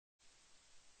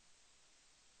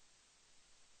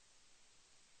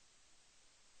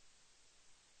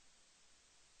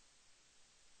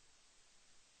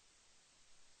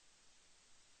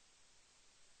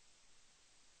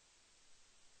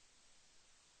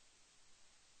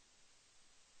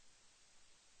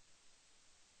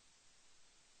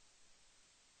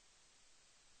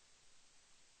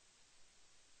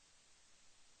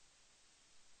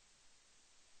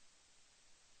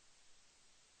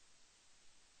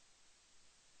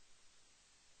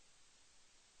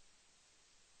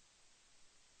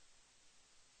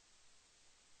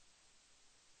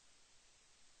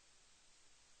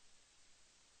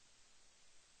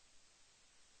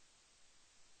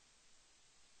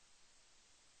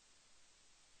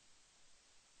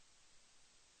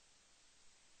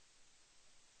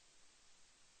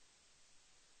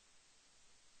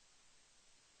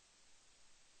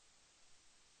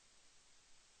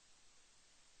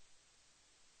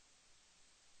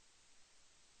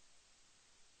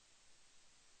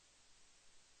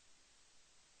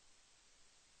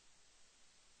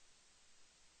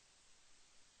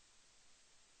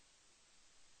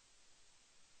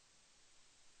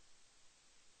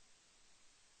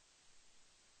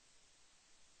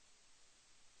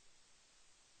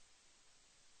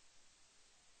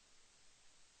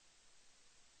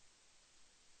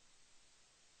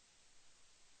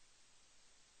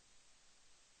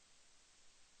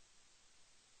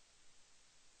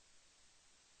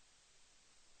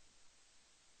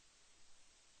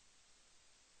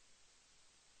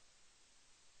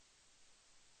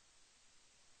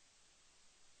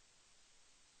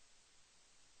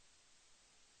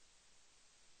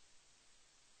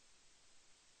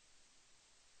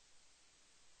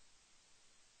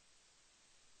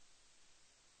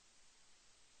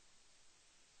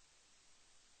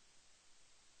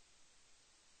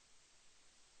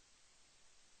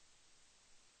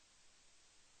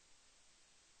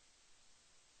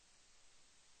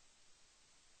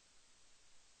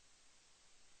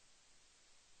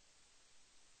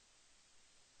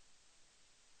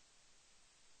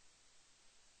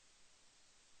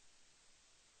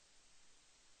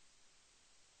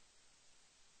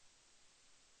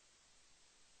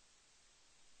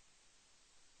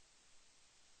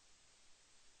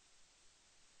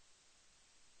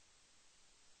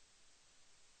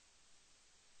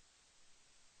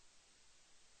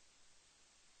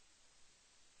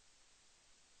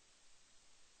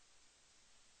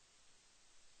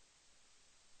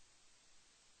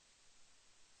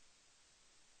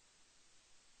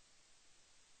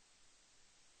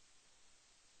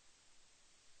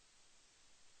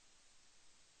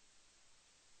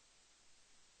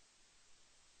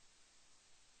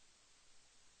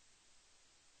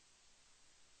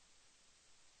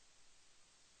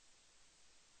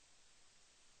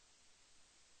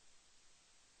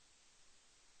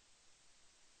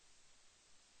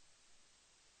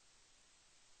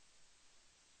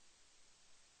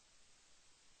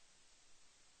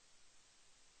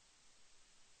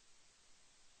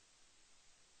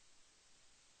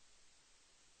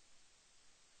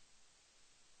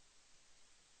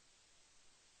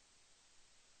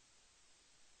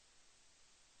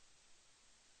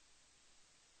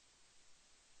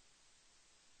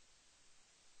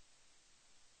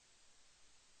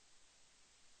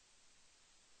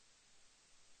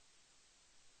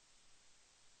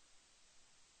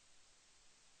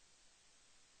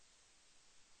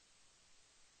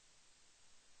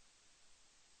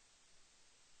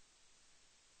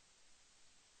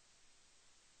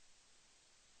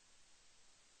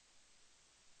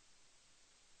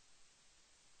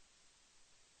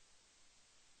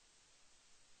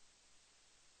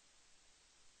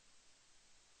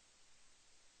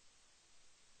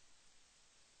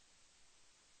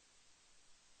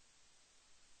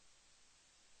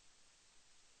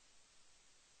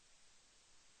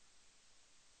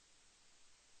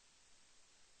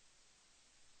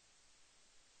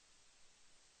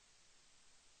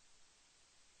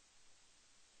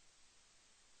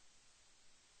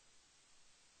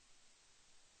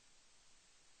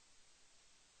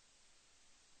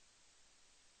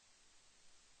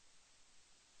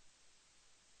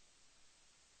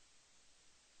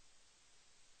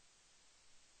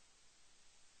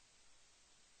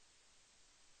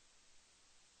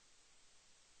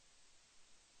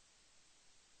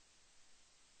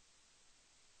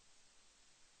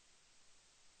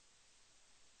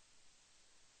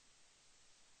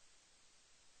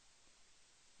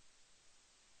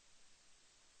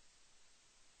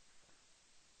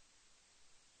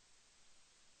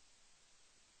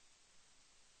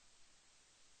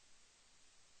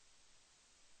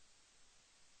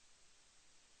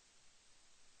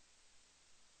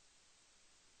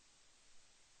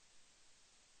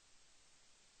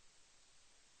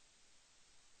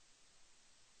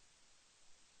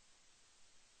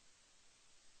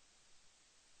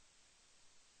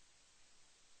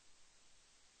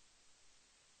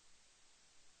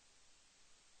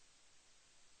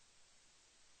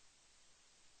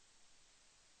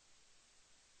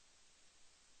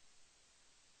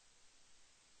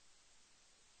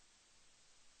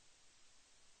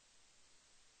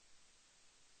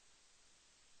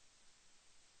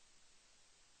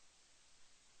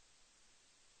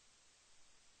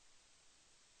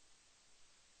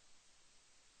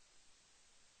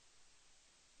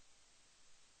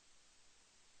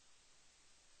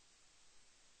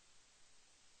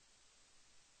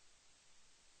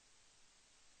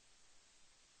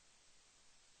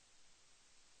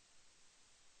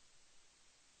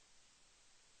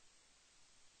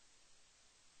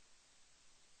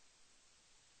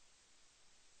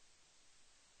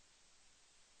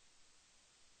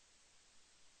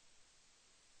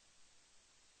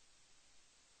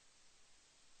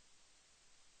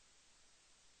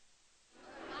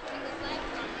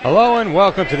Hello and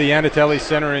welcome to the Anatelli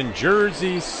Center in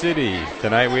Jersey City.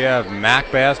 Tonight we have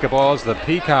MAC basketball as the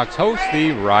Peacocks host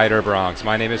the Rider Broncs.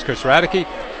 My name is Chris Radicke,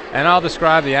 and I'll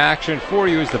describe the action for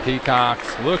you as the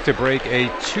Peacocks look to break a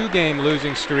 2-game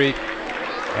losing streak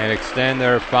and extend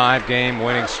their 5-game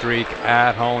winning streak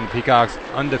at home. Peacocks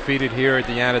undefeated here at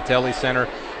the Anatelli Center.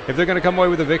 If they're going to come away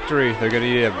with a victory, they're going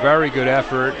to need a very good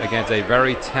effort against a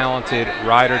very talented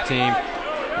Rider team.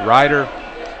 Rider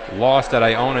lost at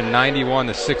Iona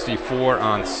 91-64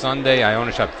 on Sunday.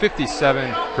 Iona shot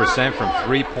 57% from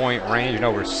three-point range and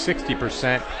over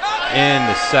 60% in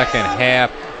the second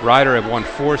half. Rider have won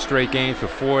 4 straight games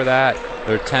before that.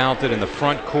 They're talented in the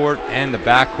front court and the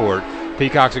back court.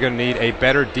 Peacocks are going to need a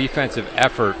better defensive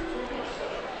effort.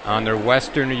 On their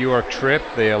Western New York trip,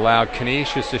 they allowed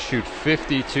Canisius to shoot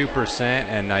 52%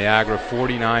 and Niagara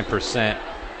 49%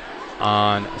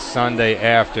 on Sunday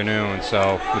afternoon.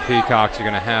 So the Peacocks are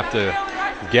going to have to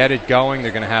get it going.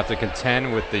 They're going to have to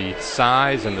contend with the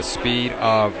size and the speed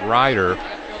of Rider.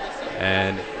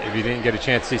 And if you didn't get a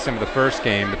chance to see some of the first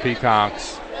game, the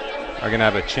Peacocks are going to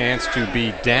have a chance to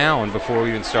be down before we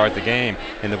even start the game.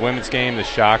 In the women's game, the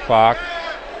shot clock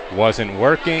wasn't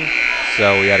working,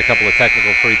 so we had a couple of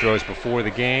technical free throws before the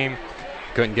game.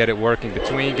 Couldn't get it working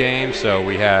between games, so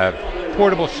we have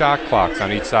portable shot clocks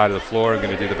on each side of the floor. I'm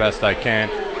going to do the best I can.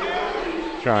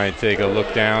 Try and take a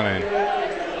look down and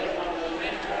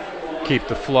keep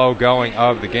the flow going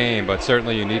of the game, but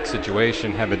certainly a unique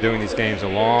situation. Have been doing these games a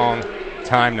long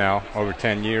time now, over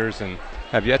 10 years, and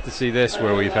have yet to see this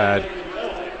where we've had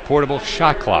portable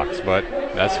shot clocks, but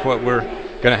that's what we're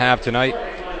going to have tonight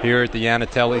here at the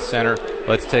Anatelli Center.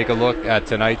 Let's take a look at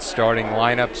tonight's starting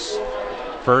lineups.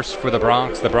 First for the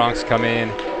Broncs. The Broncs come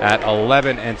in at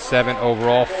 11-7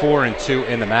 overall, 4-2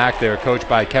 in the MAC. They're coached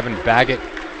by Kevin Baggett,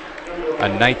 a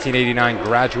 1989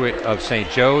 graduate of St.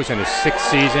 Joe's in his 6th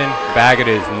season. Baggett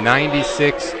is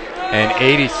 96-86,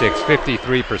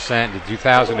 53%, the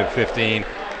 2015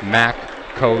 MAC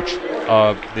Coach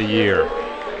of the Year.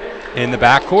 In the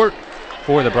backcourt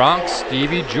for the Broncs,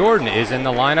 Stevie Jordan is in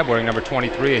the lineup, wearing number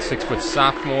 23, a 6-foot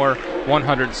sophomore,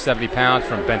 170 pounds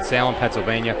from Bensalem,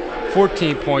 Pennsylvania.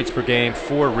 14 points per game,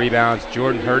 4 rebounds.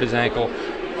 Jordan hurt his ankle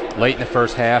late in the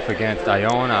first half against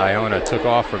Iona. Iona took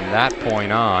off from that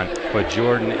point on, but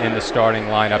Jordan in the starting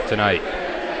lineup tonight.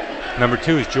 Number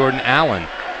 2 is Jordan Allen.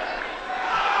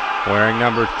 Wearing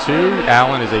number 2,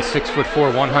 Allen is a 6'4",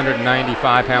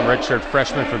 195-pound redshirt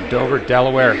freshman from Dover,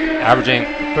 Delaware, averaging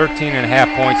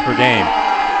 13.5 points per game.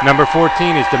 Number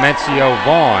 14 is Demencio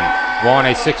Vaughn. Vaughn,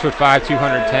 a 6'5",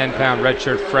 210-pound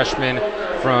redshirt freshman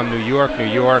from New York,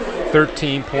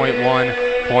 13.1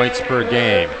 points per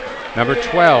game. Number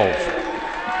 12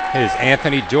 is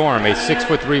Anthony Dorham, a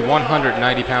 6'3",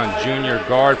 190-pound junior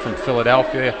guard from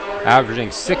Philadelphia, averaging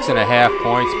 6.5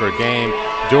 points per game.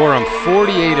 Dorham,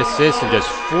 48 assists and just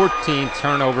 14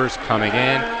 turnovers coming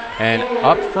in. And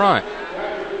up front,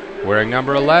 wearing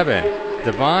number 11,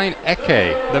 Divine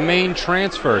Eke, the Maine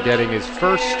transfer, getting his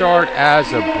first start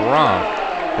as a Bronc.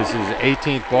 This is his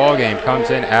 18th ball game, comes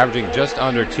in averaging just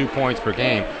under 2 points per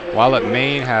game, while at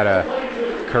Maine had a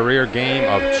career game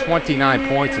of 29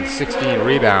 points and 16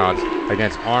 rebounds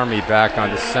against Army back on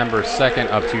December 2nd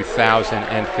of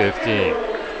 2015.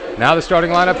 Now the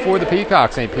starting lineup for the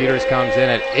Peacocks. St. Peter's comes in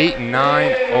at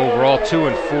 8-9 overall,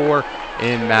 2-4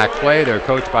 in MAC play. They're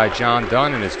coached by John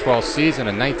Dunn in his 12th season,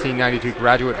 a 1992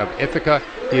 graduate of Ithaca.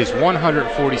 He is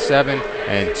 147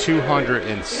 and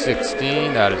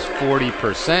 216. That is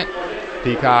 40%.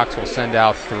 Peacocks will send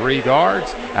out 3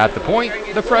 guards. At the point,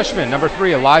 the freshman, number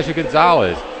 3, Elijah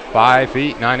Gonzalez, 5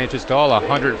 feet 9 inches tall,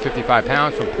 155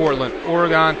 pounds from Portland,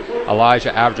 Oregon.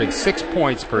 Elijah averaging 6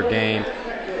 points per game,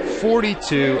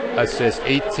 42 assists,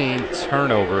 18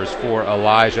 turnovers for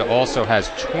Elijah. Also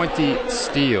has 20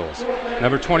 steals.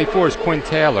 Number 24 is Quinn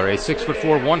Taylor, a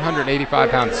 6'4",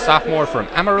 185-pound sophomore from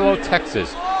Amarillo,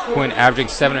 Texas. Quinn averaging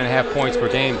 7.5 points per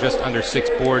game, just under 6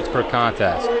 boards per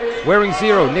contest. Wearing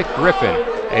 0, Nick Griffin,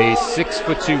 a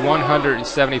 6'2",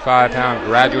 175-pound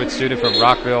graduate student from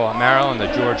Rockville, Maryland.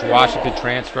 The George Washington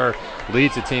transfer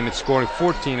leads the team in scoring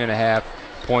 14.5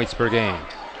 points per game.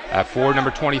 At 4,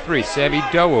 number 23, Sammy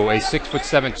Dowo, a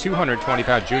 6'7",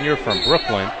 220-pound junior from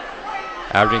Brooklyn,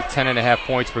 averaging 10.5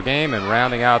 points per game. And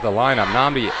rounding out the lineup,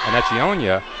 Nnamdi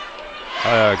Anechionya,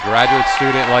 a graduate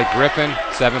student like Griffin,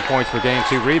 7 points per game,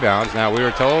 2 rebounds. Now, we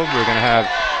were told we were going to have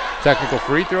technical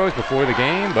free throws before the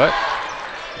game, but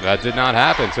that did not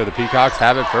happen. So the Peacocks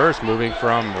have it first, moving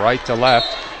from right to left.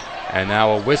 And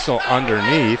now a whistle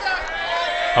underneath,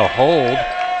 a hold.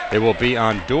 It will be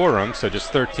on Dorham, so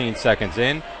just 13 seconds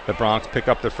in, the Broncs pick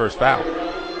up their first foul.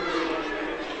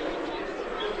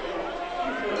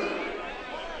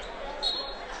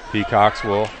 Peacocks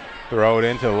will throw it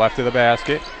into the left of the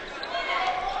basket.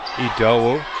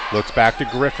 Idowu looks back to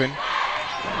Griffin.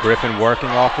 Griffin working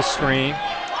off the screen.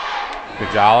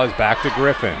 Gonzalez back to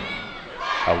Griffin.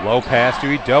 A low pass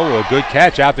to Idowu. A good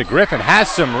catch out to Griffin. Has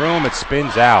some room. It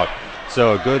spins out.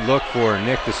 So a good look for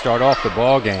Nick to start off the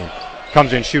ball game.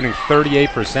 Comes in shooting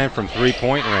 38% from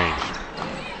three-point range.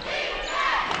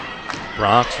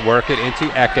 Bronx work it into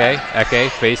Eke.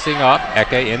 Eke facing up.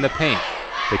 Eke in the paint.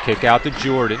 The kick out to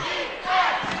Jordan.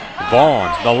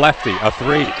 Vaughn, the lefty, a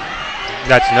three.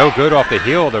 That's no good off the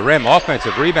heel of the rim.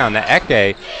 Offensive rebound to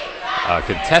Eke. A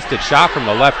contested shot from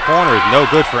the left corner is no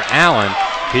good for Allen.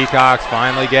 Peacocks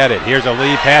finally get it. Here's a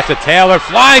lead pass to Taylor,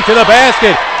 flying to the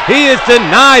basket. He is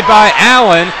denied by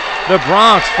Allen. The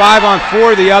Bronx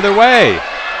 5-on-4 the other way.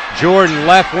 Jordan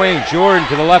left wing, Jordan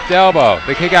to the left elbow.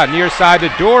 The kick out near side to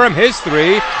Durham, his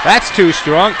three. That's too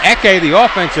strong. Eke the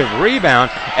offensive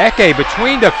rebound. Eke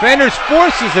between defenders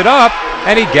forces it up,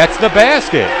 and he gets the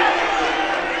basket.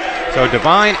 So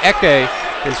Divine Eke,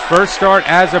 his first start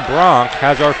as a Bronx,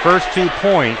 has our first 2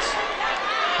 points.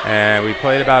 And we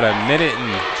played about a minute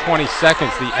and 20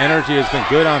 seconds. The energy has been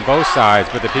good on both sides,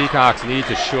 but the Peacocks need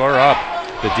to shore up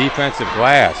the defensive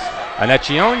glass.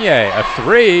 Anechionye, a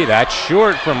three. That's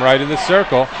short from right in the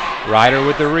circle. Ryder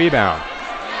with the rebound.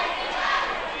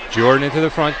 Jordan into the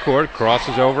front court,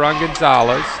 crosses over on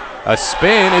Gonzalez. A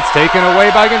spin, it's taken away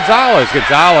by Gonzalez.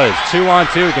 Gonzalez,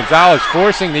 2-on-2. Gonzalez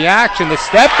forcing the action. The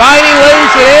step by, and he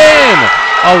lays it in.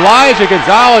 Elijah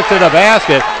Gonzalez to the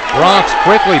basket. Bronx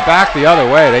quickly back the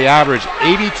other way. They average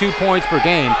 82 points per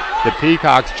game. The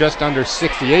Peacocks just under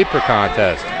 68 per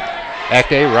contest.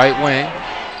 Eke, right wing.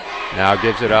 Now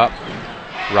gives it up.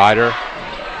 Ryder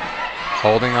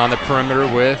holding on the perimeter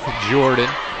with Jordan.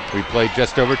 We played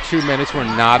just over 2 minutes. We're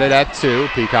knotted at 2.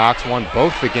 Peacocks won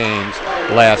both the games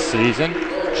last season.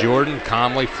 Jordan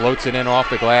calmly floats it in off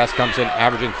the glass, comes in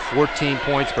averaging 14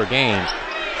 points per game.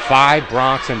 5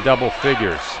 Bronx in double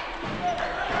figures.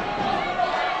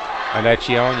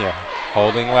 Anechionye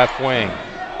holding left wing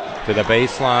to the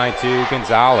baseline to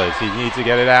Gonzalez. He needs to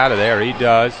get it out of there. He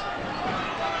does.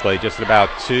 Play just about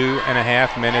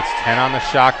 2.5 minutes, 10 on the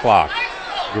shot clock.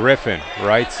 Griffin,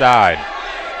 right side.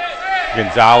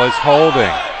 Gonzalez holding.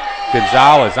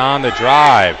 Gonzalez on the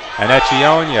drive.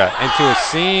 Anechionye into a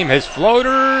seam. His floater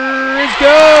is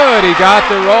good. He got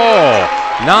the roll.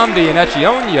 Nnamdi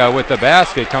Anechionye with the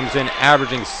basket comes in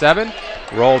averaging 7.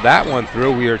 Rolled that one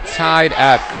through. We are tied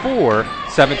at 4.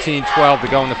 17-12 to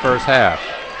go in the first half.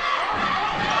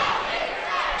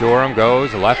 Durham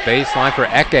goes left baseline for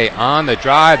Eke on the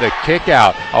drive. The kick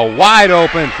out. A wide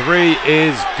open three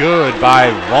is good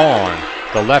by Vaughn.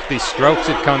 The lefty strokes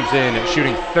it, comes in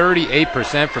shooting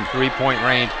 38% from three-point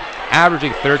range,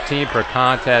 averaging 13 per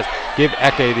contest. Give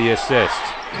Eke the assist.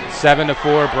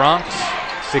 7-4 Bronx.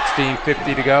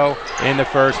 16:50 to go in the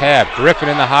first half. Griffin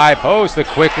in the high post, the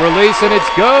quick release, and it's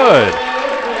good.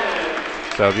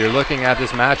 So if you're looking at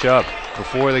this matchup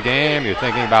before the game, you're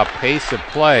thinking about pace of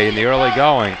play in the early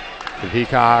going. The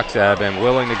Peacocks have been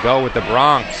willing to go with the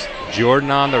Bronx.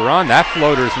 Jordan on the run. That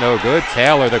floater's no good.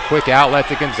 Taylor, the quick outlet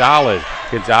to Gonzalez.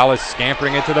 Gonzalez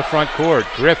scampering into the front court.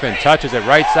 Griffin touches it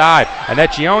right side.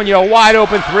 Anechionye, a wide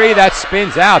open three. That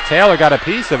spins out. Taylor got a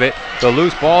piece of it. The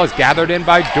loose ball is gathered in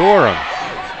by Durham.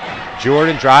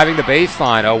 Jordan driving the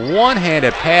baseline. A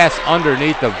one-handed pass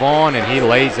underneath the Vaughn, and he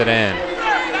lays it in.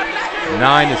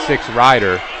 9-6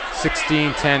 Ryder.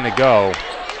 16:10 to go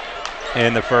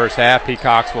in the first half.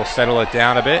 Peacocks will settle it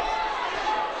down a bit.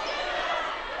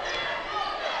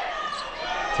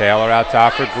 Taylor out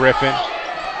top for Griffin.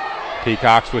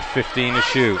 Peacocks with 15 to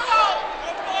shoot.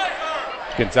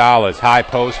 Gonzalez, high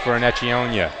post for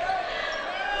Anechionye.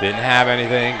 Didn't have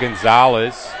anything.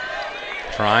 Gonzalez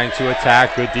trying to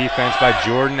attack. Good defense by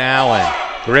Jordan Allen.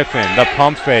 Griffin, the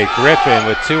pump fake. Griffin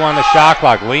with 2 on the shot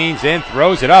clock. Leans in,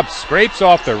 throws it up, scrapes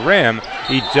off the rim.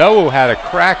 Idowu had a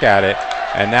crack at it,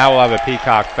 and now we'll have a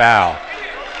Peacock foul.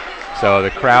 So the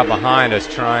crowd behind us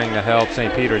trying to help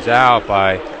St. Peter's out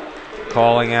by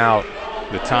calling out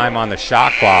the time on the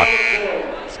shot clock.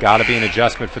 It's got to be an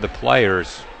adjustment for the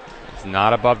players. It's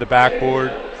not above the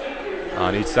backboard.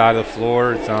 On each side of the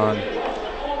floor, it's on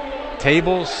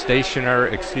tables,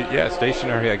 stationary,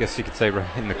 stationary, I guess you could say,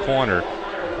 right in the corner.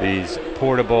 These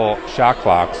portable shot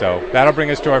clocks. So that'll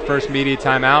bring us to our first media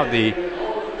timeout. The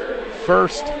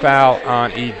first foul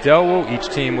on Idowu.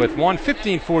 Each team with 1.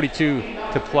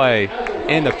 15:42 to play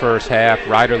in the first half.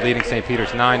 Ryder leading St.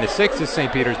 Peter's 9-6. This is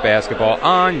St. Peter's basketball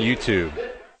on YouTube.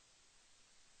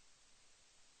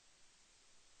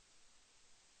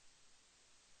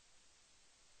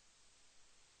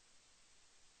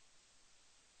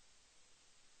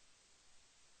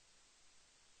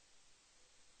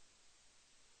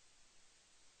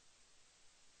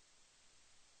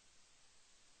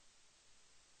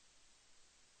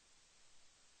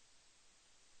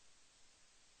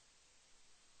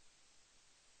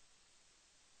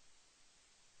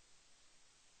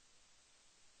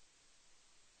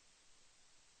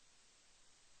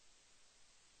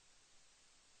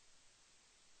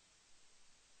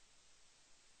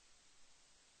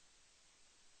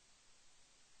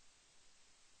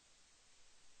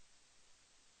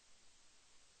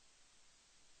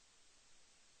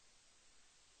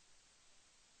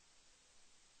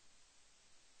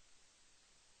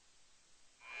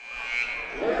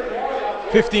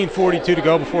 15:42 to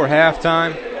go before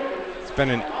halftime. It's been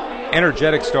an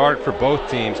energetic start for both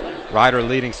teams. Rider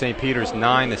leading St. Peter's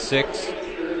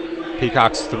 9-6.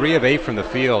 Peacocks 3 of 8 from the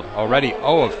field, already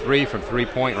 0 of 3 from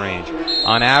three-point range.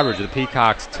 On average, the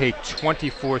Peacocks take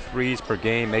 24 threes per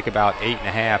game, make about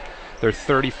 8.5. They're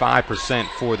 35%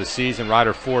 for the season.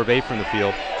 Rider 4 of 8 from the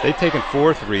field. They've taken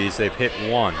 4 threes, they've hit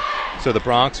 1. So the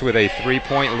Bronx with a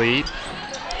 3-point lead.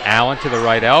 Allen to the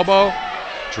right elbow,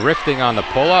 drifting on the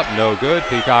pull-up, no good.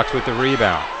 Peacocks with the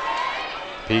rebound.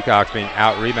 Peacocks being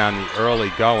out-rebounded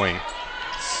early going.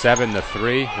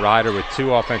 7-3. Rider with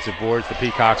 2 offensive boards. The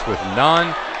Peacocks with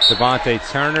none. Devontae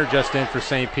Turner just in for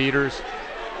St. Peter's.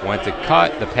 Went to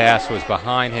cut. The pass was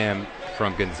behind him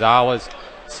from Gonzalez.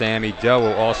 Sammy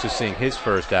Doe also seeing his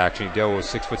first action. Doe was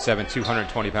 6'7",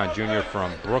 220-pound junior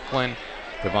from Brooklyn.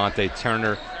 Devontae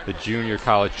Turner, the junior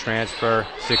college transfer,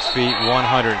 6 feet,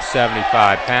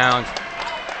 175 pounds.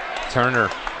 Turner,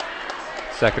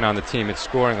 second on the team in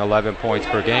scoring, 11 points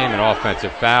per game, an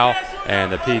offensive foul,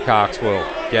 and the Peacocks will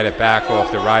get it back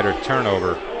off the Rider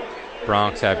turnover.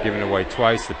 Bronx have given away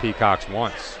twice, the Peacocks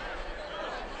once.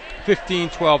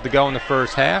 15-12 to go in the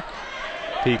first half.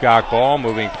 Peacock ball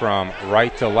moving from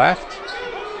right to left.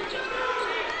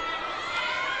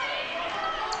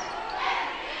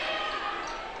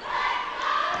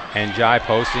 Njai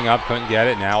posting up, couldn't get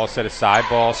it. Now we'll set a side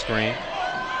ball screen.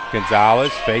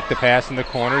 Gonzalez faked the pass in the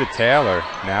corner to Taylor.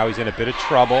 Now he's in a bit of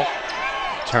trouble.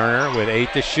 Turner with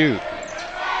 8 to shoot.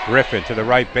 Griffin to the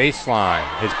right baseline.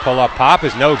 His pull-up pop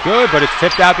is no good, but it's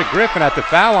tipped out to Griffin at the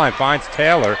foul line. Finds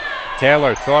Taylor.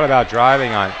 Taylor thought about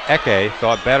driving on Eke,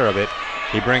 thought better of it.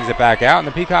 He brings it back out, and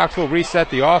the Peacocks will reset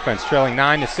the offense, trailing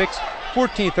 9-6,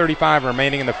 14:35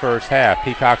 remaining in the first half.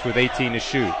 Peacocks with 18 to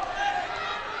shoot.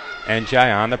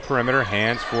 Njai on the perimeter,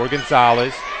 hands for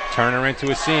Gonzalez. Turner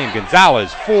into a seam.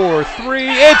 Gonzalez, 4-3,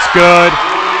 it's good.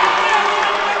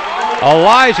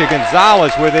 Elijah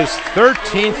Gonzalez with his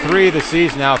 13th three of the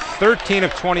season, now 13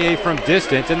 of 28 from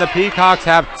distance, and the Peacocks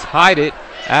have tied it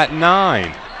at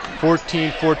 9.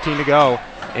 14:14 to go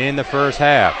in the first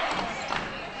half.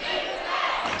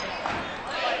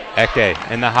 Eke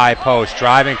in the high post,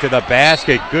 driving to the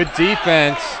basket. Good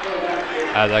defense.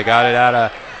 As I got it out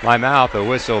of my mouth, the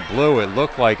whistle blew. It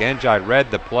looked like Njai read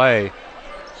the play.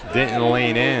 Didn't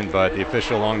lean in, but the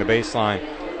official along the baseline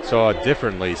saw it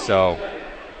differently. So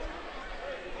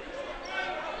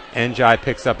Njai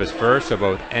picks up his first, so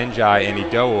both Njai and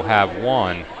Ido will have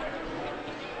one.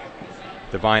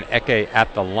 Divine Eke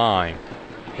at the line.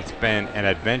 It's been an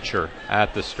adventure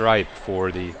at the stripe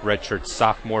for the redshirt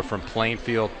sophomore from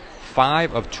Plainfield.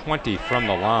 5 of 20 from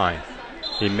the line.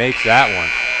 He makes that one.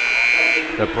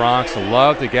 The Bronx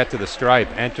love to get to the stripe.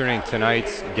 Entering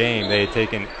tonight's game, they had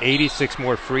taken 86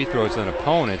 more free throws than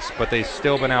opponents, but they've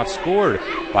still been outscored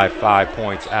by 5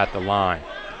 points at the line.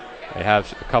 They have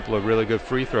a couple of really good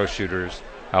free throw shooters,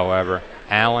 however.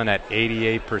 Allen at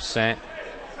 88%,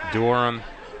 Durham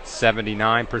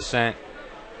 79%,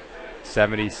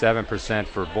 77%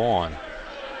 for Vaughn.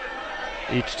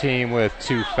 Each team with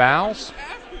 2 fouls.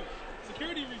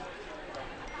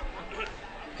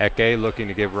 Eke looking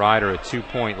to give Rider a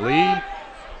 2-point lead.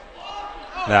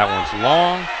 That one's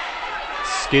long.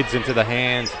 Skids into the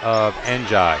hands of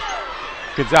Njai.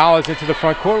 Gonzalez into the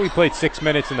front court. We played 6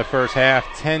 minutes in the first half,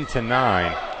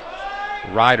 10-9.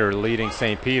 Rider leading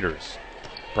St. Peter's.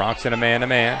 Bronx in a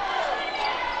man-to-man.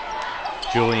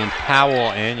 Julian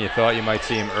Powell in. You thought you might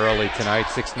see him early tonight.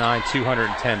 6'9",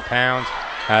 210 pounds.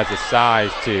 Has the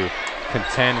size to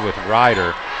contend with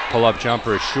Rider. Pull-up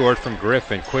jumper is short from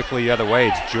Griffin. Quickly the other way.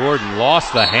 It's Jordan.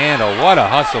 Lost the handle. What a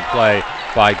hustle play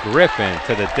by Griffin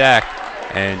to the deck.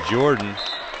 And Jordan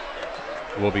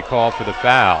will be called for the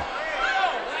foul.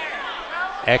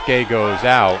 Eke goes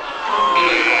out.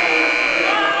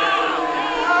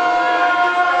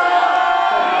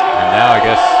 And now I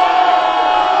guess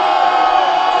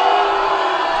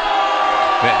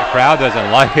the crowd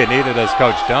doesn't like it, neither does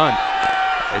Coach Dunn.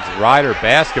 It's Rider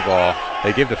basketball.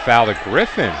 They give the foul to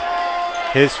Griffin.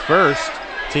 His first,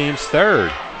 team's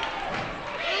third.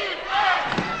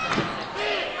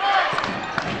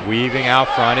 Weaving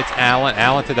out front, it's Allen.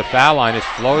 Allen to the foul line. His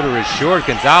floater is short.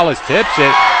 Gonzalez tips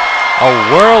it. A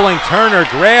whirling Turner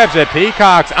grabs it.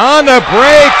 Peacocks on the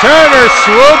break. Turner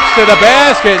swoops to the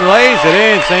basket and lays it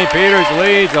in. St. Peter's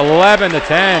leads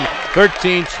 11-10.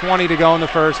 13:20 to go in the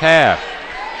first half.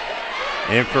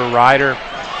 In for Rider.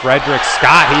 Frederick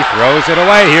Scott, he throws it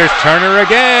away. Here's Turner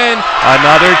again.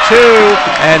 Another 2,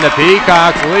 and the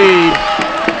Peacocks lead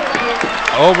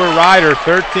over Rider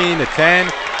 13-10.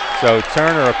 So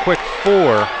Turner a quick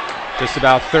 4, just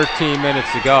about 13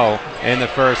 minutes to go in the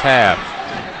first half.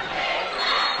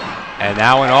 And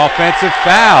now an offensive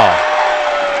foul.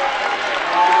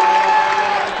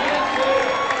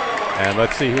 And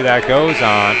let's see who that goes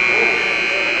on.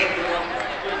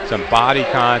 Some body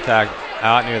contact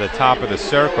out near the top of the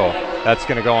circle. That's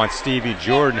going to go on Stevie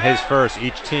Jordan, his first,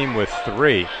 each team with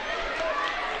 3.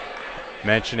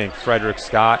 Mentioning Frederick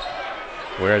Scott,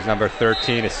 wears number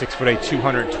 13, a 6'8",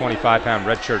 225-pound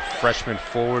redshirt freshman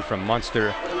forward from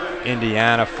Munster,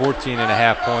 Indiana,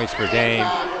 14.5 points per game,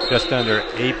 just under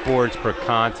 8 boards per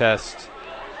contest.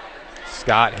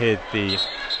 Scott hit the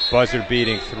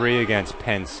buzzer-beating 3 against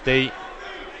Penn State,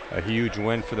 a huge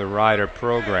win for the Rider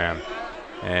program.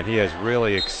 And he has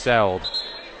really excelled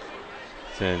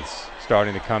since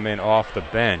starting to come in off the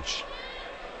bench.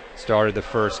 Started the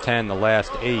first 10, the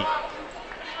last 8.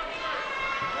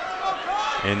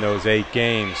 In those 8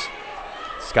 games,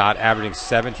 Scott averaging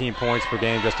 17 points per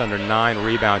game, just under 9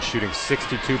 rebounds, shooting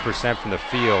 62% from the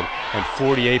field and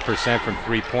 48% from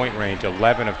three-point range,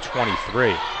 11 of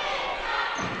 23.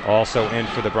 Also in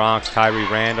for the Bronx, Tyree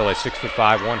Randall, a 6'5",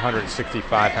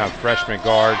 165-pound freshman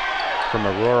guard from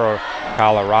Aurora,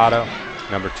 Colorado.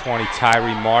 Number 20,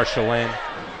 Tyree Marshall in.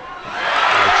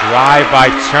 A drive by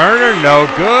Turner, no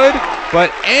good, but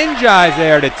Njai's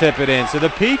there to tip it in. So the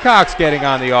Peacocks getting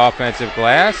on the offensive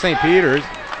glass. St. Peter's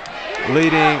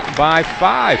leading by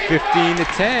 5,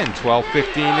 15-10,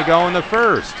 12:15 to go in the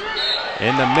first.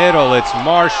 In the middle, it's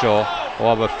Marshall.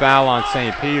 We'll have a foul on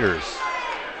St. Peter's.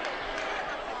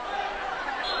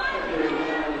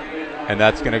 And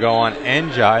that's going to go on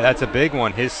Njai. That's a big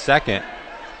one, his second.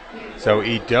 So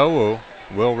Idowu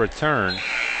will return.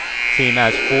 Team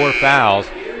has 4 fouls.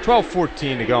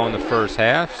 12:14 to go in the first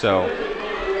half. So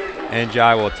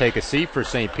Njai will take a seat for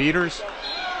St. Peter's.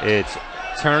 It's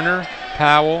Turner,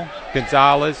 Powell,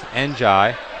 Gonzalez,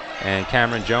 Njai, and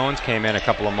Cameron Jones came in a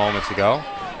couple of moments ago.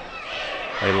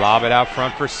 They lob it out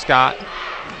front for Scott.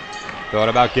 Thought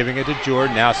about giving it to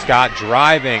Jordan. Now Scott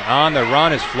driving on the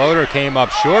run. His floater came up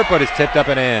short, but it's tipped up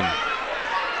and in.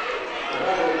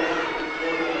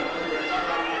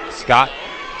 Scott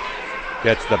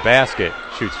gets the basket,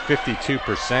 shoots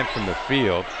 52% from the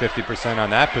field, 50% on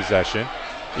that possession.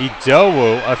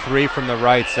 Idowu, a 3 from the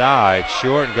right side.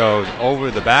 Short, goes over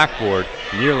the backboard,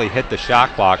 nearly hit the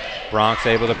shot clock. Bronx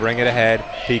able to bring it ahead.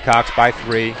 Peacocks by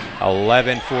 3,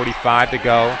 11:45 to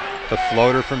go. The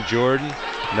floater from Jordan,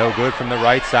 no good from the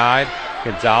right side.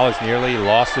 Gonzalez nearly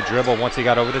lost the dribble once he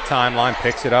got over the timeline,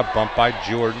 picks it up, bumped by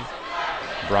Jordan.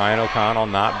 Brian O'Connell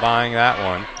not buying that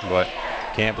one, but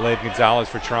can't blame Gonzalez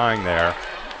for trying there.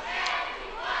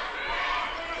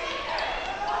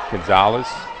 Gonzalez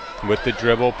with the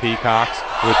dribble, Peacocks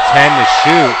with 10 to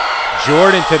shoot.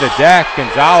 Jordan to the deck,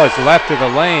 Gonzalez left to the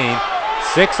lane,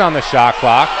 6 on the shot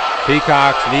clock.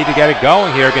 Peacocks need to get it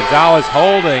going here. Gonzalez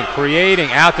holding,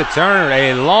 creating, out to Turner,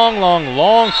 a long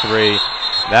 3.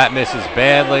 That misses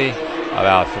badly,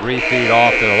 about 3 feet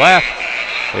off to the left,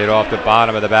 hit off the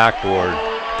bottom of the backboard.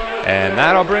 And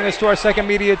that'll bring us to our second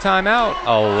media timeout.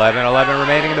 11:11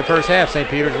 remaining in the first half. St.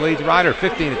 Peter's leads Rider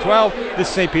 15-12. This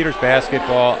is St. Peter's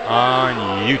basketball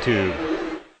on YouTube.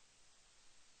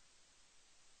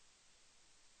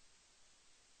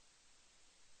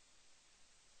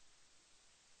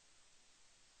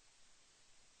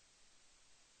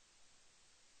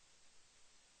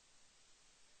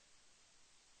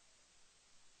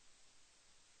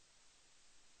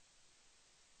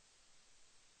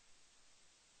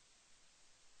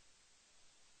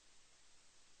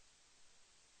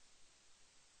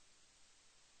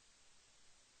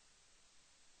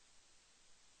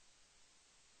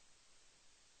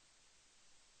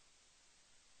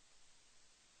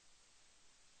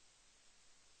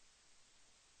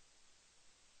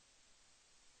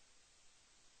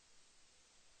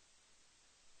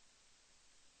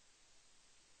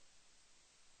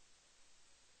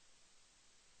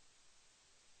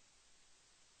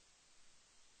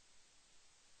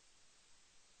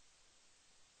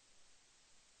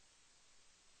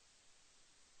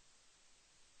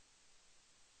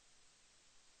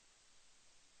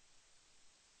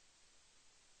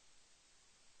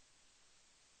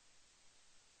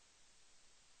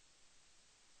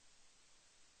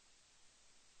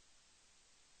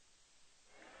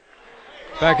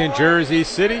 Back in Jersey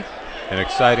City, an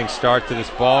exciting start to this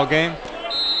ball game.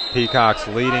 Peacocks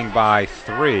leading by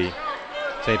 3.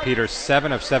 St. Peter's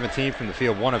 7 of 17 from the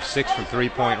field, 1 of 6 from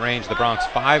three-point range. The Bronx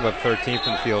 5 of 13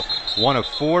 from the field, 1 of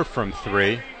 4 from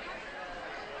 3.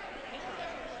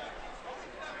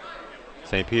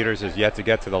 St. Peter's has yet to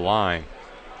get to the line.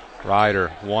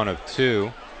 Rider 1 of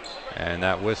 2, and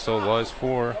that whistle was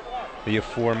for the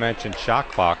aforementioned shot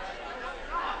clock.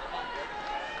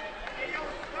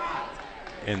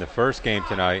 in the first game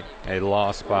tonight, a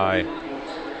loss by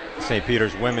St.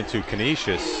 Peter's women to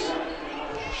Canisius.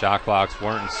 Shot clocks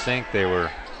weren't in sync. They were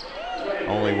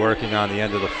only working on the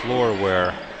end of the floor where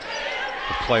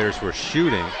the players were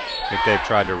shooting. I think they've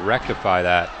tried to rectify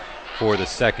that for the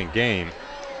second game.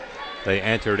 They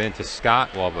entered into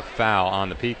Scott while the foul on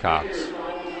the Peacocks.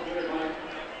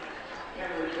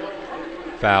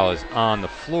 Foul is on the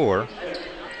floor.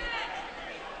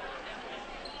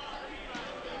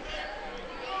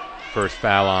 First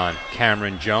foul on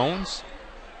Cameron Jones.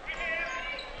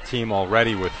 Team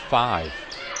already with 5.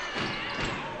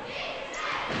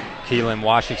 Keelan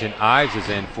Washington Ives is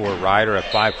in for Ryder, a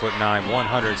 5'9",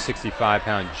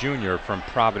 165-pound junior from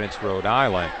Providence, Rhode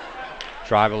Island.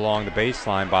 Drive along the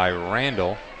baseline by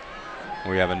Randall.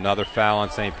 We have another foul on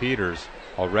St. Peter's.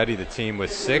 Already the team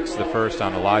with 6, the first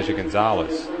on Elijah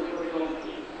Gonzalez.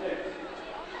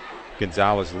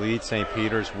 Gonzalez leads St.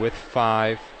 Peter's with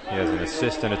 5. He has an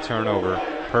assist and a turnover,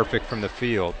 perfect from the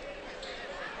field.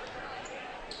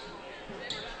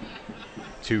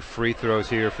 2 free throws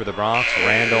here for the Bronx.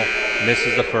 Randall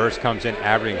misses the first, comes in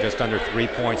averaging just under 3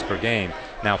 points per game.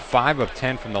 Now 5 of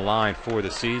 10 from the line for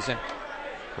the season.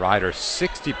 Ryder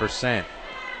 60%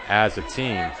 as a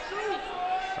team.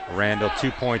 Randall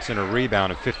 2 points and a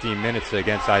rebound in 15 minutes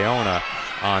against Iona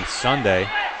on Sunday.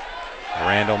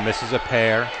 Randall misses a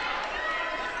pair.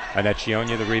 Annette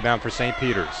Chionia the rebound for St.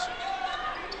 Peter's.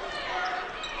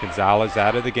 Gonzalez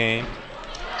out of the game.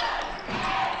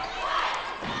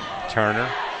 Turner,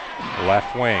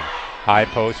 left wing. High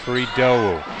post for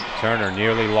Idowu. Turner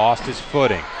nearly lost his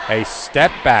footing. A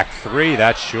step back 3,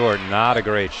 that's short. Not a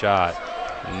great shot.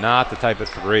 Not the type of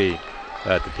 3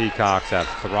 that the Peacocks have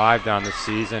thrived on this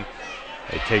season.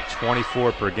 They take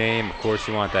 24 per game. Of course,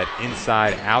 you want that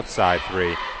inside-outside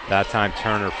 3. That time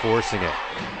Turner forcing it.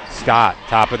 Scott,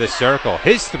 top of the circle.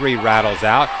 His 3 rattles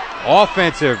out.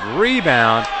 Offensive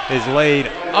rebound is laid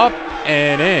up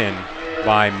and in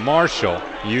by Marshall,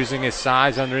 using his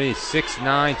size underneath.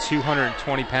 6'9",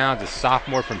 220 pounds, a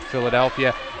sophomore from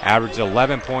Philadelphia. Averaged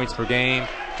 11 points per game,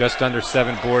 just under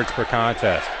 7 boards per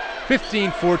contest.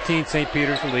 15-14 St.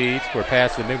 Peter's leads. We're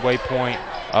past the midway point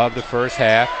of the first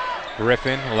half.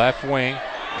 Griffin, left wing,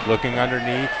 looking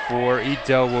underneath for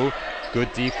Idowu.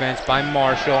 Good defense by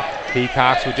Marshall.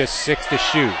 Peacocks with just 6 to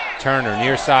shoot. Turner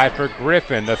near side for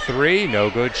Griffin. The 3, no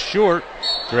good, short.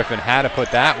 Griffin had to put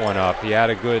that one up. He had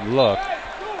a good look.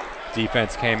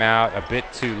 Defense came out a bit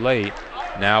too late.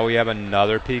 Now we have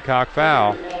another Peacock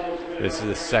foul. This is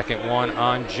the second one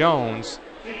on Jones.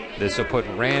 This will put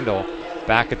Randall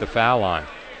back at the foul line.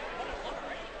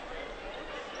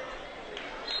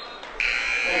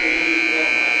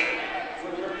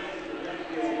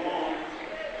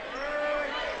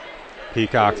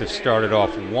 Peacocks have started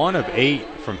off 1 of 8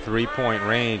 from 3-point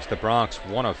range. The Bronx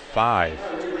 1 of 5.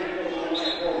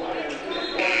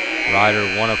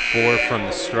 Ryder 1 of 4 from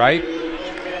the stripe.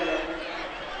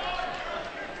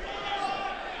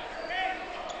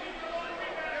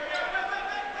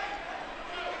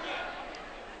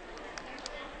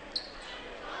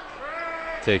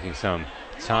 Taking some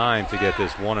time to get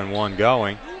this 1-and-1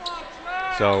 going.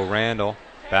 So Randall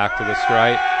back to the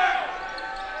stripe.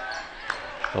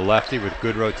 The lefty with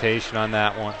good rotation on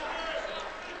that one.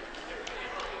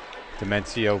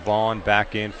 Demencio Vaughn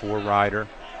back in for Ryder.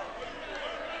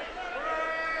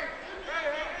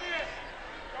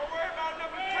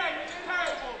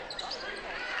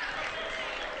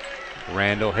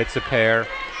 Randall hits a pair.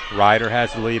 Ryder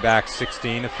has the lead back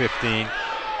 16-15.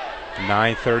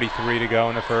 9:33 to go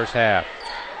in the first half.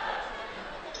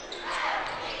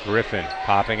 Griffin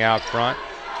popping out front.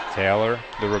 Taylor,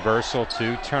 the reversal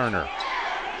to Turner.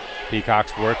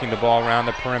 Peacocks working the ball around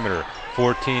the perimeter.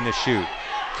 14 to shoot.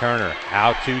 Turner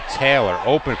out to Taylor.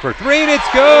 Open for 3, and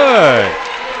it's good!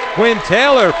 Quinn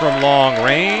Taylor from long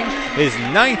range. His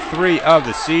 9th 3 of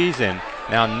the season.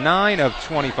 Now 9 of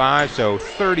 25, so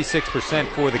 36%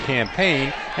 for the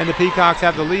campaign. And the Peacocks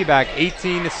have the lead back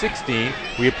 18-16.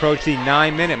 We approach the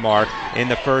 9-minute mark in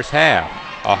the first half.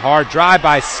 A hard drive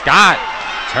by Scott.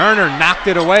 Turner knocked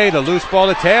it away. The loose ball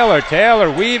to Taylor.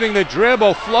 Taylor weaving the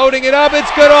dribble, floating it up.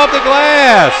 It's good off the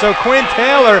glass. So Quinn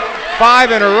Taylor,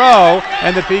 5 in a row,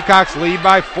 and the Peacocks lead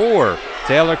by 4.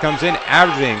 Taylor comes in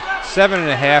averaging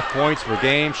 7.5 points per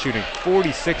game, shooting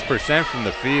 46% from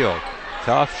the field.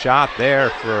 Tough shot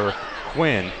there for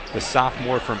Quinn, the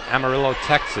sophomore from Amarillo,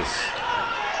 Texas.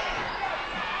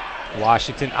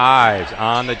 Washington Ives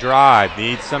on the drive,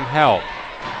 needs some help.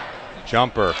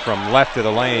 Jumper from left of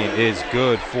the lane is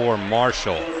good for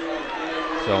Marshall.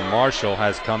 So Marshall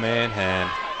has come in and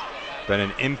been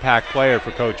an impact player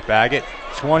for Coach Baggett.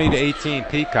 20-18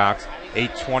 Peacocks,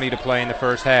 8:20 to play in the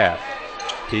first half.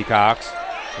 Peacocks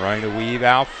running the weave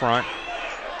out front.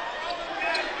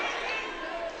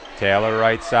 Taylor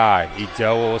right side.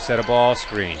 Idowu will set a ball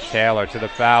screen. Taylor to the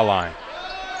foul line.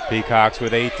 Peacocks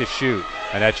with 8 to shoot.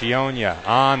 Adechionya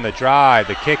on the drive.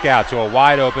 The kick out to a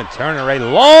wide open Turner. A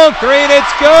long three, and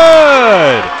it's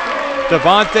good!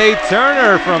 Devontae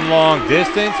Turner from long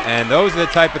distance, and those are the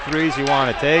type of threes you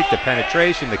want to take. The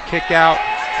penetration, the kick out,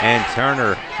 and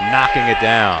Turner knocking it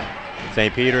down.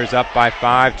 St. Peter's up by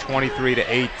 5, 23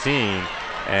 to 18.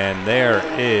 And there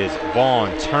is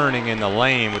Vaughn turning in the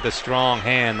lane with a strong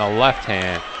hand, the left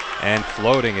hand, and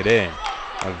floating it in.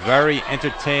 A very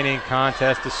entertaining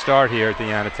contest to start here at the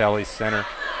Yanatelli Center.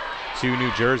 Two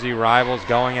New Jersey rivals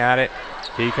going at it.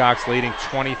 Peacocks leading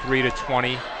 23 to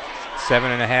 20.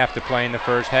 7.5 to play in the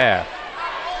first half.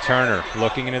 Turner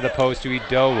looking into the post to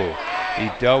Idowu.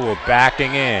 Idowu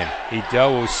backing in.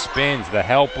 Idowu spins. The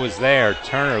help was there.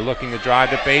 Turner looking to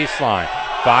drive the baseline.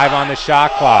 5 on the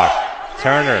shot clock.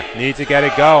 Turner needs to get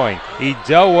it going.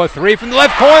 Idowu, 3 from the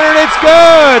left corner, and it's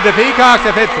good! The Peacocks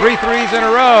have hit 3 threes in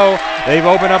a row. They've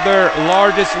opened up their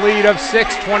largest lead of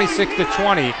 6, 26 to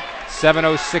 20.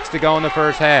 7:06 to go in the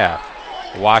first half.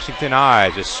 Washington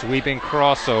Eyes, a sweeping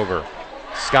crossover.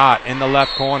 Scott in the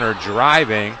left corner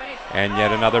driving, and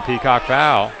yet another Peacock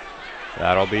foul.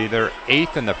 That'll be their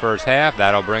 8th in the first half.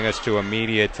 That'll bring us to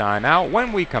immediate timeout.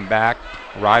 When we come back,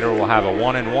 Ryder will have a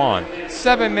 1-and-1.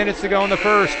 7 minutes to go in the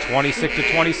first, 26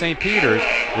 to 20 St. Peter's.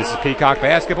 This is Peacock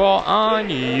Basketball on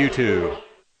YouTube.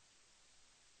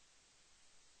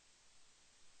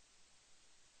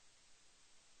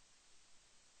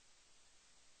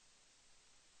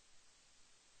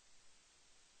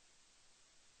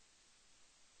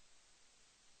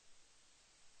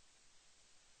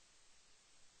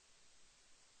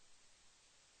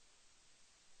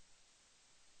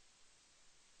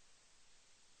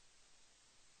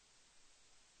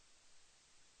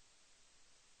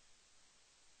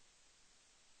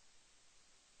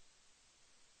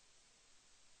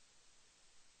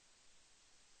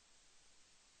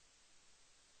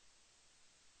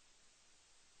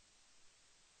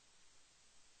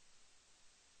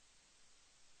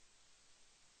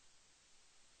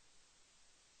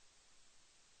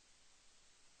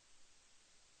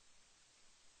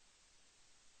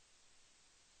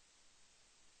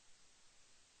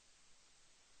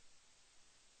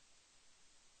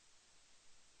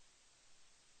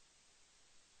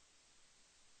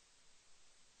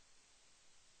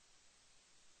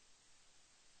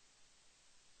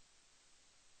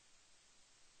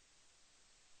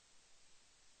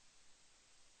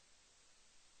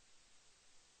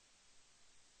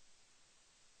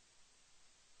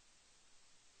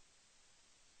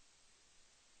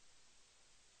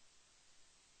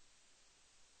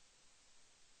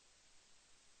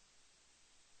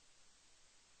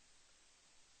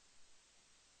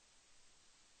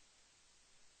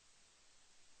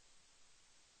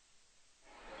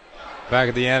 Back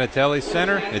at the Yanatelli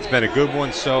Center. It's been a good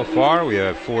one so far. We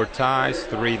have 4 ties,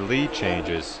 3 lead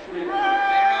changes.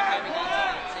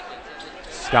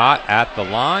 Scott at the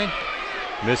line.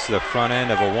 Missed the front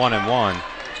end of a 1-and-1.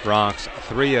 Bronx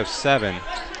 3 of 7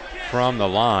 from the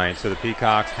line. So the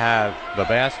Peacocks have the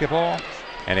basketball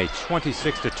and a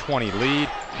 26 to 20 lead.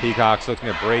 Peacocks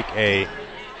looking to break a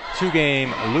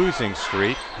 2-game losing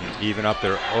streak, even up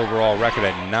their overall record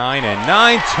at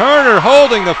 9-9. Turner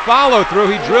holding the follow through.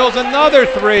 He drills another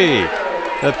 3.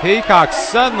 The Peacocks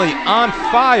suddenly on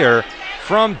fire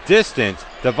from distance.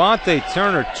 Devontae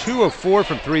Turner 2 of 4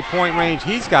 from 3-point range.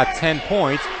 He's got 10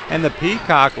 points, and the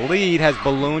Peacock lead has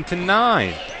ballooned to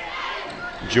 9.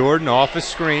 Jordan off a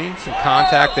screen, some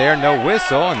contact there, no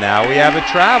whistle, and now we have a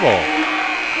travel.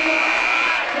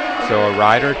 So a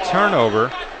Ryder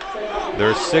turnover.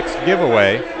 Their 6th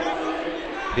giveaway.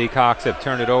 Peacocks have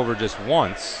turned it over just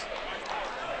once.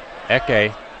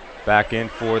 Eke back in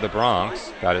for the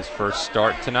Bronx. Got his first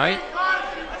start tonight.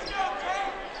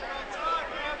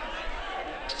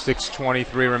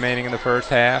 6:23 remaining in the first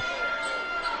half.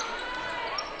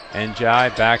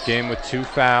 Njai back in with 2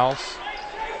 fouls.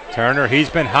 Turner, he's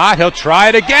been hot. He'll try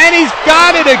it again. He's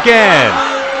got it again.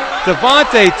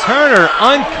 Devontae Turner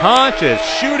unconscious,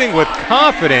 shooting with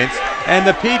confidence. And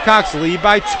the Peacocks lead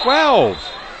by 12.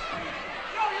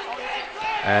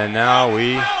 And now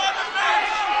we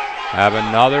have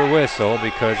another whistle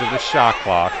because of the shot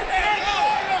clock.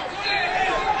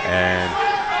 And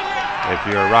if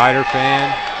you're a Ryder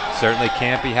fan, certainly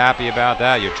can't be happy about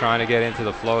that. You're trying to get into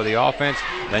the flow of the offense,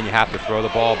 then you have to throw the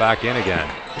ball back in again.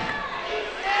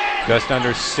 Just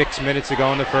under 6 minutes to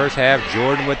go in the first half.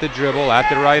 Jordan with the dribble at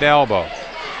the right elbow.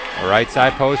 Right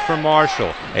side post for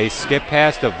Marshall. A skip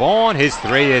pass to Vaughn. His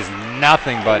 3 is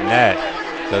nothing but net.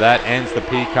 So that ends the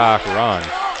Peacock run.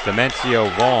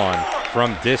 Demencio Vaughn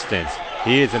from distance.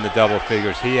 He is in the double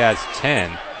figures. He has 10,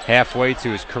 halfway to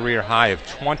his career high of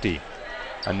 20.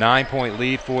 A 9-point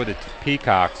lead for the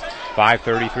Peacocks.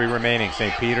 5:33 remaining.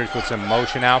 St. Peter's with some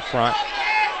motion out front.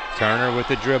 Turner with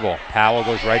the dribble. Powell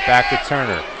goes right back to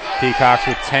Turner. Peacocks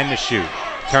with 10 to shoot.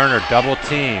 Turner double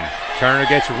team. Turner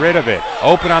gets rid of it.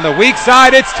 Open on the weak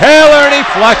side. It's Taylor, and he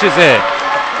flushes it.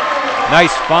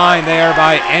 Nice find there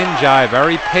by Njai.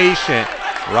 Very patient.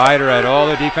 Ryder had all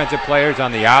the defensive players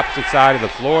on the opposite side of the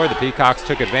floor. The Peacocks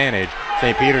took advantage.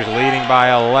 St. Peter's leading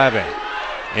by 11.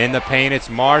 In the paint, it's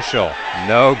Marshall.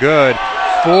 No good.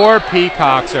 4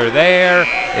 Peacocks are there.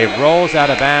 It rolls out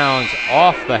of bounds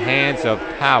off the hands of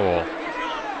Powell.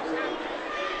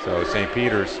 So St.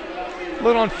 Peter's a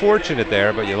little unfortunate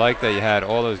there, but you like that you had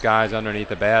all those guys underneath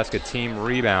the basket, team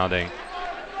rebounding.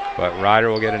 But Ryder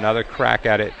will get another crack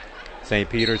at it. St.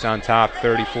 Peter's on top,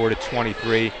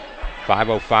 34-23.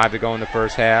 5:05 to go in the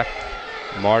first half.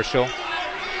 Marshall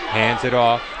hands it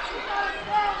off.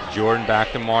 Jordan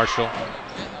back to Marshall.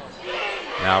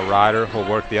 Now Ryder will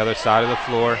work the other side of the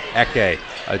floor. Eke,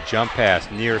 a jump pass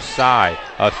near side.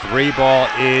 A 3 ball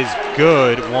is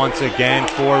good once again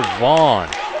for Vaughn.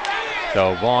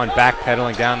 So Vaughn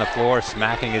backpedaling down the floor,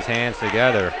 smacking his hands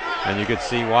together. And you could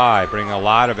see why, bringing a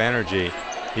lot of energy.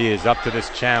 He is up to this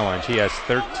challenge. He has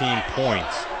 13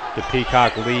 points. The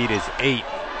Peacock lead is 8.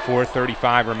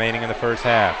 4:35 remaining in the first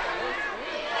half.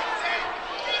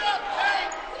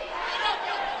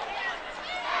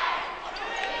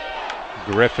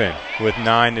 Griffin with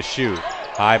 9 to shoot.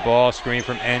 High ball screen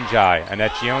from Njai.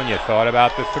 Anecchionia thought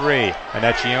about the 3.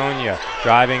 Anecchionia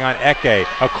driving on Eke.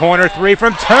 A corner 3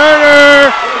 from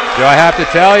Turner. Do I have to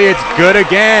tell you, it's good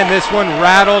again. This one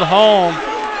rattled home.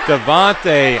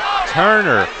 Devontae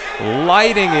Turner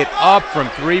lighting it up from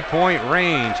 3-point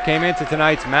range. Came into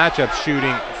tonight's matchup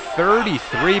shooting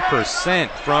 33%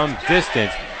 from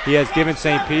distance. He has given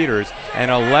St. Peter's an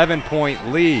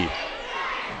 11-point lead.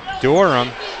 Durham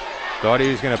thought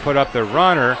he was going to put up the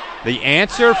runner. The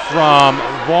answer from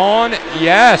Vaughn,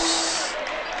 yes.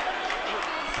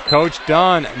 Coach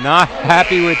Dunn not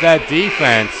happy with that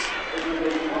defense.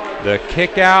 The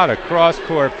kick out, a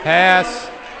cross-court pass.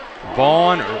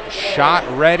 Vaughn shot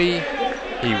ready.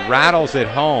 He rattles it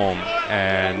home,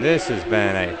 and this has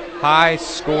been a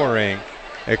high-scoring,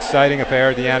 exciting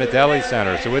affair at the Anadelli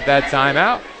Center. So with that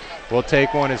timeout, we'll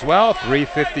take one as well.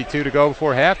 3:52 to go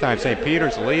before halftime. St.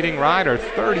 Peter's leading Ryder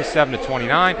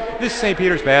 37-29. This is St.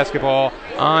 Peter's basketball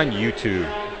on YouTube.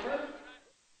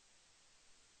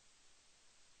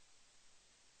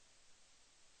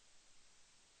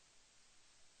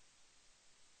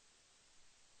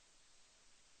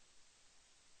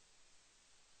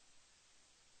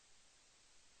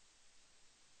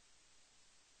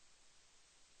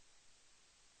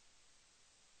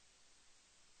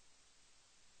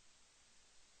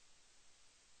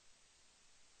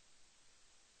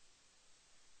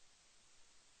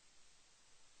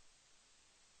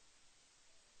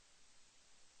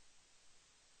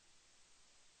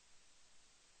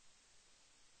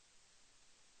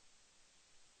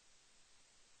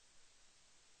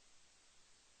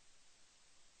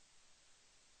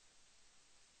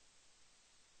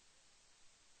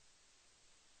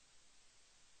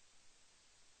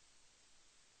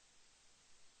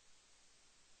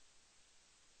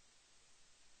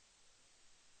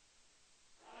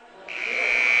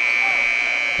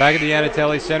 Back at the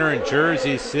Anatelli Center in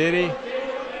Jersey City,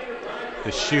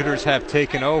 the shooters have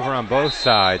taken over on both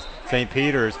sides. St.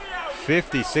 Peter's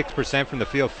 56% from the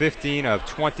field, 15 of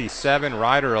 27.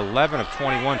 Ryder 11 of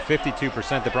 21,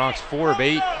 52%. The Bronx 4 of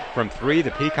 8 from 3.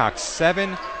 The Peacocks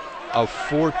 7 of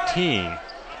 14.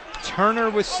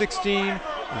 Turner with 16,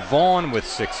 Vaughn with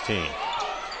 16.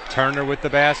 Turner with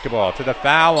the basketball to the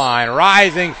foul line,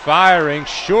 rising, firing,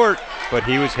 short, but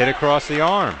he was hit across the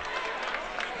arm.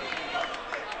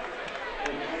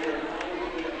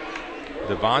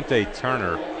 Devontae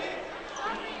Turner,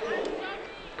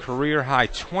 career high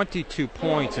 22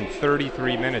 points in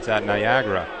 33 minutes at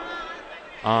Niagara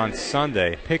on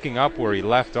Sunday, picking up where he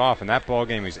left off. And that ball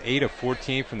game was 8 of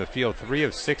 14 from the field, 3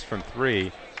 of 6 from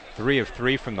 3, 3 of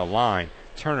 3 from the line.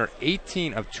 Turner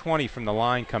 18 of 20 from the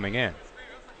line coming in.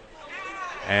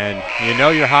 And you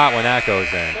know you're hot when that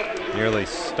goes in. Nearly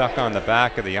stuck on the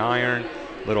back of the iron,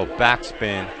 little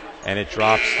backspin, and it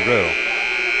drops through.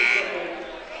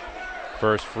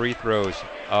 First free throws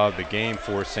of the game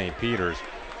for St. Peter's.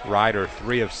 Ryder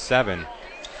 3 of 7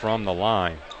 from the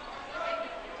line.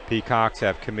 Peacocks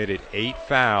have committed 8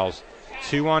 fouls,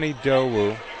 2 on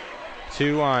Idowu,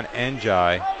 2 on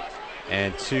Njai,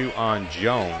 and 2 on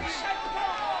Jones.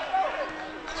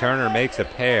 Turner makes a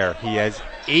pair. He has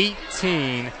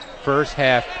 18 first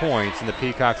half points, and the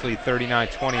Peacocks lead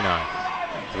 39-29.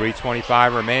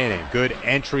 3:25 remaining. Good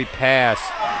entry pass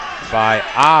by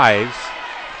Ives.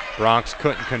 Bronx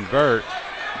couldn't convert.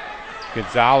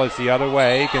 Gonzalez the other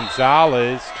way.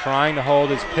 Gonzalez trying to hold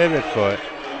his pivot foot,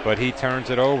 but he turns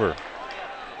it over.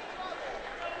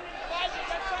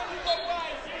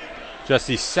 Just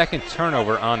the second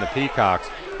turnover on the Peacocks.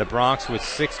 The Bronx with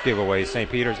 6 giveaways. St.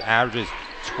 Peter's averages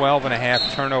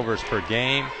 12.5 turnovers per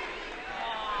game.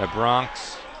 The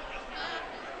Bronx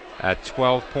at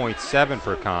 12.7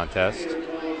 per contest.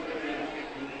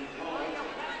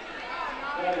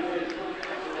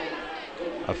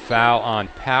 A foul on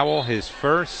Powell, his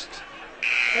first.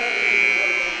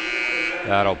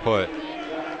 That'll put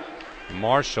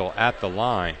Marshall at the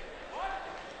line.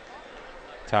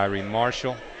 Tyree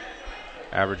Marshall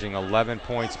averaging 11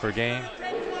 points per game.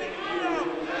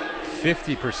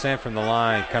 50% from the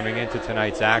line coming into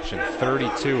tonight's action,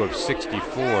 32 of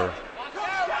 64.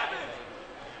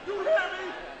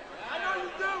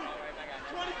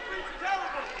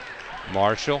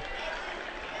 Marshall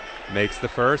makes the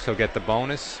first, he'll get the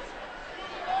bonus.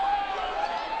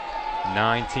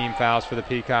 9 team fouls for the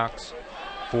Peacocks,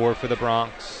 4 for the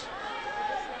Bronx.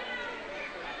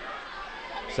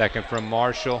 Second from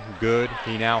Marshall, good,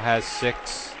 he now has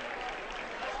 6.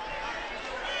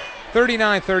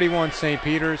 39-31 St.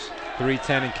 Peter's,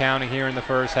 3:10 and counting here in the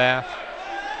first half.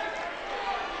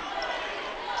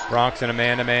 Bronx in a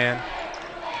man-to-man.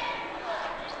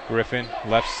 Griffin,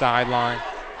 left sideline.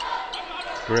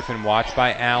 Griffin watched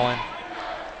by Allen.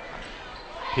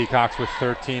 Peacocks with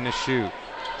 13 to shoot.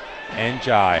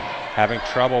 Njai having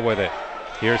trouble with it.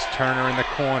 Here's Turner in the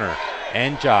corner.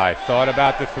 Njai thought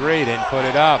about the 3, didn't put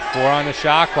it up. 4 on the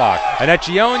shot clock.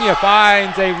 Anecchionia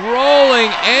finds a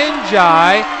rolling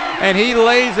Njai, and he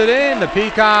lays it in. The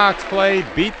Peacocks play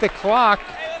beat the clock.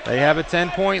 They have a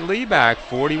 10-point lead back,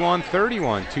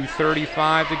 41-31,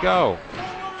 2:35 to go.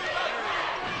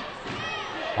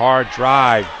 Hard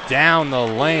drive down the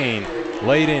lane,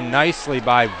 laid in nicely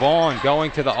by Vaughn,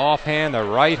 going to the offhand, the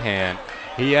right hand.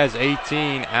 He has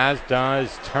 18, as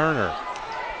does Turner.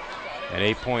 An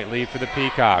 8-point lead for the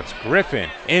Peacocks. Griffin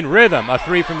in rhythm, a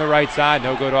 3 from the right side,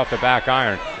 no good off the back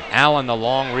iron. Allen the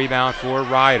long rebound for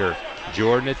Ryder.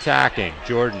 Jordan attacking.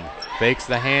 Jordan fakes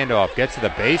the handoff, gets to the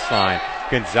baseline.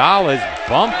 Gonzalez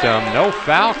bumped him, no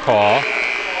foul call.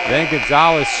 Then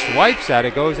Gonzalez swipes at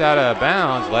it, goes out of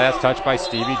bounds. Last touch by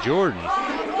Stevie Jordan.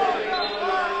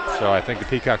 So I think the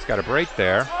Peacocks got a break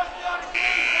there.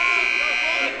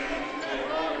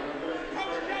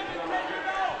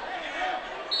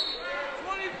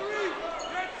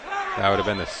 That would have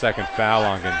been the second foul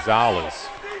on Gonzalez.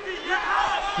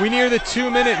 We near the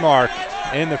 2-minute mark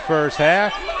in the first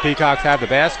half. Peacocks have the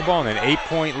basketball and an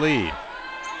 8-point lead.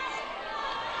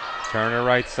 Turner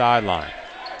right sideline.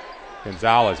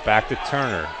 Gonzalez back to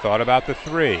Turner. Thought about the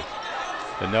 3.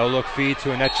 The no-look feed to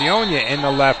Anecchionia in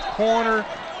the left corner.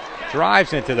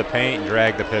 Drives into the paint and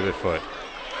dragged the pivot foot.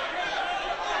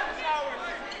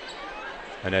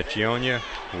 Anecchionia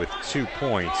with 2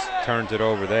 points. Turns it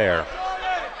over there.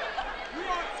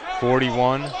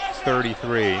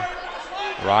 41-33.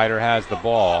 Ryder has the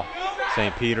ball.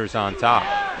 St. Peter's on top.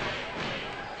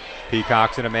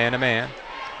 Peacocks in a man-to-man.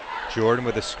 Jordan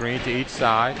with a screen to each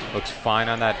side. Looks fine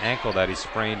on that ankle that he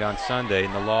sprained on Sunday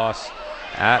in the loss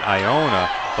at Iona.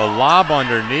 The lob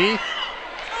underneath.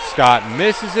 Scott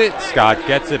misses it. Scott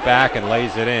gets it back and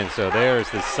lays it in. So there's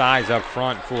the size up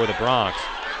front for the Bronx.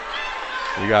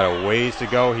 We got a ways to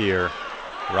go here.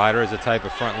 Ryder is the type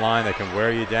of front line that can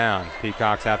wear you down.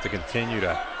 Peacocks have to continue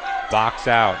to box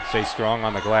out, stay strong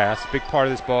on the glass. Big part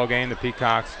of this ball game, the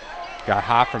Peacocks got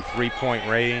hot from 3-point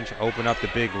range, open up the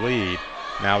big lead.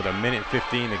 Now with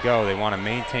 1:15 to go, they want to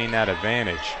maintain that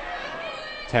advantage.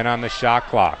 10 on the shot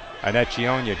clock.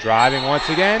 Anecchionia driving once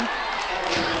again,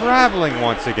 traveling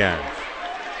once again.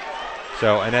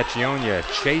 So Anecchionia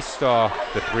chased off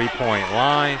the 3-point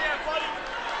line.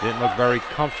 Didn't look very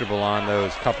comfortable on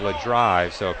those couple of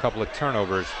drives, so a couple of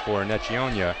turnovers for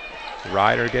Anecchionia.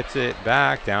 Ryder gets it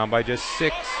back, down by just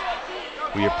 6.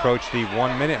 We approach the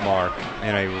 1-minute mark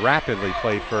in a rapidly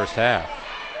played first half.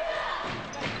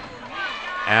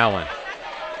 Allen,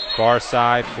 far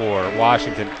side for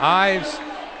Washington Ives.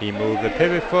 He moved the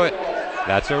pivot foot.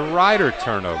 That's a Ryder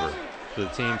turnover. So the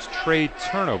teams trade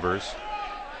turnovers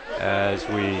as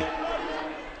we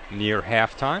near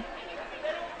halftime.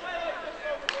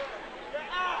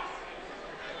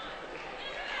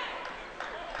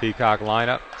 Peacock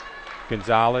lineup.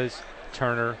 Gonzalez,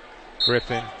 Turner,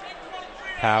 Griffin,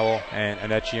 Powell, and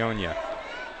Anecchionia.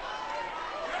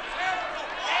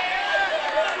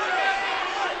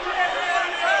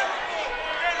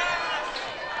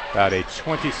 About a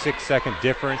 26-second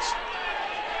difference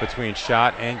between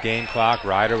shot and game clock.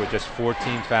 Ryder with just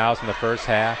 14 fouls in the first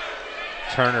half.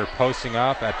 Turner posting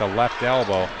up at the left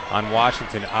elbow on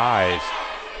Washington eyes.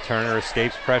 Turner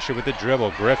escapes pressure with the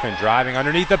dribble. Griffin driving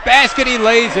underneath the basket. He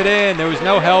lays it in. There was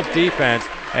no help defense,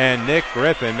 and Nick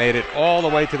Griffin made it all the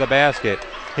way to the basket.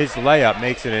 His layup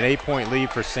makes it an 8-point lead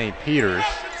for St. Peter's.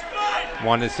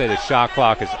 Wanted to say the shot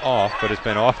clock is off, but it's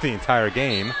been off the entire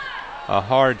game. A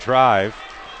hard drive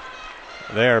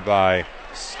there by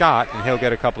Scott, and he'll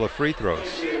get a couple of free throws.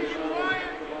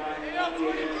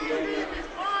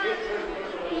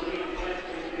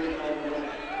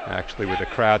 Actually, with the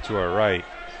crowd to our right,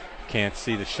 can't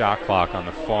see the shot clock on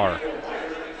the far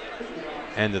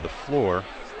end of the floor.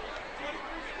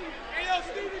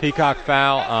 Peacock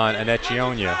foul on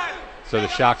Anecchionia, so the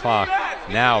shot clock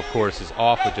now, of course, is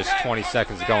off with just 20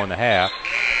 seconds to go in the half.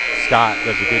 Scott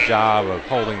does a good job of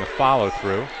holding the follow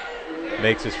through,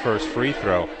 makes his first free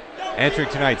throw. Entering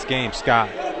tonight's game, Scott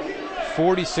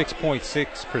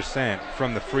 46.6%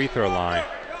 from the free throw line,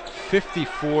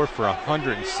 54 for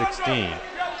 116,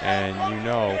 and you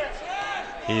know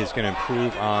he is going to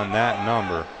improve on that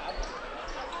number.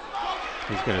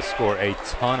 He's going to score a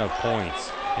ton of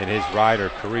points in his Ryder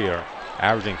career,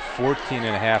 averaging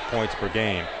 14.5 points per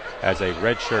game as a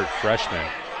redshirt freshman,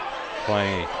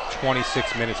 playing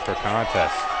 26 minutes per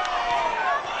contest.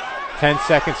 10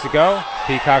 seconds to go.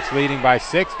 Peacocks leading by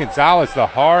 6. Gonzalez, the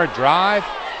hard drive.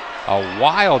 A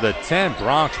wild attempt.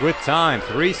 Bronx with time.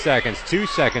 3 seconds, 2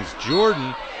 seconds.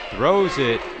 Jordan throws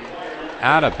it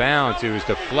out of bounds. It was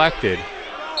deflected.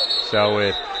 So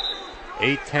with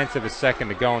 0.8 of a second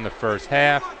to go in the first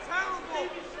half,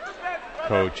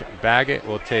 Coach Baggett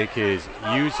will take his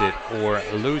use it or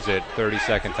lose it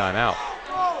 30-second timeout.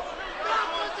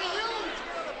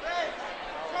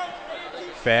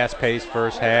 Fast-paced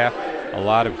first half, a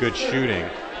lot of good shooting.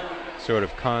 Sort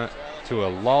of come to a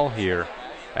lull here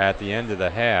at the end of the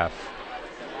half.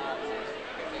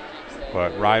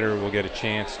 But Ryder will get a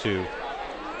chance to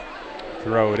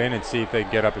throw it in and see if they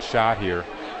can get up a shot here.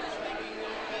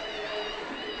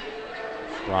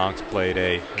 Bronx played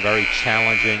a very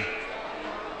challenging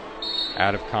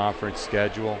out-of-conference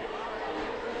schedule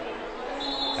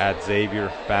at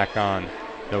Xavier back on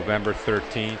November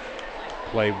 13th.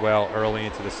 Played well early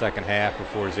into the second half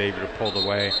before Xavier pulled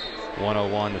away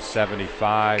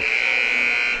 101-75.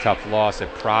 Tough loss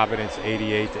at Providence,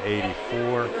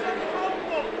 88-84.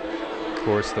 Of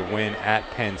course, the win at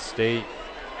Penn State.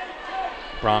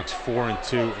 Bronx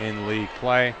 4-2 in league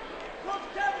play.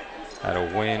 Had a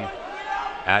win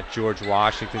at George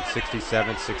Washington,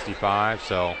 67-65.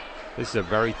 So this is a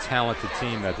very talented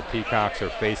team that the Peacocks are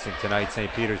facing tonight.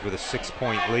 St. Peter's with a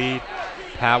 6-point lead.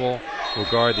 Powell will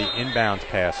guard the inbounds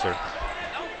passer.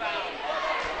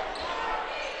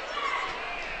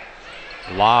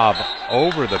 Lob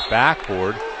over the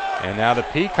backboard, and now the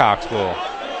Peacocks will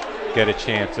get a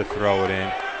chance to throw it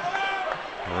in.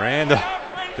 Randall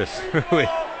just threw it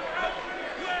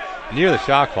near the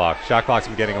shot clock. Shot clock's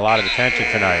been getting a lot of attention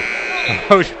tonight.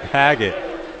 Coach Baggett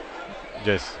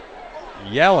just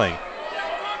yelling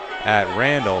at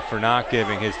Randall for not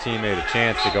giving his teammate a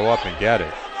chance to go up and get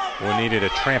it. We needed a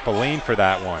trampoline for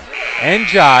that one.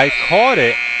 Njai caught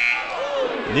it,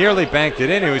 nearly banked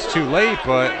it in. It was too late,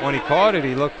 but when he caught it,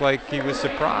 he looked like he was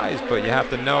surprised. But you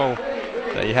have to know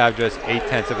that you have just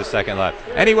 0.8 of a second left.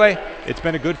 Anyway, it's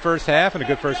been a good first half, and a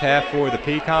good first half for the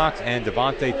Peacocks and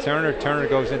Devontae Turner. Turner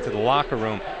goes into the locker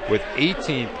room with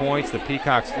 18 points. The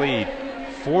Peacocks lead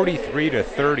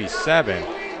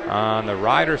 43-37. On the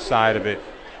Ryder side of it,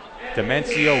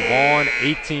 Demencio Vaughn,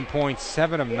 18 points,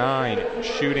 7 of 9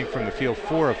 shooting from the field,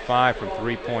 4 of 5 from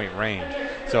three-point range.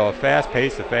 So a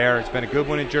fast-paced affair. It's been a good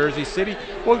one in Jersey City.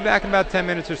 We'll be back in about 10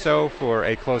 minutes or so for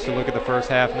a closer look at the first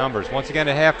half numbers. Once again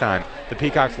at halftime, the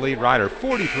Peacocks lead Ryder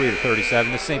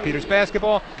 43-37. This is St. Peter's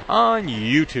basketball on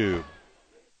YouTube.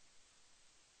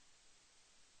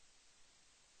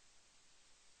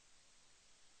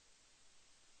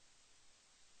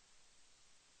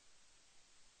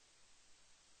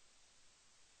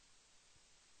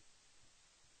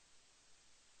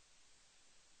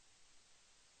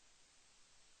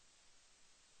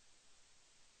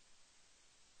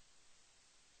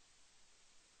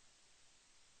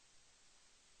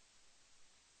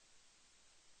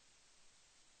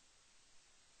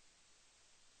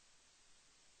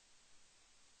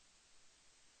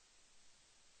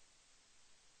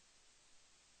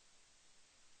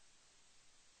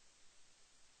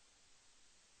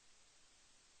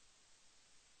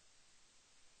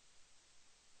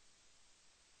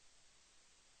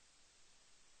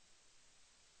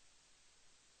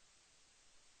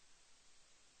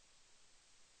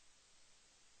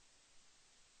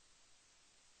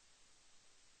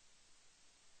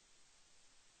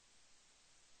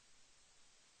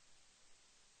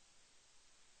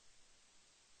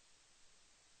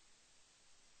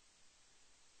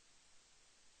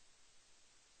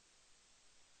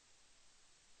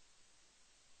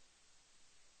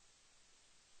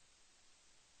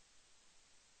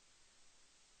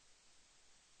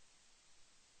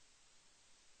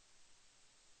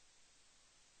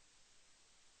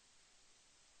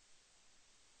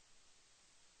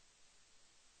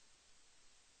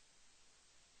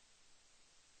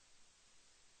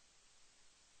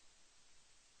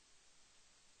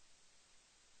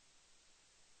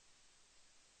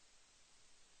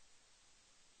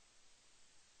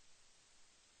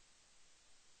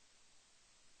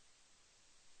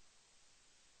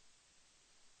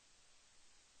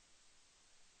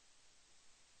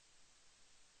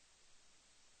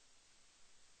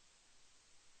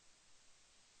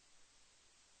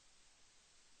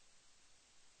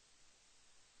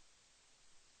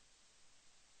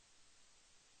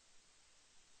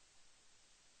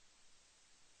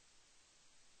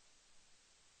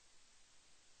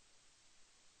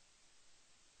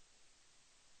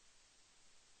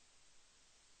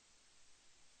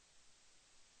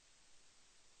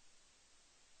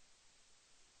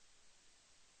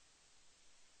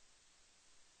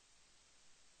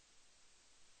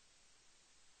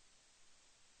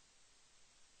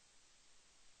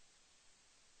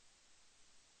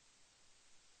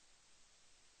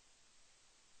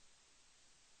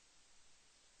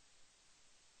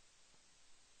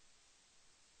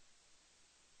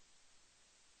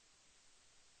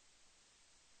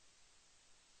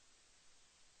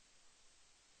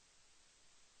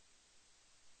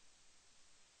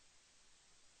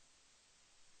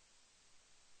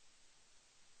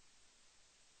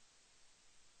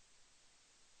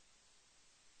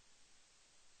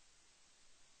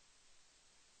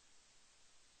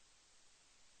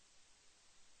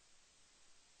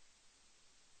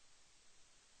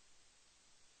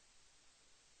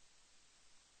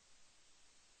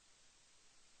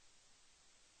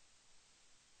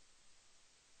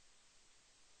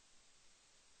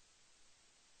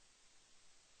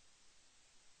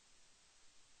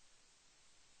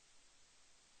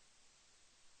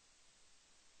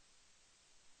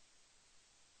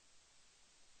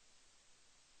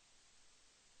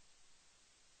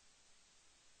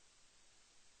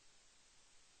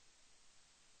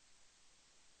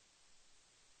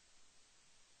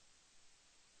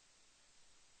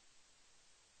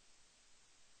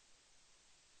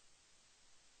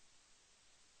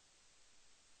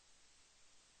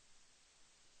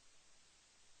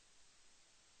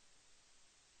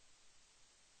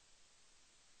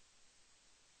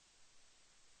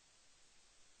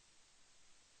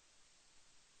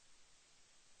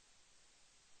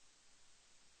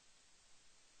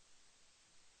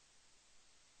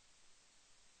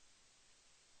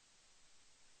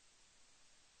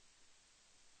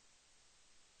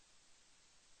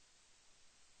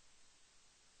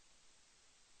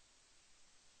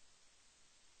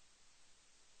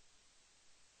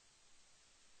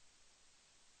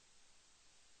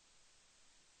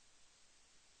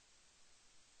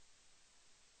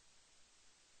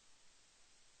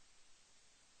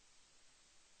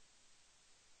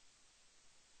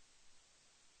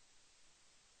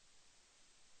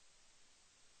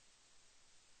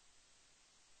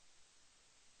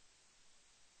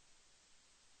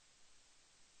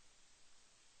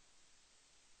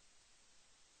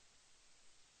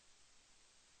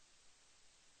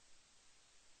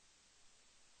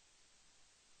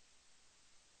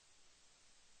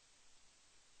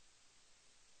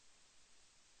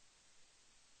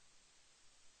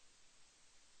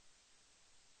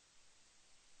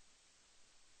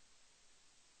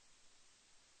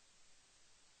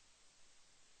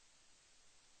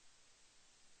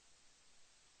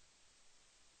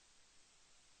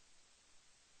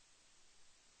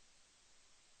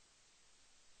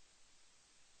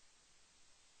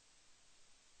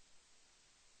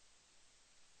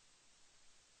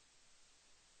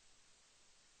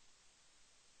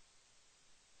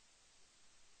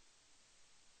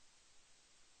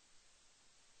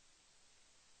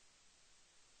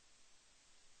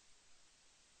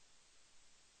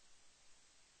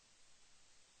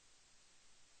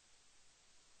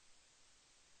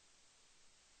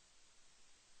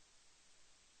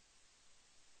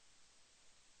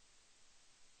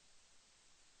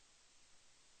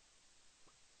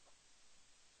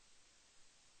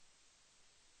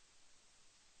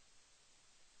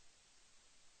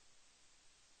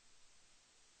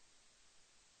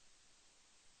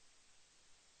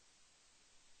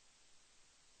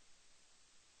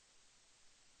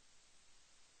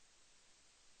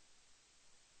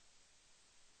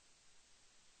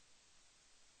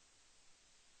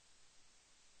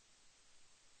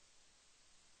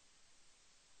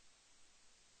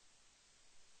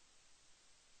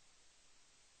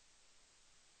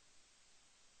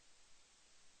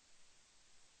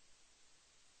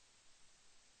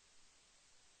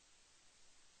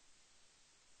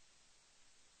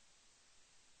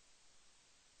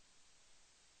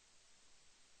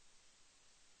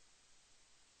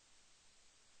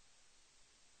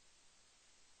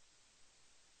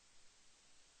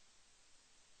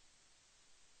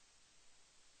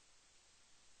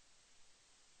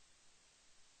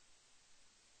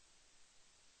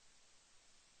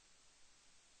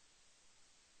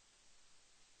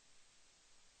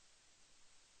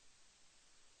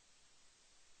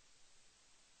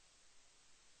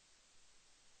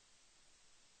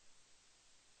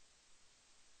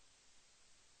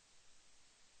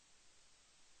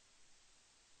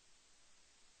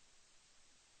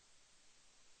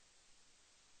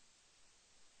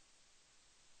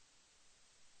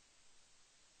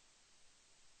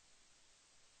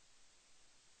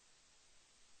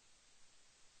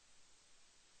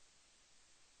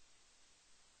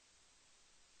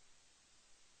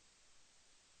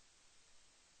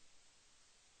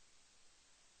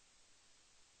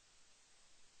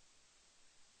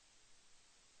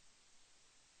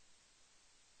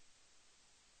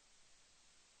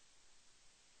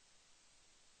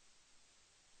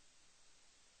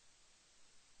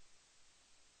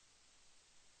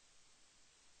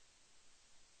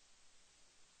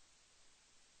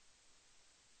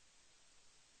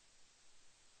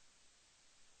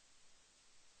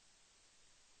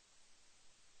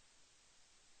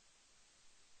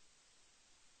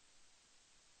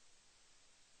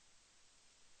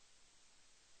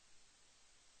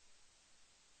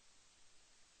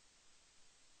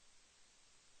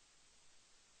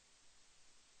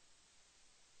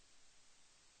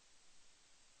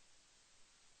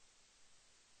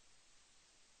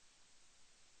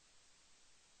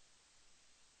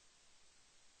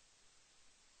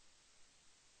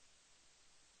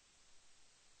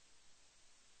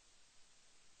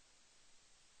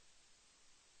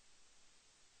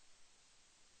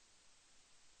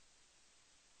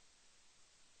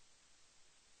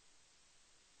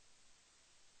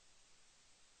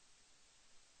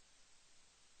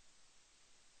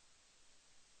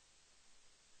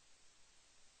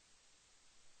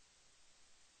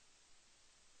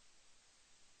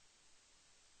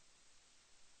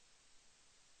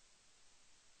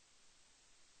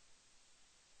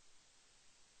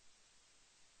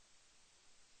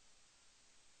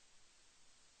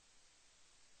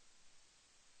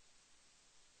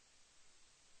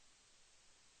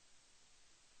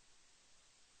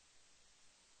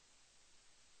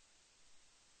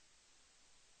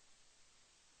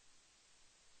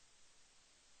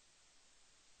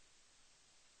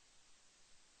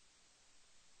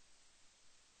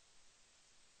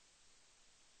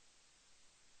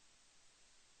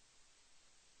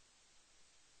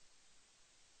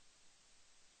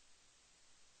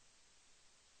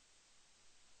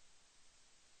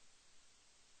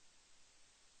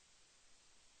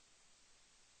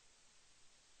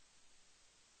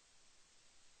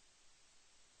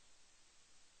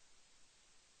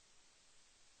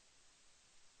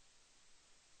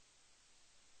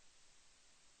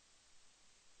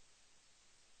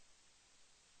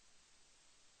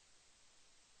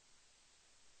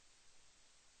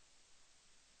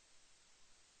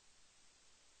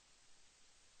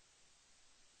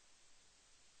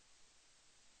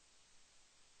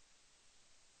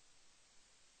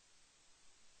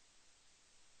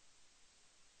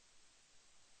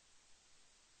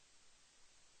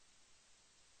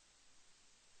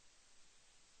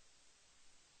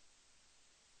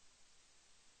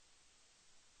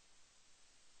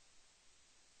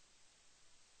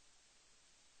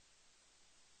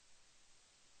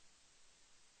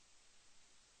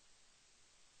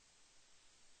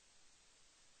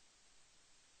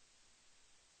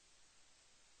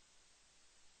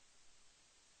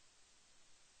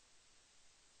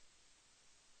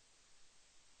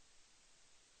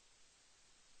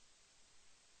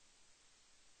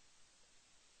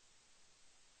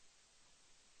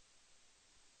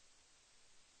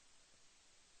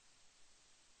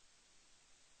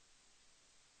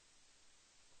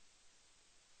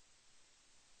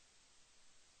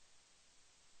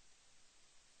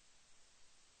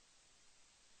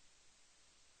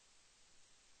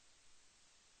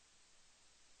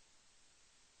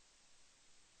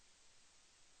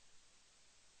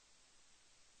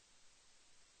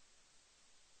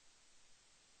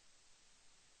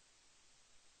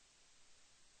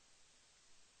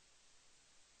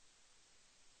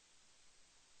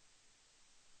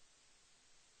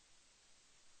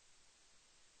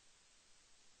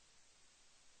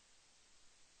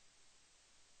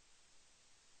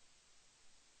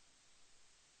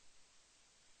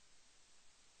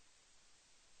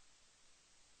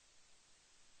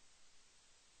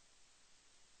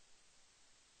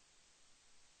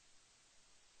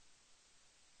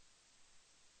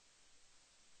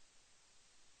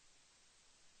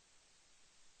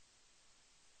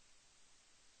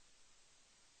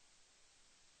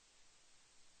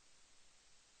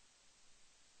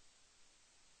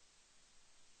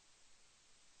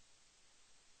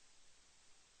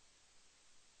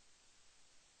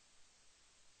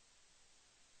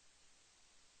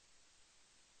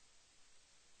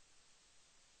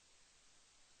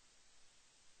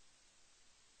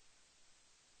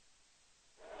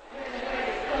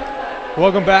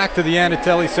 Welcome back to the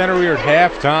Anatelli Center. We are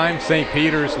at halftime. St.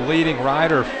 Peter's leading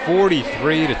Rider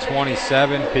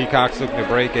 43-27. Peacocks looking to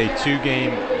break a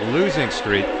 2-game losing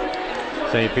streak.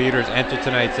 St. Peter's enter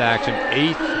tonight's action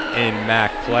 8th in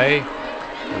MAC play.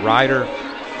 Rider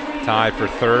tied for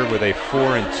 3rd with a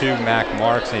 4-2 MAC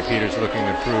mark. St. Peter's looking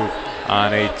to improve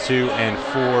on a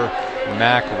 2-4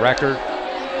 MAC record.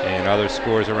 And other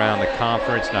scores around the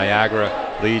conference, Niagara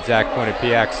leads at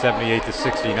Quinnipiac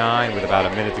 78-69 with about a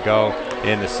minute to go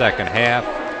in the second half.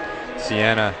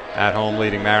 Siena at home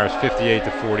leading Marist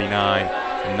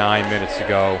 58-49, 9 minutes to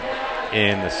go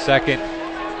in the second.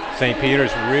 St.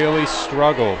 Peter's really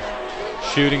struggled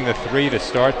shooting the 3 to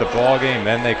start the ball game.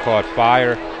 Then they caught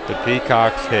fire. The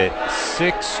Peacocks hit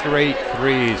 6 straight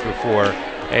threes before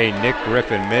a Nick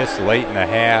Griffin miss late in the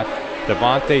half.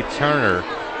 Devontae Turner,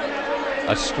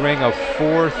 a string of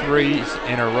 4 threes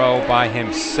in a row by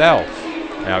himself.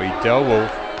 Now Idowu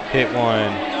hit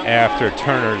one after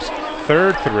Turner's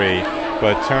 3rd 3,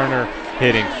 but Turner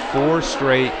hitting 4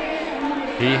 straight.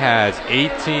 He has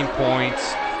 18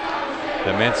 points.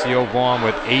 Demencio Vaughn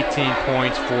with 18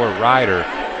 points for Rider.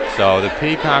 So the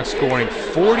Peacocks scoring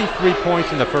 43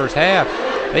 points in the first half.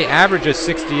 They average a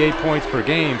 68 points per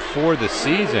game for the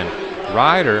season.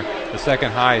 Rider, the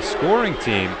second highest scoring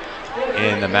team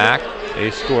in the MAC. They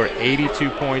scored 82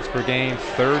 points per game,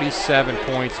 37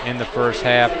 points in the first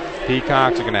half.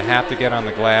 Peacocks are going to have to get on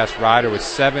the glass. Rider with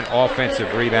 7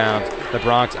 offensive rebounds. The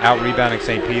Bronx out-rebounding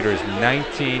St. Peter's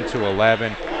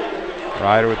 19-11.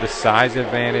 Rider with the size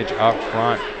advantage up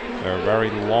front. They're a very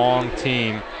long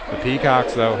team. The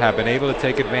Peacocks, though, have been able to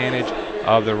take advantage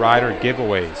of the Rider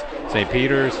giveaways. St.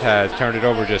 Peter's has turned it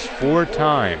over just 4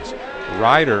 times.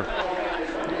 Rider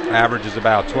averages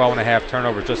about 12.5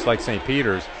 turnovers, just like St.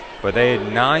 Peter's, but they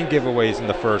had 9 giveaways in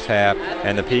the first half,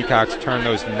 and the Peacocks turned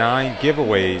those 9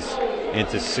 giveaways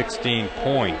into 16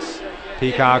 points.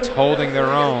 Peacocks holding their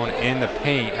own in the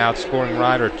paint, outscoring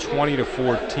Rider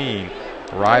 20-14.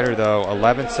 Rider, though,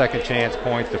 11 second chance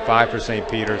points to 5 for St.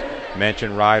 Peter's.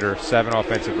 Mentioned Rider, 7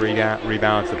 offensive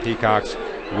rebounds. The Peacocks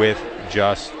with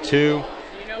just 2.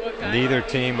 Neither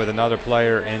team with another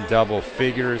player in double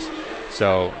figures.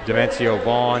 So Demencio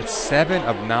Vaughn, 7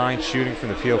 of 9 shooting from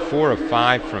the field, 4 of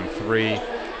 5 from 3.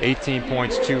 18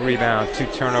 points, 2 rebounds, 2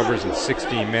 turnovers in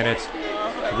 16 minutes.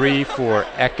 3 for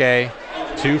Eke,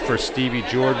 2 for Stevie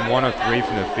Jordan, 1 of 3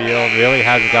 from the field. Really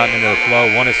hasn't gotten into the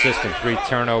flow. 1 assist and 3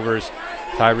 turnovers.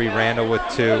 Tyree Randall with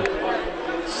 2.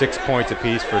 6 points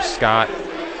apiece for Scott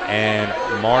and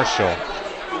Marshall.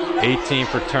 18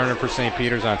 for Turner for St.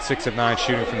 Peter's on 6 of 9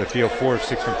 shooting from the field, 4 of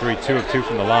 6 from 3, 2 of 2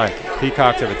 from the line.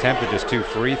 Peacocks have attempted just 2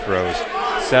 free throws.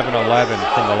 7-11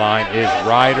 from the line is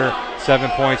Rider. 7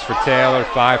 points for Taylor,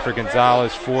 5 for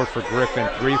Gonzalez, 4 for Griffin,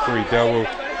 3 for Idowu,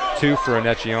 2 for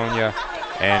Anechionia,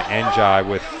 and Njai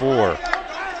with 4.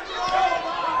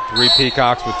 3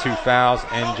 Peacocks with 2 fouls,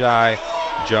 Njai,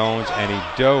 Jones, and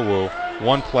Idowu.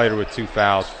 1 player with 2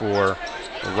 fouls for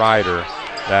Rider.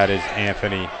 That is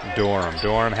Anthony Dorham.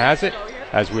 Dorham has it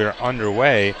as we are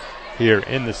underway here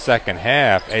in the second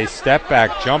half. A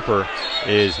step-back jumper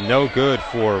is no good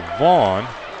for Vaughn.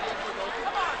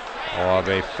 Of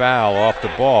a foul off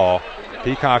the ball.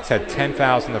 Peacocks had 10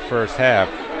 fouls in the first half.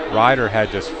 Rider had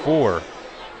just 4.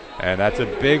 And that's a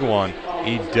big one.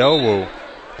 Idowu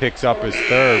picks up his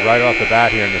 3rd right off the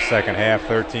bat here in the second half,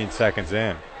 13 seconds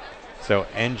in. So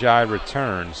Njai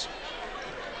returns.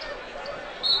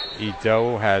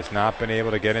 Idowu has not been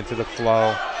able to get into the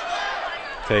flow.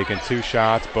 Taken 2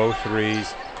 shots, both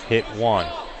threes, hit 1.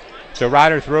 So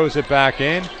Rider throws it back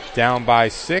in, down by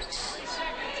 6.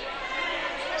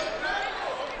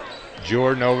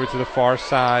 Jordan over to the far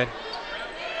side.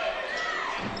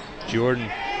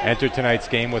 Jordan entered tonight's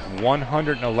game with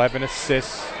 111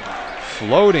 assists.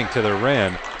 Floating to the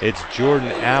rim, it's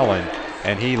Jordan Allen,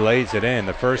 and he lays it in.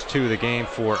 The first 2 of the game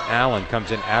for Allen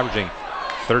comes in averaging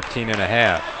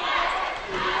 13.5.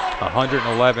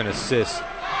 111 assists,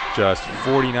 just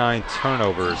 49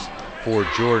 turnovers for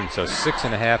Jordan. So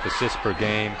 6.5 assists per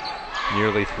game,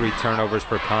 nearly 3 turnovers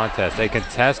per contest. A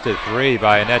contested 3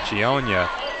 by Anechionia.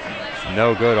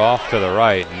 No good off to the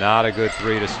right. Not a good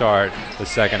 3 to start the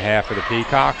second half for the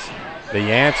Peacocks.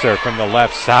 The answer from the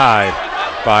left side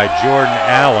by Jordan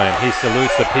Allen. He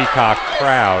salutes the Peacock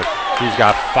crowd. He's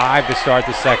got 5 to start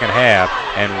the second half,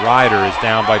 and Rider is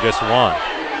down by just 1.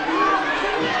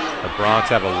 The Bronx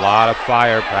have a lot of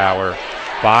firepower.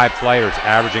 5 players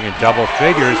averaging in double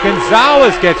figures.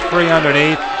 Gonzalez gets free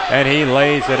underneath, and he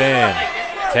lays it in.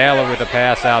 Taylor with the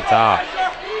pass out top.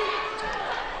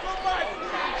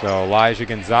 So Elijah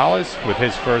Gonzalez with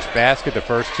his first basket, the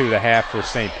first 2 of the half for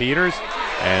St. Peter's.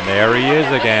 And there he is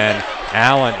again,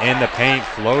 Allen in the paint,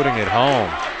 floating it home.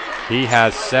 He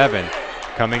has 7.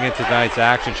 Coming into tonight's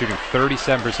action, shooting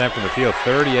 37% from the field,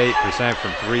 38%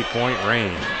 from three-point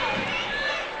range.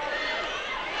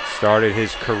 Started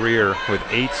his career with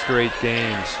 8 straight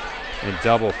games in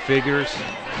double figures,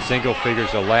 single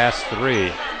figures the last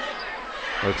 3.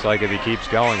 Looks like if he keeps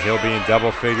going, he'll be in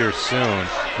double figures soon.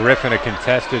 Griffin, a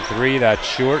contested 3, that's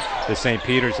short. The St.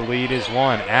 Peter's lead is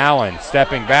 1. Allen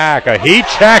stepping back, a heat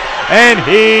check, and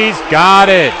he's got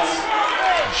it.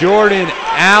 Jordan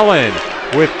Allen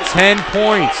with 10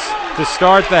 points to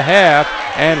start the half,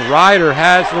 and Ryder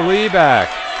has the lead back.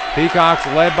 Peacocks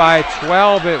led by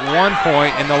 12 at one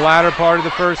point in the latter part of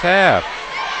the first half.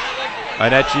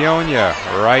 Anecchionia,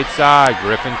 right side,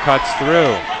 Griffin cuts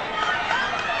through.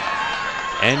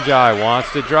 Njai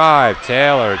wants to drive.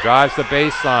 Taylor drives the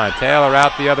baseline. Taylor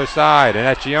out the other side.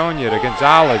 Anecchionia to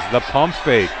Gonzalez, the pump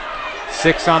fake.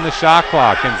 6 on the shot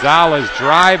clock. Gonzalez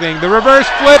driving. The reverse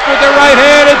flip with the right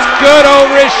hand. It's good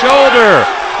over his shoulder.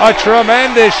 A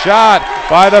tremendous shot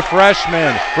by the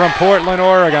freshman from Portland,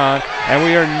 Oregon. And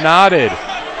we are knotted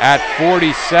at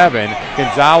 47.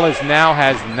 Gonzalez now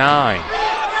has 9.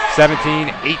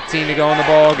 17-18 to go in the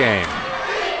ball game.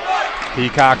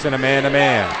 Peacocks in a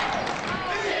man-to-man.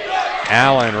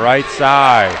 Allen right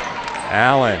side.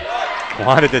 Allen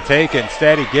wanted to take it.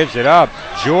 Instead, he gives it up.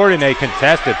 Jordan, a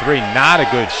contested 3. Not a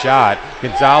good shot.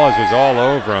 Gonzalez was all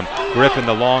over him. Griffin,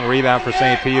 the long rebound for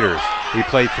St. Peter's. We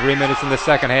played 3 minutes in the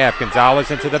second half.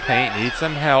 Gonzalez into the paint. Needs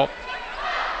some help.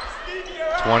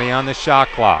 20 on the shot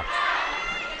clock.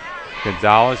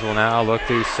 Gonzalez will now look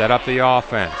to set up the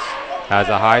offense. Has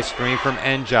a high screen from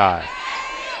Njai.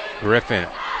 Griffin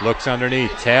looks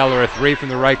underneath. Taylor, a 3 from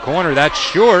the right corner. That's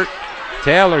short.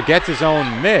 Taylor gets his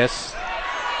own miss.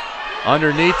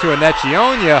 Underneath to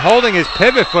Anecchionia, holding his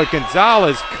pivot foot.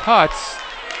 Gonzalez cuts.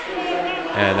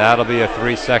 And that'll be a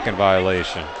 3-second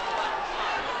violation.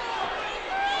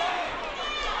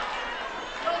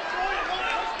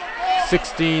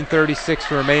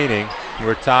 .36 remaining.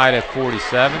 We're tied at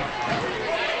 47.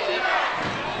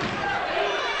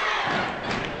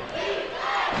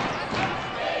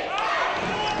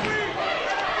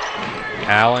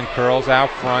 Allen curls out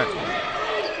front.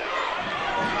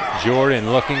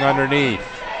 Jordan looking underneath.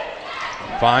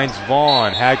 Finds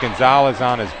Vaughn. Had Gonzalez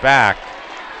on his back.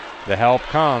 The help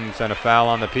comes and a foul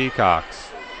on the Peacocks.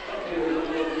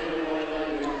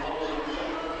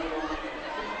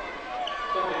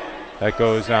 That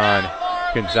goes on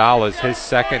Gonzalez, his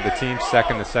second, the team's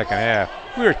second the second half.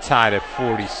 We're tied at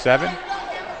 47.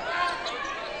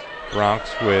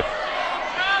 Bronx with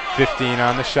 15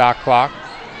 on the shot clock.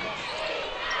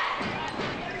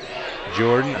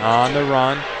 Jordan on the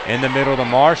run, in the middle to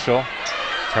Marshall.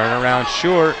 Turnaround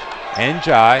short.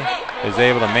 Njai is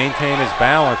able to maintain his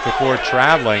balance before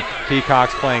traveling.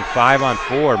 Peacocks playing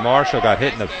 5-on-4. Marshall got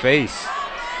hit in the face.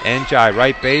 Njai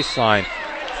right baseline.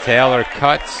 Taylor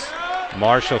cuts.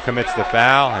 Marshall commits the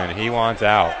foul, and he wants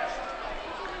out.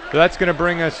 So that's going to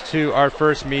bring us to our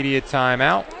first media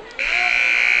timeout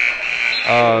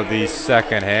of the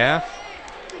second half.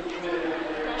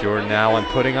 Jordan Allen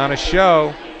putting on a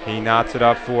show. He knots it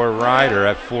up for Ryder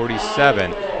at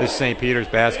 47. This is St. Peter's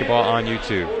basketball on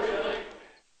YouTube.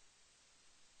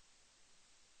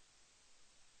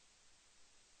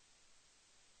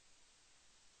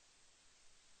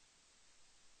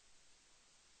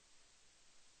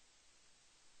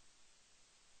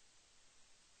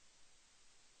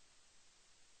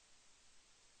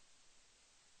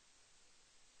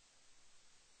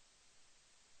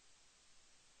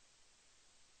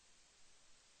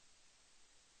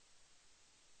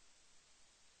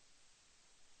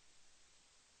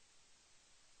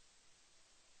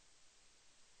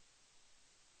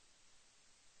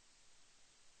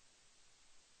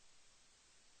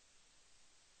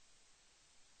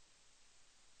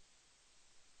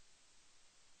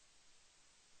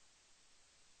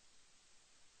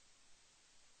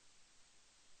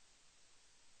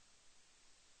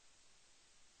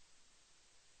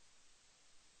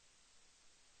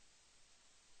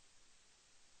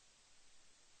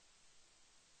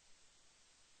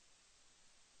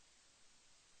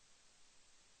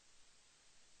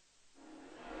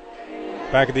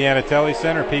 Back at the Anatelli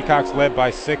Center, Peacocks led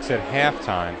by 6 at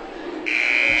halftime.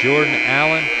 Jordan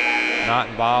Allen not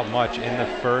involved much in the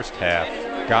first half.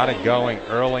 Got it going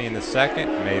early in the second,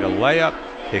 made a layup,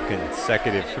 hit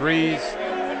consecutive threes,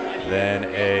 then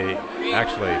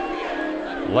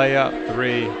layup,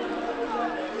 3,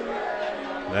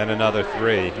 then another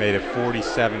 3. Made it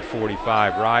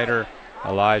 47-45 Ryder.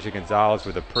 Elijah Gonzalez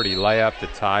with a pretty layup to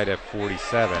tie it at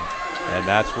 47. And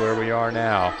that's where we are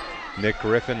now. Nick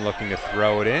Griffin looking to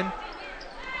throw it in.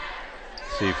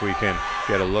 See if we can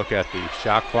get a look at the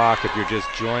shot clock. If you're just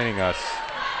joining us,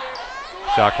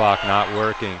 shot clock not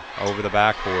working over the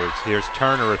backboards. Here's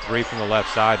Turner, a three from the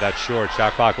left side. That's short.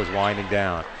 Shot clock was winding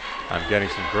down. I'm getting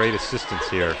some great assistance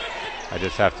here. I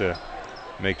just have to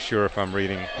make sure if I'm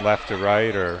reading left to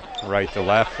right or right to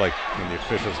left, like when the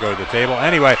officials go to the table.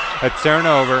 Anyway, a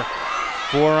turnover.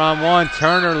 4-on-1.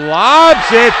 Turner lobs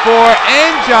it for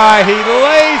Njai. He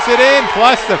lays it in,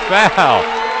 plus the foul.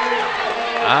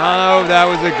 I don't know if that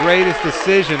was the greatest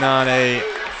decision on a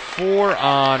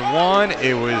 4-on-1.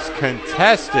 It was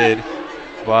contested,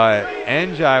 but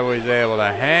Njai was able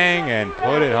to hang and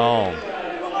put it home.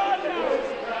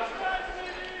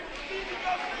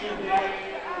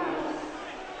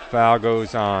 Foul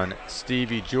goes on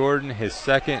Stevie Jordan, his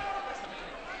second,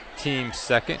 team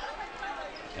second.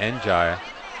 Njai,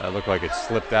 that looked like it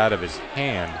slipped out of his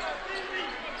hand,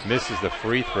 misses the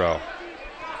free throw.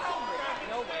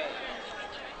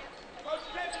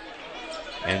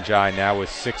 Njai now with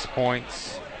 6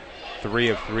 points, 3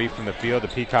 of 3 from the field. The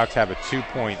Peacocks have a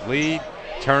 2-point lead.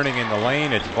 Turning in the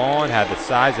lane, it's Vaughn, had the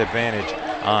size advantage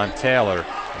on Taylor.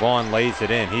 Vaughn lays it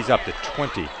in. He's up to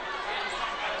 20.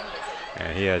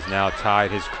 And he has now tied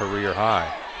his career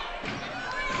high.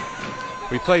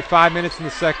 We played 5 minutes in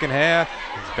the second half.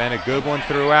 It's been a good one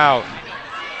throughout.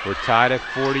 We're tied at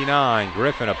 49.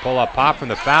 Griffin, a pull-up pop from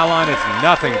the foul line. It's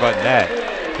nothing but net.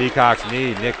 Peacocks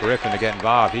need Nick Griffin to get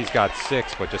involved. He's got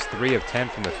 6, but just 3 of 10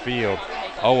 from the field.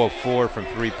 0 of 4 from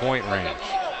three-point range.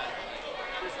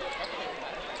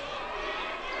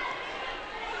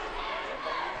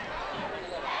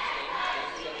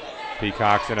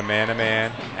 Peacocks in a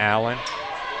man-to-man. Allen,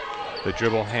 the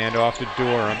dribble handoff to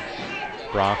Durham.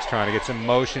 Bronx trying to get some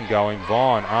motion going.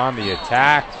 Vaughn on the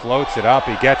attack, floats it up.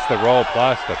 He gets the roll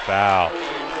plus the foul.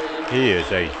 He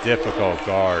is a difficult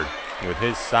guard. With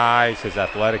his size, his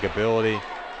athletic ability,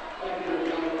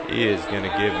 he is going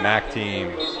to give MAC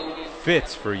teams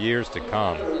fits for years to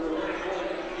come.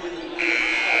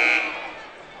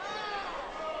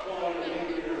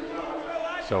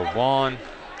 So Vaughn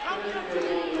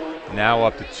now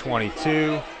up to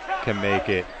 22, can make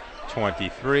it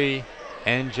 23.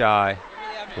 Njai,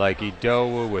 like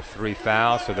Idowu with 3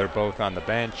 fouls, so they're both on the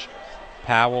bench.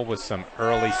 Powell with some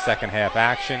early second half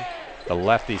action. The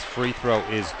lefty's free throw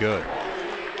is good.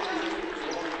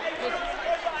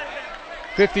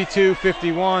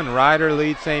 52-51, Rider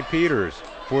leads St. Peter's.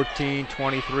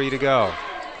 14:23 to go.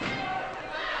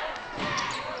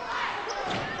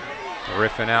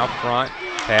 Griffin out front,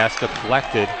 pass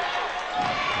deflected.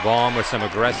 Vaughn with some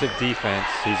aggressive defense.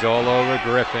 He's all over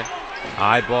Griffin,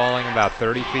 eyeballing about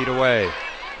 30 feet away.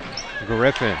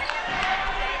 Griffin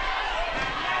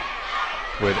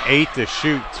with 8 to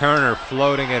shoot. Turner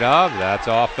floating it up. That's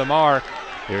off the mark.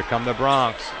 Here come the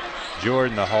Bronx.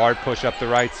 Jordan, the hard push up the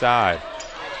right side.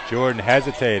 Jordan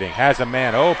hesitating, has a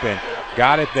man open,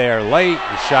 got it there late.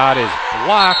 The shot is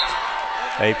blocked.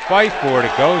 They fight for it.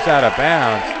 It goes out of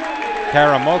bounds.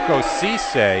 Karamoko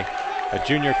Cisse, a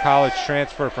junior college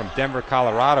transfer from Denver,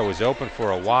 Colorado, was open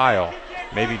for a while.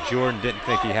 Maybe Jordan didn't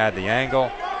think he had the angle,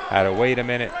 had to wait a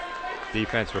minute.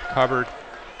 Defense recovered.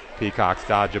 Peacocks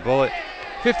dodge a bullet.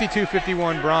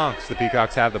 52-51 Bronx. The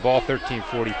Peacocks have the ball,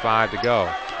 13:45 to go.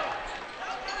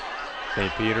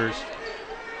 St. Peter's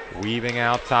weaving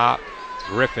out top.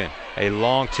 Griffin, a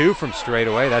long 2 from straight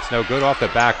away. That's no good off the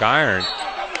back iron.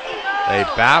 They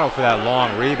battle for that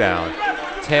long rebound.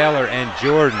 Taylor and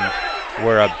Jordan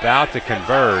were about to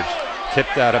converge.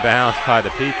 Tipped out of bounds by the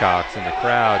Peacocks, and the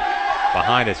crowd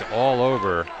behind us all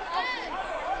over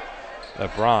the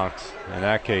Bronx. In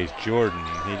that case, Jordan,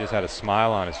 he just had a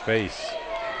smile on his face.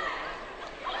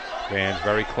 Fans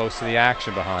very close to the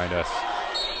action behind us.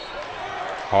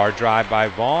 Hard drive by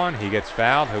Vaughn. He gets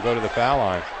fouled. He'll go to the foul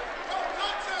line.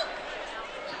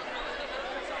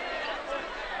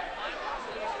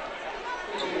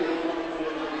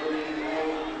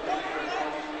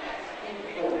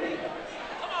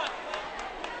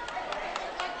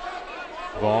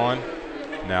 Vaughn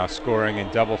now scoring in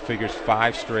double figures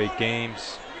 5 straight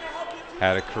games.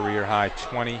 Had a career high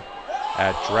 20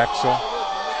 at Drexel.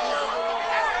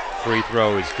 Free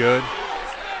throw is good.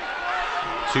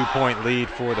 2-point lead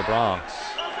for the Bronx.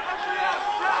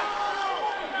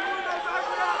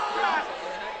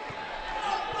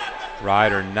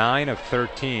 Rider 9 of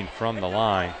 13 from the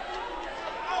line.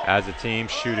 As a team,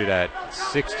 shoot it at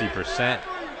 60%.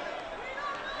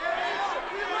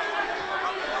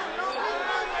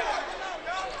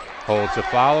 Holds the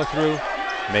follow through,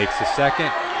 makes the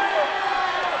second.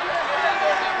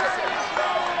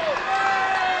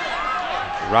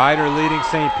 Rider leading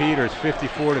St. Peter's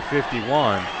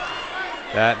 54-51.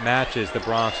 That matches the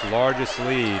Bronx largest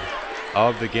lead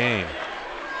of the game.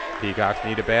 Peacocks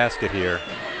need a basket here.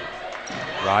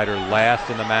 Rider last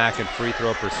in the MAC in free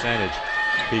throw percentage.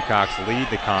 Peacocks lead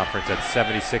the conference at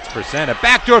 76%. A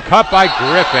backdoor cut by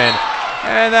Griffin,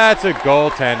 and that's a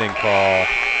goaltending call.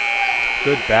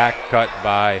 Good back cut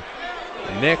by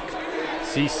Nick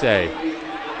Cisse.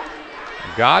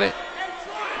 Got it,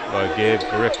 but gave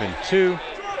Griffin 2.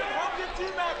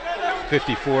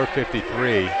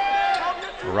 54-53.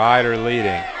 Rider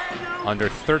leading. Under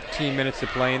 13 minutes to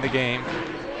play in the game.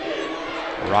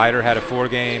 Rider had a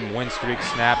 4-game win streak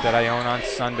snapped at Iona on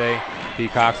Sunday.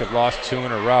 Peacocks have lost 2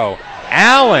 in a row.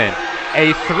 Allen,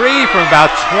 a 3 from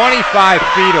about 25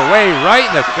 feet away, right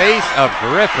in the face of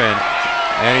Griffin.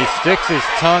 And he sticks his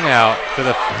tongue out to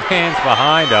the fans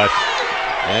behind us.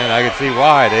 And I can see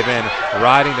why. They've been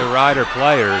riding the Rider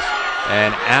players.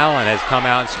 And Allen has come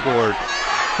out and scored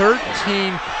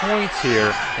 13 points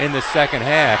here in the second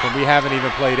half, and we haven't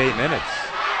even played 8 minutes.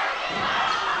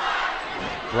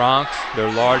 Bronx,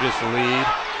 their largest lead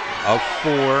of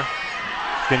 4.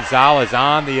 Gonzalez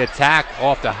on the attack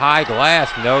off the high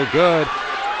glass, no good.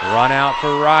 Run out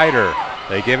for Rider.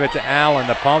 They give it to Allen,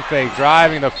 the pump fake,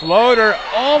 driving the floater,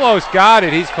 almost got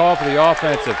it. He's called for the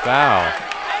offensive foul.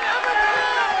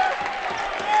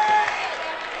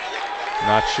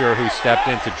 Not sure who stepped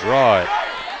in to draw it,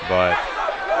 but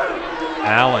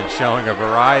Allen showing a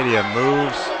variety of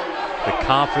moves, the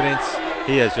confidence.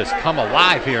 He has just come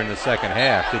alive here in the second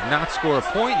half. Did not score a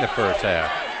point in the first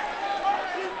half.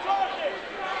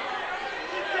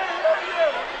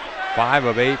 5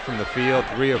 of 8 from the field,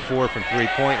 3 of 4 from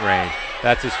three-point range.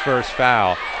 That's his first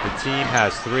foul. The team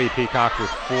has 3. Peacocks with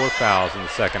 4 fouls in the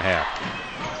second half.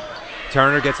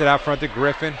 Turner gets it out front to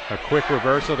Griffin. A quick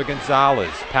reversal to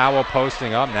Gonzalez. Powell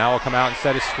posting up. Now will come out and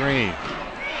set a screen.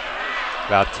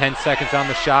 About 10 seconds on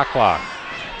the shot clock.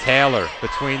 Taylor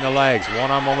between the legs.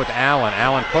 One-on-one with Allen.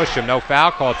 Allen pushed him. No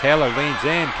foul call. Taylor leans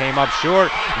in. Came up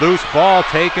short. Loose ball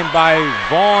taken by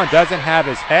Vaughn. Doesn't have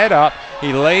his head up.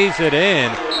 He lays it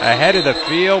in. Ahead of the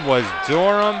field was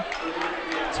Durham.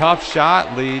 Tough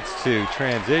shot leads to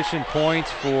transition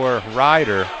points for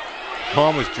Rider.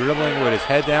 Vaughn was dribbling with his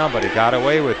head down, but he got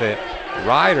away with it.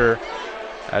 Rider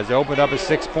has opened up a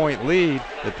 6-point lead.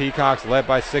 The Peacocks led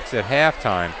by 6 at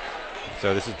halftime.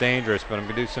 So this is dangerous, but I'm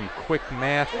going to do some quick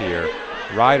math here.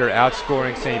 Rider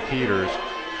outscoring St. Peter's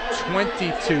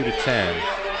 22-10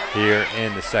 here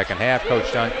in the second half.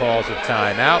 Coach Dunn calls a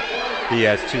timeout. He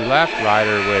has 2 left.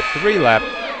 Rider with 3 left.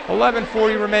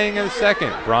 11:40 remaining in the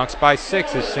second. Bronx by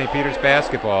 6 is St. Peter's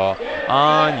basketball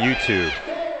on YouTube.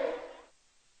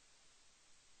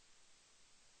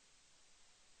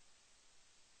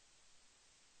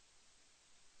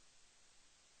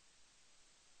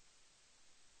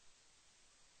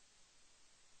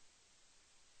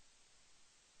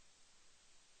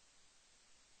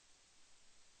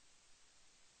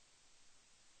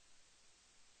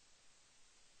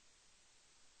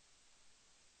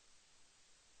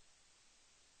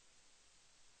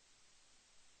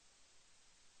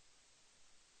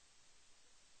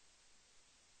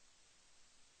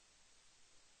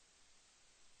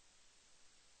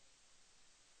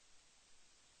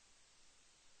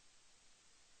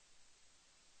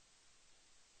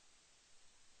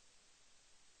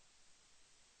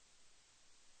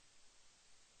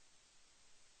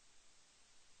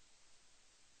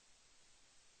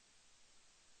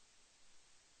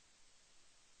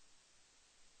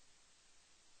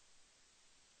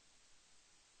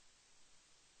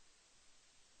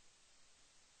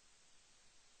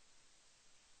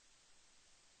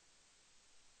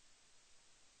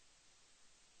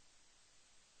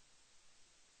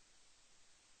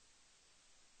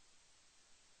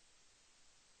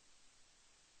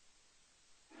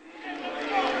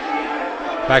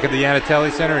 Back at the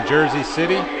Yanatelli Center in Jersey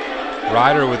City,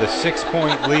 Rider with a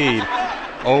 6-point lead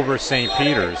over St.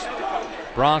 Peter's.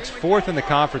 Bronx 4th in the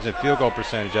conference in field goal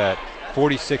percentage at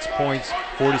 46 points,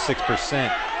 46%.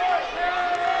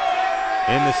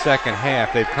 In the second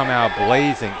half, they've come out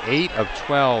blazing, 8 of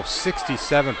 12,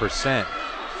 67%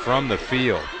 from the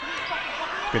field.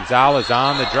 Gonzalez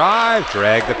on the drive,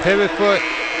 drag the pivot foot.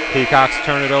 Peacocks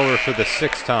turn it over for the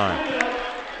 6th time.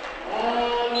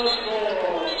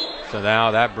 So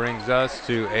now that brings us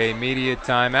to a media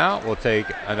timeout. We'll take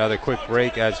another quick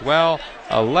break as well.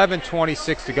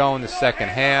 11:26 to go in the second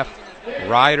half.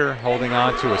 Rider holding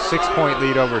on to a 6-point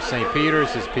lead over St.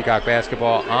 Peter's. This is Peacock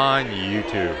Basketball on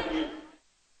YouTube.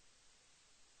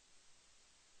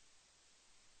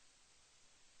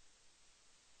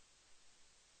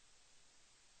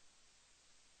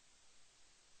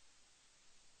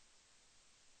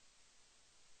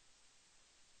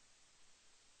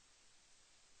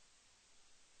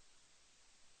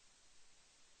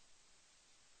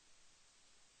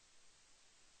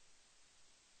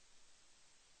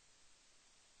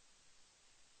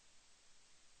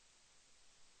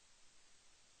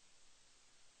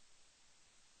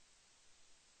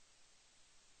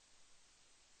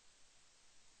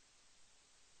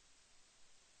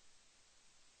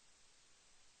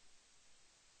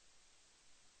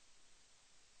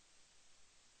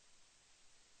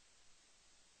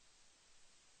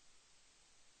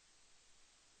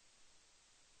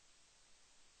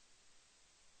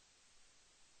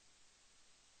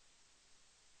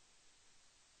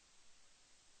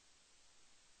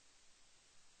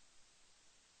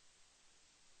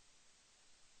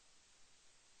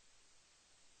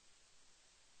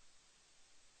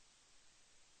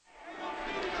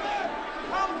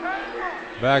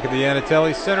 Back at the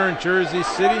Anatelli Center in Jersey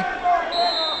City.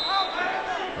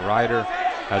 Rider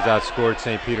has outscored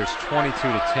St. Peter's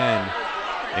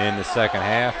 22-10 in the second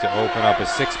half to open up a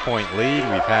 6-point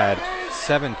lead. We've had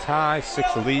 7 ties,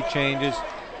 6 lead changes.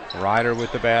 Rider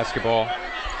with the basketball.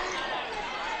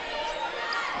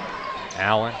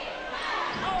 Allen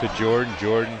to Jordan.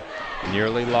 Jordan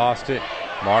nearly lost it.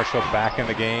 Marshall back in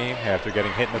the game after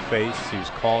getting hit in the face. He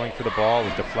was calling for the ball,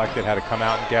 was deflected, had to come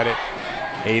out and get it.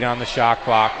 8 on the shot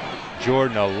clock.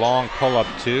 Jordan, a long pull-up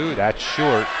 2. That's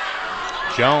short.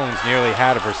 Jones nearly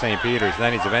had it for St. Peter's.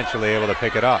 Then he's eventually able to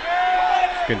pick it up.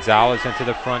 Gonzalez into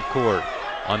the front court.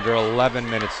 Under 11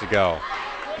 minutes to go.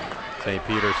 St.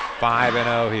 Peter's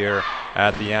 5-0 here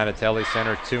at the Anatelli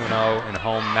Center. 2-0 in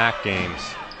home MAC games.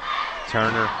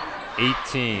 Turner,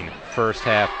 18 first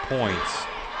half points.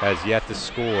 Has yet to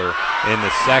score in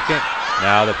the second.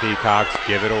 Now the Peacocks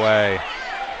give it away.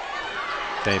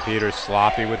 St. Peter's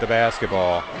sloppy with the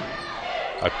basketball.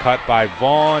 A cut by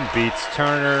Vaughn, beats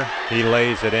Turner. He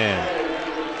lays it in.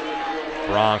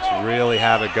 Bronx really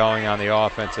have it going on the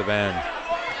offensive end.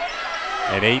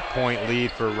 An 8-point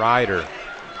lead for Rider.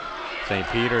 St.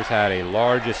 Peter's had a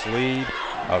largest lead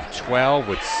of 12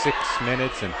 with 6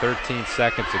 minutes and 13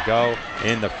 seconds to go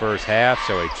in the first half,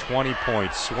 so a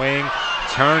 20-point swing.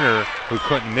 Turner, who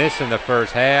couldn't miss in the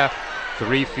first half,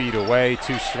 3 feet away,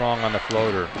 too strong on the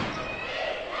floater.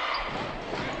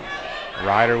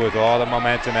 Rider with all the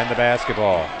momentum and the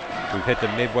basketball. We've hit the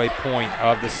midway point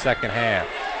of the second half.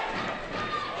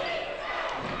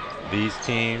 These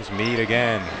teams meet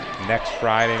again next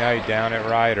Friday night down at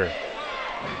Rider.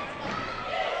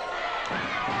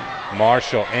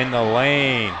 Marshall in the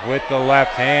lane with the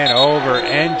left hand over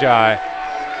Njai.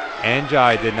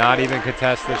 Njai did not even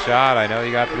contest the shot. I know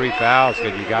you got 3 fouls,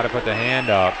 but you got to put the hand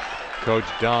up. Coach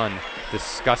Dunn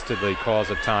disgustedly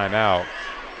calls a timeout.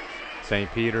 St.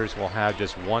 Peter's will have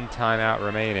just 1 timeout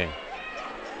remaining.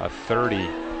 A 30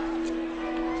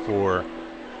 for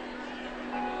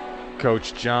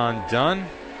Coach John Dunn.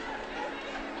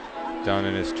 Dunn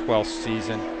in his 12th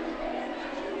season.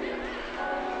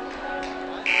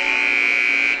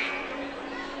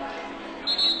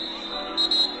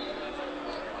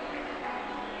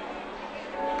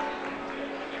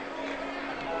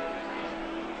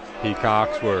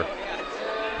 Peacocks were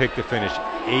picked to finish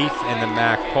 8th in the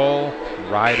MAC poll.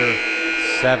 Rider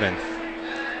 7th.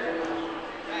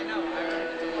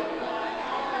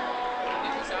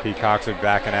 Peacocks are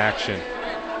back in action.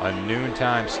 A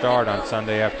noontime start on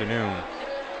Sunday afternoon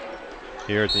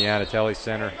here at the Anatelli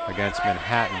Center against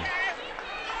Manhattan.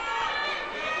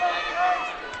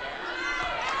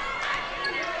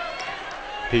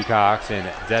 Peacocks in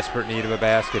desperate need of a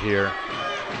basket here.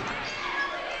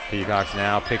 Peacocks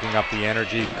now picking up the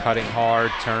energy, cutting hard.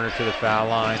 Turner to the foul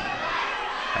line.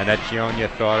 And that Gionia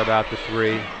thought about the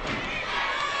 3.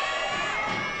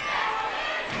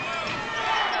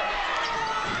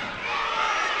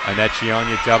 And that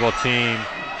Gionia double team.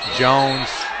 Jones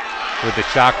with the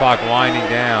shot clock winding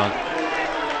down.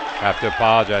 Have to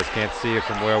apologize, can't see it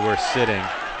from where we're sitting.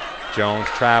 Jones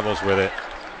travels with it,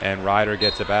 and Rider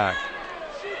gets it back.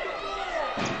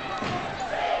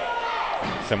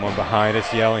 Someone behind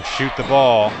us yelling, shoot the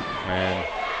ball. And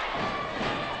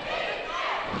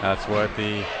that's what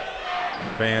the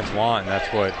fans want, and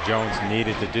that's what Jones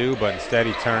needed to do, but instead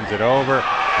he turns it over.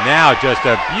 Now just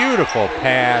a beautiful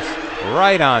pass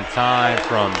right on time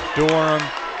from Durham.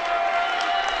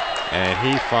 And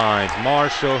he finds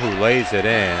Marshall, who lays it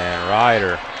in, and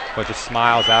Rider, bunch of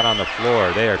smiles out on the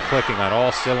floor. They are clicking on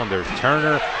all cylinders.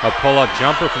 Turner, a pull-up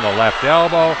jumper from the left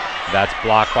elbow. That's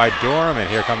blocked by Durham, and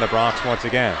here come the Bronx once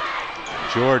again.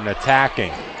 Jordan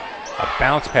attacking. A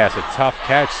bounce pass, a tough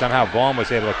catch. Somehow Vaughn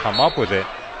was able to come up with it.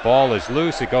 Ball is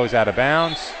loose. It goes out of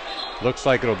bounds. Looks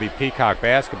like it'll be Peacock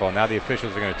basketball. Now the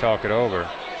officials are going to talk it over.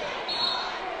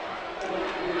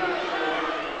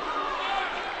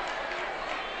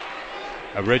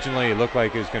 Originally, it looked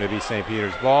like it was going to be St.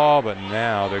 Peter's ball, but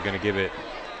now they're going to give it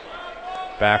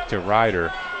back to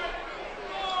Rider.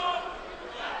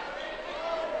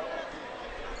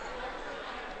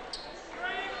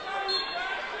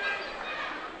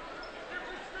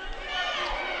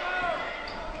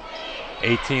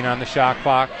 .18 on the shot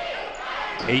clock.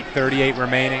 8:38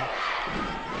 remaining.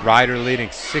 Rider leading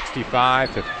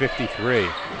 65-53.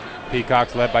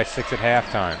 Peacocks led by 6 at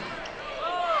halftime.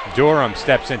 Durham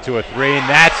steps into a 3, and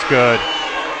that's good.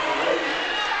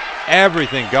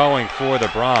 Everything going for the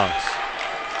Bronx.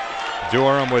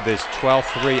 Durham with his 12th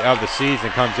 3 of the season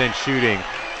comes in shooting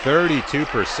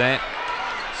 32%.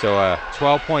 So a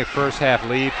 12-point first half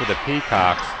lead for the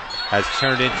Peacocks has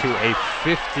turned into a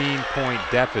 15-point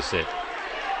deficit.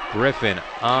 Griffin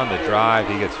on the drive,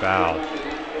 he gets fouled.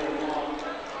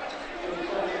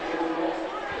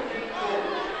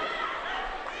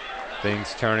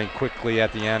 Things turning quickly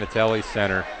at the Anatelli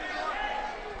Center.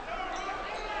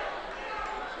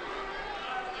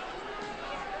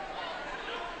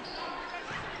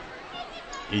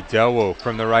 Idowu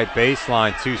from the right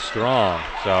baseline, too strong.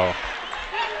 So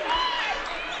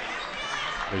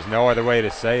there's no other way to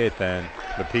say it than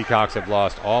the Peacocks have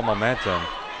lost all momentum,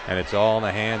 and it's all in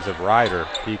the hands of Rider.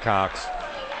 Peacocks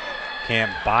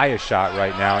can't buy a shot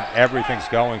right now, and everything's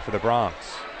going for the Bronx.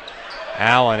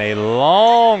 Allen, a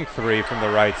long three from the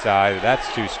right side.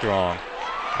 That's too strong.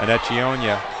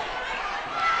 Anecchionia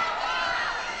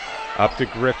up to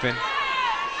Griffin.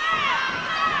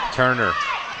 Turner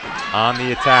on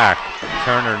the attack.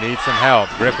 Turner needs some help.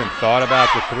 Griffin thought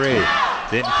about the three.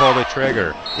 Didn't pull the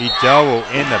trigger. Idowu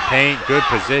in the paint. Good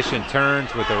position.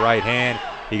 Turns with the right hand.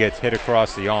 He gets hit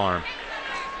across the arm.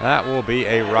 That will be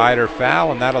a Rider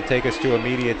foul, and that'll take us to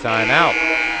immediate timeout.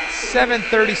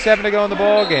 7:37 to go in the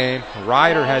ball game.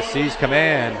 Rider has seized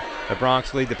command. The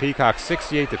Bronx lead the Peacocks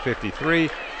 68-53.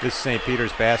 This is St.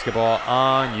 Peter's basketball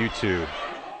on YouTube.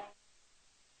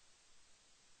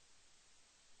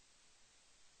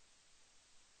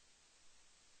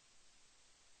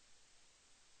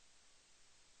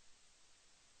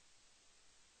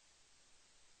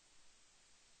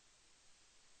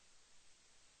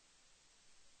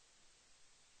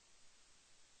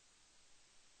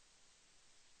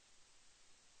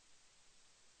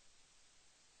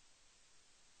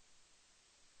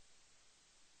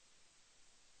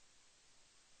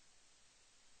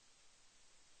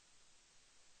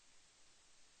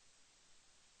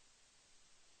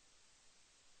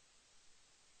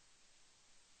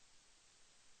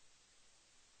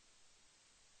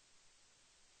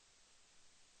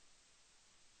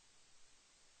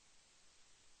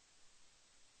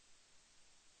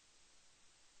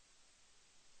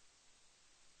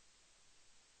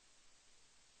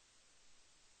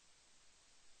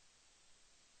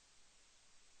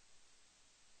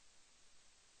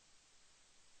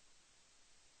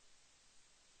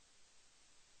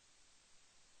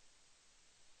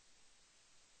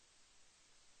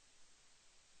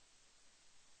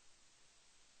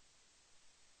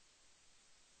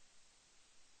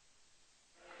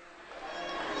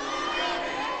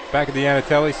 Back at the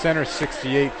Anatelli Center,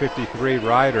 68-53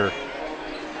 Rider.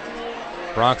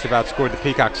 Bronx have outscored the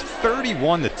Peacocks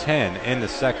 31-10 in the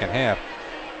second half.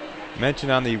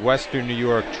 Mentioned on the Western New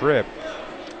York trip,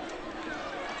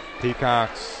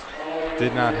 Peacocks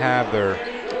did not have their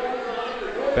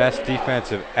best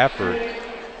defensive effort,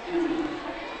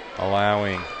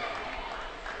 allowing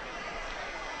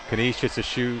Canisius to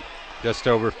shoot just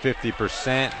over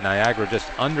 50%, Niagara just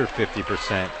under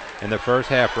 50%. In the first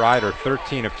half, Rider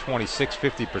 13 of 26,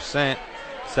 50%.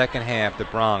 Second half, the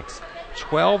Bronx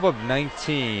 12 of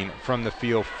 19 from the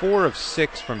field, 4 of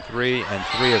 6 from three, and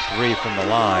 3 of 3 from the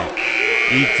line.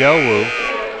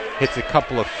 Idowu hits a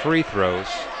couple of free throws.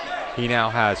 He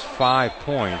now has 5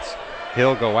 points.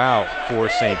 He'll go out for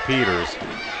St. Peter's.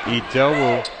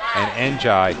 Idowu and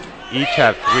Njai each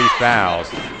have 3 fouls.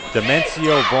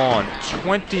 Demencio Vaughn,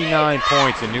 29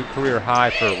 points, a new career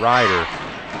high for Rider.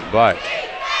 But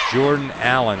Jordan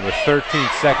Allen with 13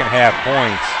 second half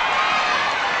points,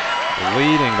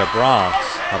 leading the Bronx.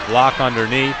 A block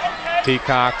underneath.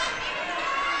 Peacocks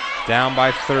down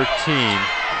by 13.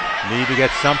 Need to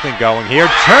get something going here.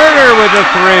 Turner with the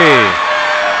three.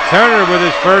 Turner with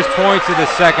his first points of the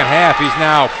second half. He's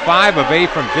now 5 of 8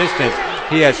 from distance.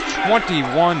 He has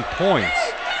 21 points.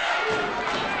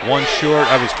 One short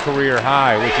of his career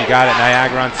high, which he got at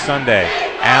Niagara on Sunday.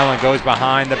 Allen goes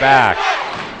behind the back.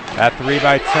 That three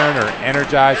by Turner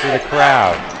energizes the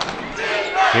crowd.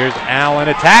 Here's Allen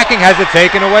attacking, has it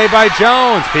taken away by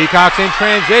Jones. Peacocks in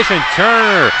transition.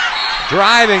 Turner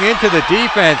driving into the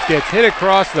defense, gets hit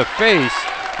across the face.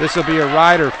 This will be a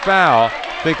Rider foul.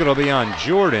 I think it'll be on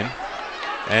Jordan,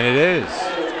 and it is.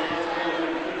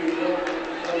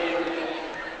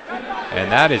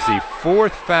 And that is the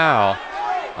 4th foul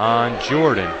on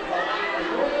Jordan.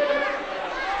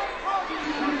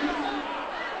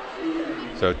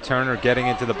 So Turner getting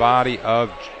into the body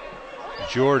of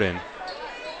Jordan.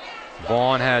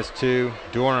 Vaughn has 2,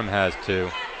 Durham has 2.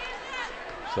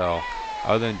 So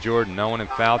other than Jordan, no one in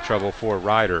foul trouble for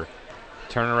Rider.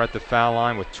 Turner at the foul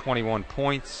line with 21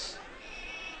 points.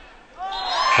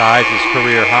 Ties his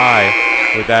career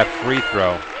high with that free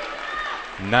throw.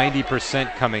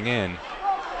 90% coming in.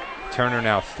 Turner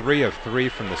now 3 of 3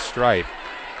 from the stripe.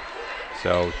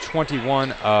 So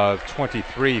 21 of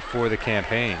 23 for the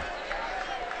campaign.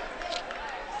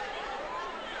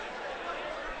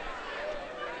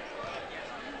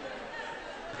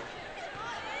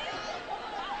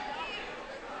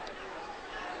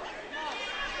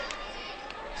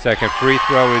 Second free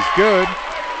throw is good.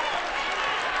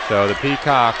 So the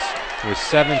Peacocks, with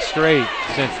 7 straight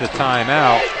since the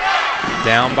timeout,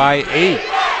 down by 8.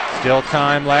 Still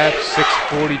time left,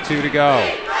 6:42 to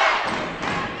go.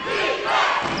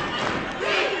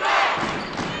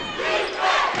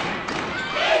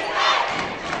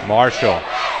 Marshall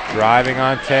driving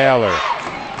on Taylor.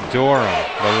 Durham,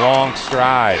 the long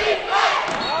stride.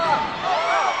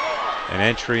 An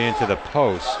entry into the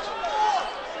post.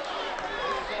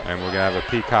 And we're going to have a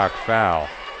Peacock foul.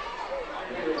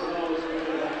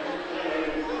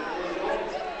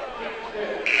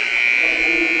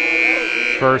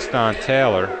 First on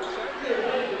Taylor.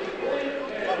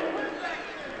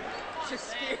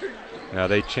 Now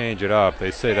they change it up. They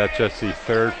say that's just the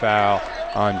 3rd foul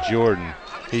on Jordan.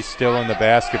 He's still in the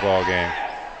basketball game.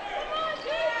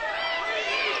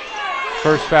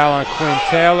 First foul on Quinn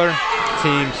Taylor,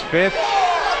 team's 5th.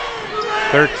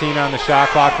 13 on the shot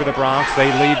clock for the Bronx.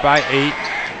 They lead by 8.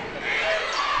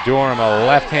 Durham, a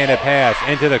left-handed pass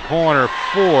into the corner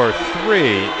for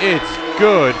 3. It's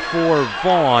good for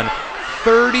Vaughn.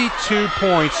 32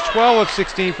 points, 12 of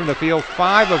 16 from the field,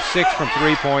 5 of 6 from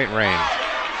three-point range.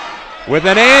 With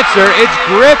an answer, it's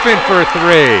Griffin for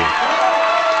 3.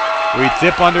 We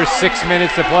dip under 6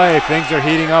 minutes to play. Things are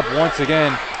heating up once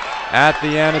again at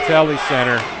the Anatelli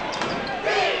Center.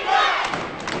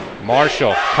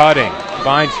 Marshall cutting,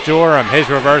 finds Durham. His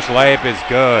reverse layup is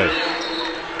good.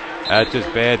 That's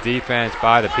just bad defense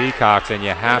by the Peacocks, and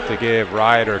you have to give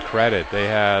Ryder credit. They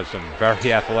have some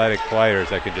very athletic players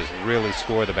that can just really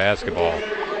score the basketball.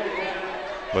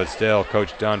 But still,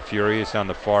 Coach Dunn furious on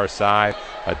the far side.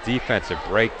 A defensive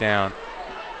breakdown.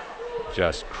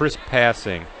 Just crisp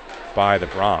passing by the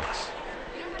Bronx.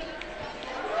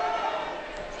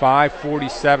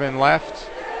 5:47 left.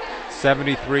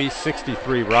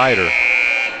 73-63 Ryder.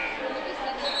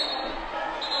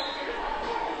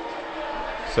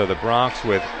 So the Bronx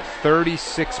with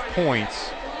 36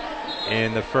 points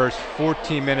in the first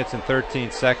 14 minutes and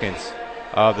 13 seconds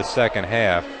of the second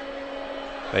half.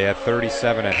 They had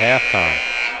 37 at halftime.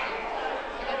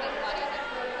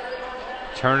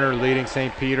 Turner leading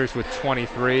St. Peter's with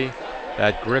 23.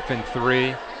 That Griffin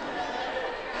 3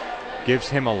 gives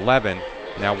him 11.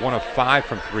 Now 1 of 5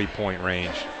 from three-point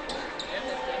range.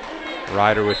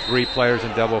 Ryder with 3 players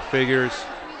in double figures.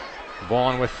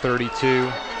 Vaughn with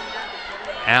 32.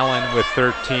 Allen with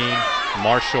 13.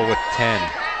 Marshall with 10.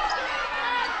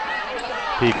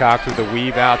 Peacocks with a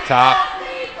weave out top.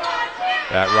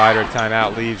 That Ryder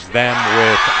timeout leaves them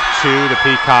with 2. The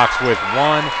Peacocks with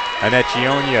 1. And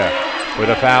Echionia with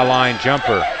a foul line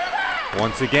jumper.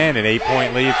 Once again, an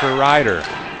 8-point lead for Ryder.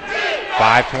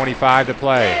 5:25 to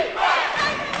play.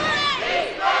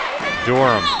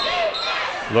 Durham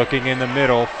looking in the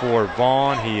middle for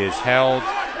Vaughn. He is held.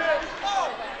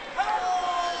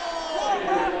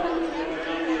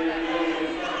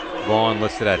 Vaughn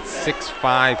listed at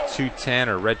 6'5", 210,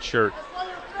 a redshirt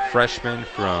freshman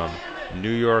from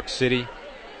New York City.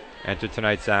 Entered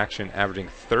tonight's action averaging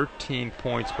 13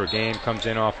 points per game. Comes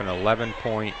in off an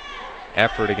 11-point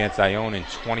effort against Ione in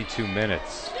 22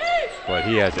 minutes. But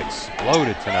he has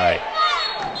exploded tonight.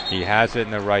 He has it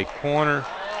in the right corner.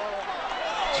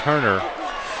 Turner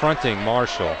fronting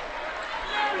Marshall.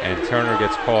 And Turner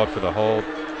gets called for the hold.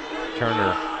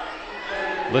 Turner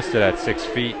listed at 6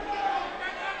 feet.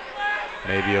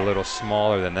 Maybe a little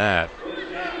smaller than that.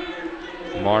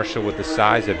 Marshall with the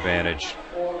size advantage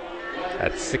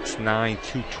at 6'9",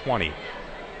 220.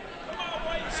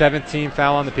 17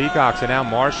 foul on the Peacocks, and now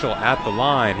Marshall at the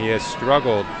line. He has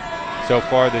struggled so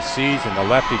far this season. The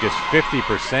lefty just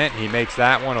 50%. He makes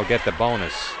that one, he'll get the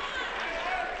bonus.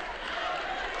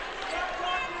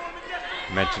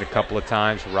 Mentioned a couple of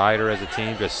times, Ryder as a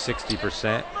team just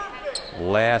 60%.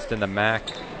 Last in the MAC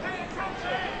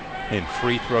in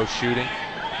free throw shooting.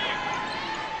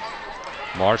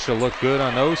 Marshall looked good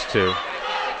on those 2.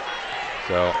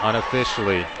 So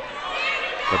unofficially,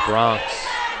 the Bronx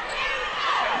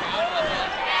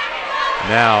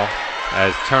now,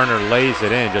 as Turner lays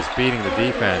it in, just beating the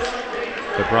defense,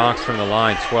 the Bronx from the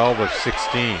line 12 of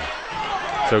 16.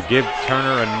 So give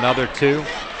Turner another 2.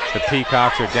 The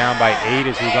Peacocks are down by 8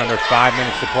 as we go under 5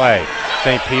 minutes to play.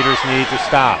 St. Peter's needs a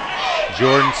stop.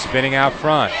 Jordan spinning out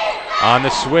front on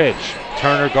the switch.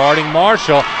 Turner guarding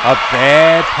Marshall. A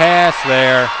bad pass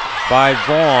there by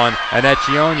Vaughn. And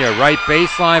Echionia right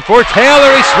baseline for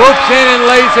Taylor. He swoops in and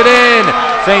lays it in.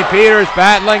 St. Peter's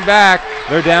battling back.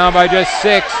 They're down by just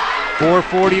 6.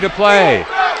 4:40 to play.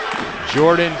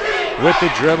 Jordan with the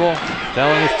dribble,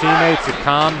 telling his teammates to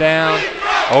calm down.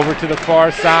 Over to the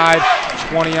far side.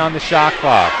 20 on the shot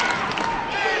clock.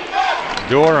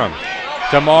 Durham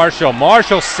to Marshall.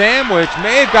 Marshall sandwich,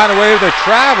 may have gotten away with a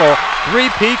travel.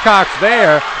 3 Peacocks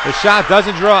there. The shot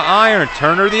doesn't draw iron.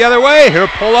 Turner the other way.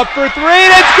 He'll pull up for 3,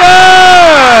 and it's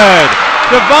good!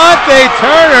 Devontae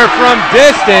Turner from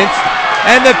distance,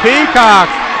 and the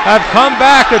Peacocks have come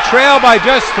back to trail by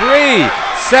just 3.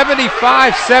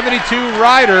 75-72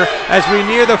 Rider as we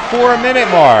near the 4-minute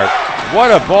mark. What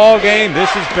a ball game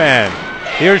this has been.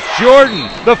 Here's Jordan,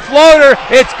 the floater,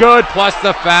 it's good, plus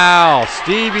the foul.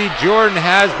 Stevie Jordan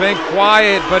has been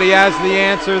quiet, but he has the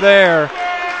answer there.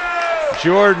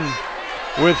 Jordan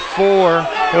with 4,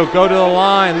 he'll go to the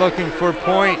line looking for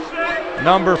point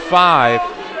number 5.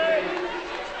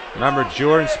 Remember,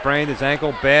 Jordan sprained his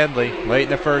ankle badly late in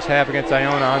the first half against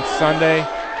Iona on Sunday.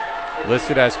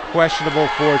 Listed as questionable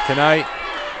for tonight.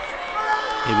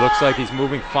 He looks like he's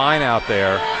moving fine out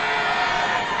there,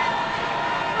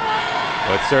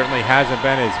 but certainly hasn't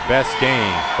been his best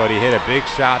game, but he hit a big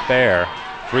shot there.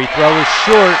 Free throw is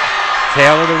short.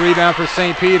 Taylor the rebound for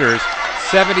St. Peter's.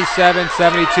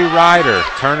 77-72 Rider.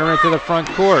 Turner into the front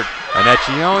court.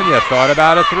 Anecchionia thought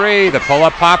about a 3. The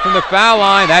pull-up pop from the foul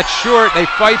line. That's short. They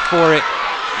fight for it.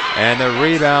 And the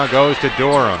rebound goes to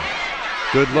Durham.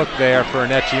 Good look there for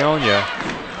Anecchionia.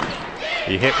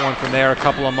 He hit one from there a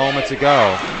couple of moments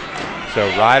ago. So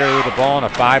Rider with the ball and a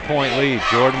 5-point lead.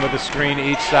 Jordan with the screen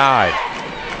each side.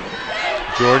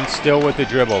 Jordan still with the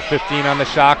dribble. 15 on the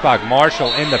shot clock.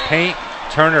 Marshall in the paint.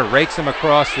 Turner rakes him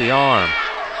across the arm.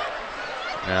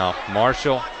 Now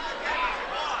Marshall,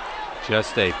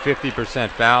 just a 50%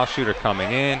 foul shooter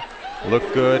coming in.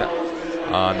 Looked good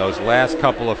on those last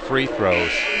couple of free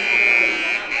throws.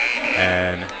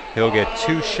 And he'll get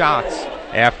 2 shots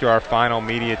after our final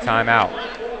media timeout.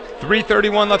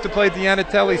 3:31 left to play at the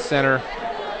Anatelli Center.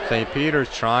 St.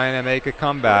 Peter's trying to make a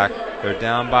comeback. They're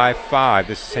down by 5.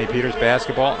 This is St. Peter's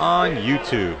basketball on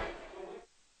YouTube.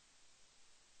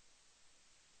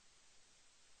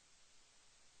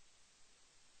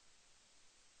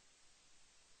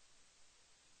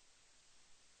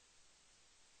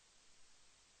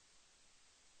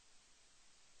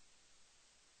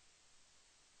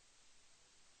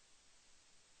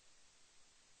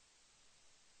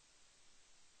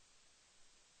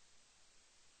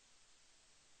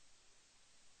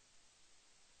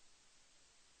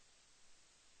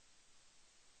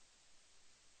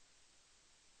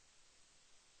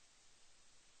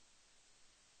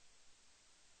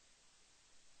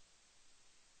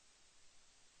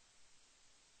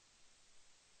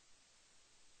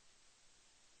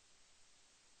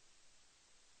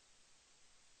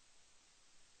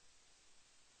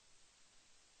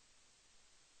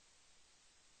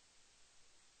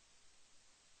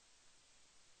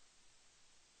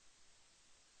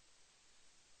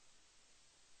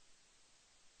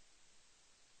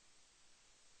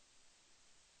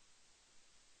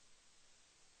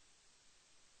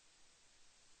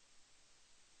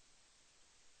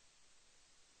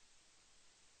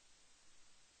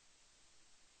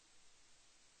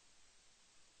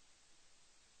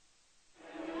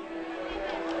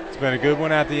 Been a good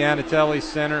one at the Anatelli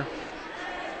Center.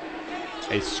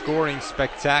 A scoring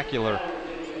spectacular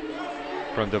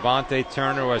from Devontae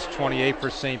Turner, who has 28 for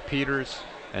St. Peter's,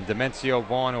 and Demencio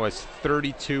Vaughn, who has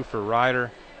 32 for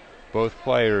Rider. Both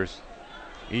players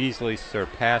easily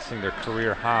surpassing their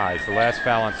career highs. The last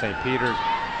foul on St. Peter's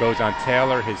goes on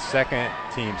Taylor, his second,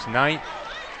 team's 9th.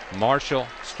 Marshall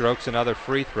strokes another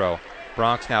free throw.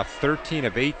 Bronx now 13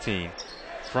 of 18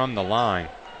 from the line.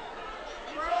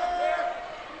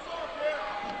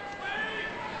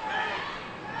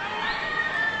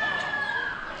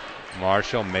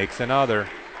 Marshall makes another.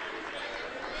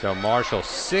 So Marshall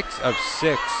 6 of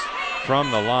 6 from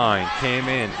the line. Came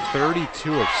in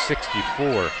 32 of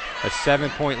 64. A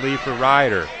 7-point lead for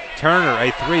Rider. Turner, a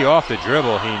 3 off the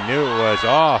dribble. He knew it was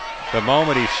off the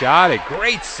moment he shot it.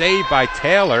 Great save by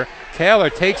Taylor. Taylor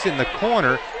takes it in the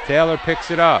corner. Taylor picks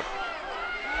it up.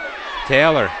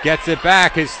 Taylor gets it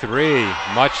back. His 3,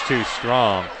 much too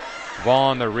strong.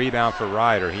 Vaughn the rebound for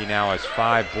Rider. He now has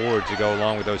 5 boards to go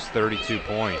along with those 32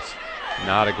 points.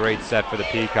 Not a great set for the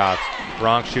Peacocks.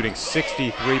 Bronx shooting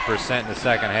 63% in the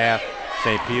second half.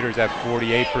 St. Peter's at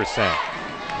 48%.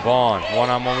 Vaughn,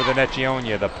 one-on-one with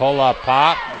Anecchionia. The pull-up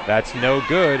pop, that's no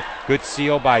good. Good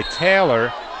seal by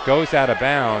Taylor. Goes out of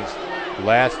bounds.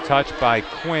 Last touch by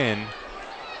Quinn.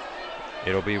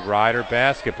 It'll be Rider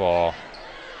basketball.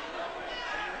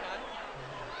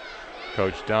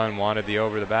 Coach Dunn wanted the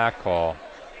over-the-back call.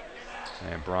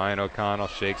 And Brian O'Connell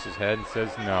shakes his head and says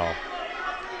no.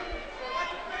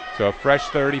 So a fresh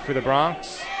 30 for the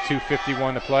Bronx.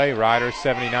 2:51 to play. Rider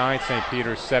 79, St.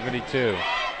 Peter's 72.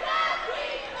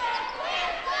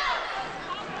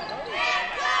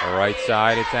 Right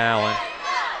side, it's Allen.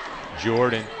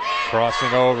 Jordan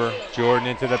crossing over. Jordan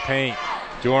into the paint.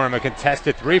 Durham, a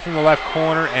contested three from the left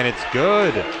corner, and it's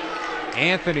good.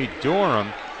 Anthony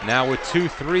Durham now with 2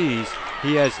 threes.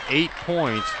 He has 8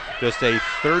 points, just a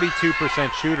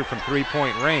 32% shooter from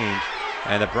three-point range,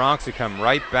 and the Bronx have come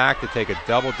right back to take a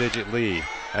double-digit lead.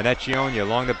 Annette Gionia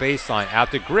along the baseline, out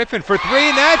to Griffin for three,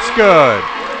 and that's good.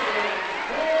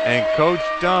 And Coach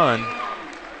Dunn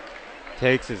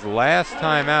takes his last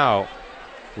time out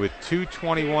with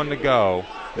 2:21 to go.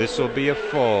 This will be a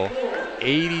full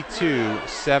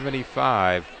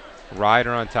 82-75.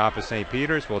 Rider on top of St.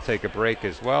 Peter's. We'll take a break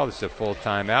as well. This is a full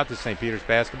timeout to St. Peter's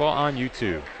basketball on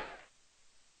YouTube.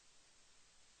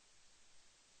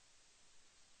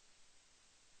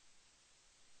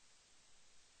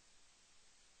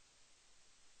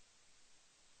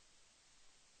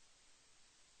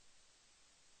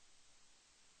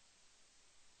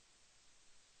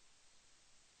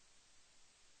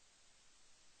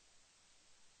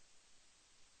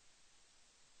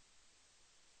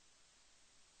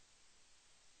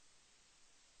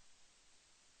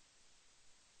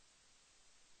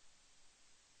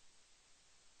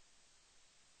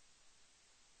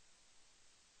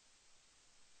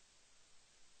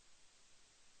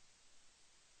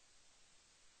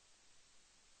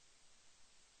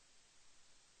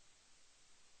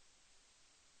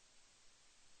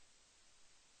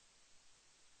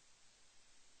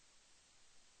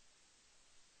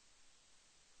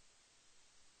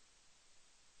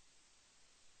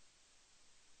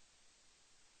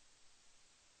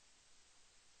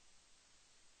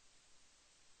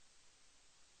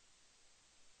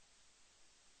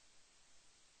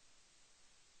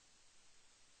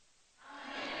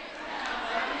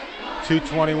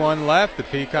 .221 left. The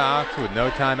Peacocks with no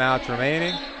timeouts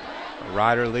remaining.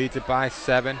 Rider leads it by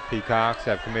 7. Peacocks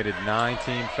have committed 9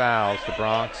 team fouls. The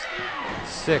Bronx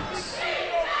 6.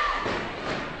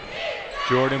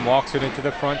 Jordan walks it into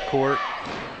the front court.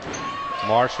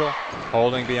 Marshall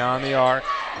holding beyond the arc.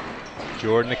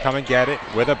 Jordan to come and get it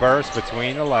with a burst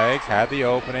between the legs. Had the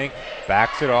opening.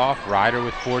 Backs it off. Rider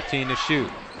with 14 to shoot.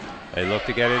 They look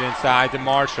to get it inside to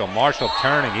Marshall. Marshall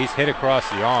turning. He's hit across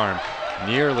the arm.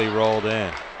 Nearly rolled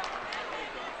in.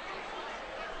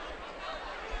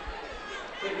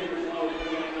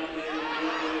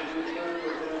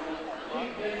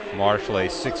 Marshall, a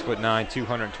 6'9",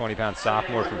 220-pound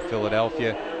sophomore from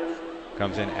Philadelphia,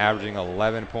 comes in averaging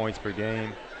 11 points per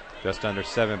game, just under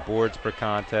 7 boards per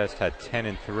contest, had 10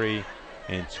 and 3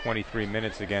 in 23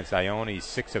 minutes against Ione. He's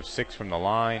 6 of 6 from the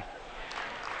line,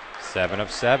 7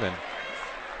 of 7.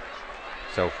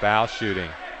 So foul shooting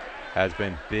has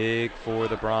been big for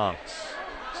the Bronx,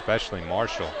 especially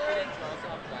Marshall.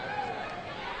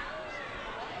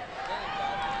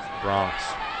 Bronx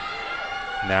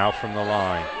now from the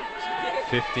line,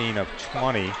 15 of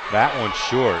 20. That one's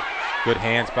short. Good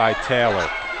hands by Taylor.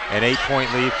 An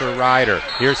 8-point lead for Rider.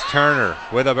 Here's Turner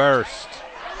with a burst.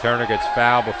 Turner gets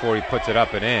fouled before he puts it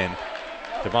up and in.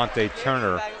 Devontae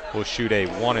Turner will shoot a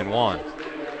 1-and-1.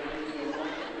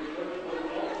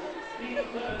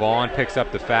 Vaughn picks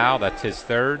up the foul. That's his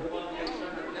third.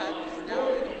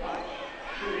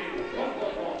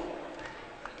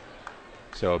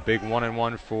 So a big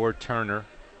 1-and-1 for Turner.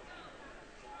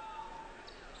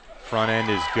 Front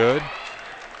end is good.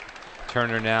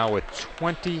 Turner now with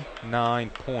 29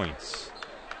 points.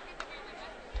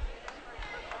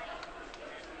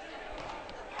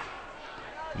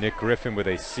 Nick Griffin with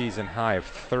a season high of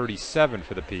 37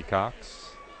 for the Peacocks.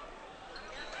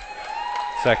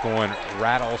 Second one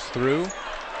rattles through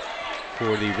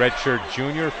for the redshirt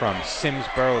junior from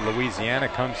Simsboro, Louisiana.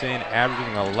 Comes in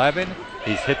averaging 11.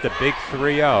 He's hit the big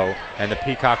 3-0, and the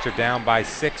Peacocks are down by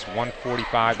 6,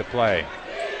 1:45 to play.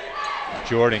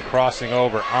 Jordan crossing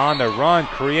over on the run,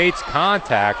 creates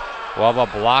contact. We'll have a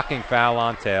blocking foul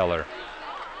on Taylor.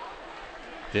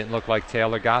 Didn't look like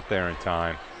Taylor got there in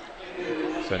time.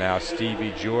 So now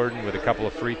Stevie Jordan with a couple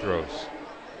of free throws.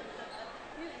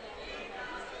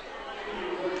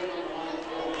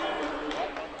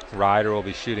 Rider will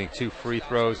be shooting 2 free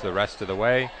throws the rest of the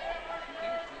way.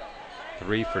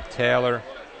 3 for Taylor.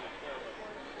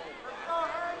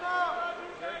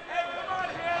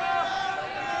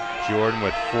 Jordan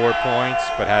with 4 points,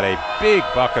 but had a big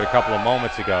bucket a couple of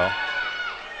moments ago.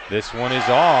 This one is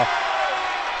off.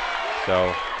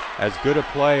 So as good a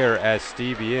player as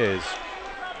Stevie is,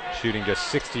 shooting just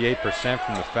 68%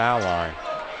 from the foul line,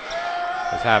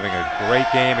 was having a great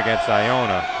game against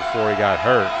Iona before he got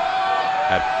hurt.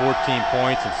 Had 14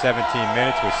 points in 17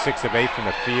 minutes, was 6 of 8 from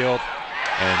the field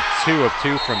and 2 of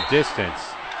 2 from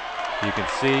distance. You can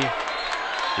see,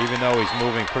 even though he's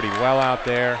moving pretty well out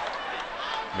there,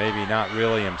 maybe not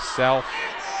really himself.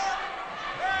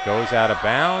 Goes out of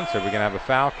bounds. Are we going to have a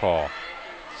foul call?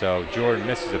 So Jordan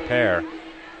misses a pair.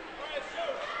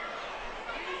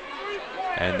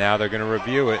 And now they're going to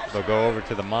review it. They'll go over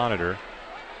to the monitor.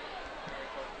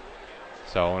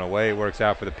 So in a way, it works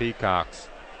out for the Peacocks.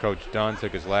 Coach Dunn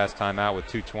took his last time out with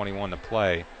 2:21 to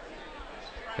play.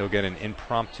 He'll get an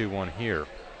impromptu one here.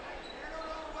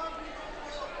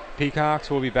 Peacocks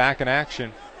will be back in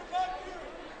action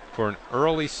for an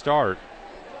early start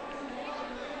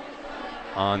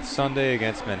on Sunday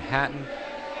against Manhattan.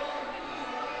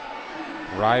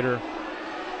 Ryder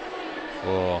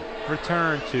will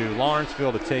return to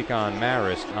Lawrenceville to take on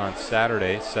Marist on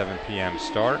Saturday, 7 p.m.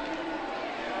 start.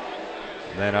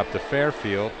 Then up to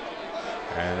Fairfield,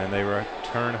 and then they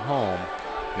return home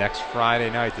next Friday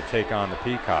night to take on the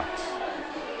Peacocks.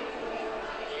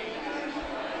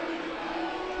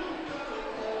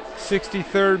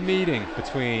 63rd meeting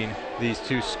between these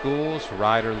two schools.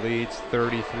 Ryder leads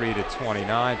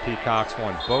 33-29. Peacocks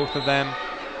won both of them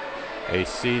a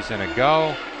season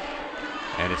ago,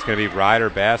 and it's going to be Ryder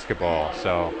basketball.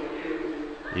 So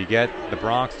you get the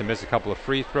Bronx to miss a couple of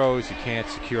free throws. You can't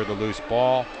secure the loose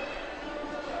ball.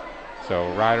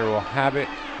 So Ryder will have it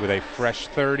with a fresh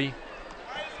 30,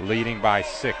 leading by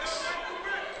 6.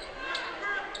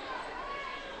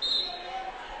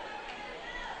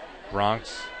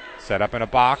 Bronx set up in a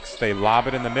box. They lob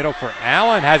it in the middle for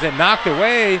Allen. Has it knocked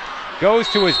away. Goes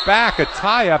to his back. A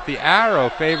tie up. The arrow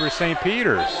favors St.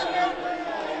 Peter's.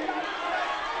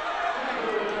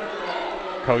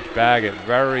 Coach Baggett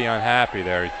very unhappy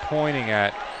there. He's pointing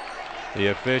at the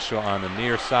official on the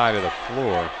near side of the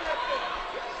floor.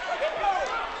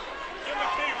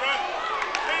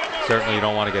 Certainly you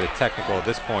don't want to get a technical at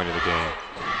this point of the game.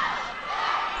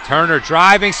 Turner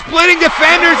driving, splitting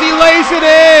defenders, he lays it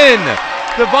in!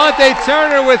 Devontae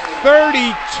Turner with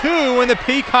 32, and the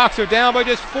Peacocks are down by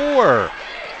just 4.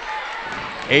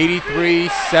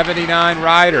 83-79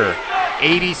 Ryder.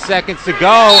 80 seconds to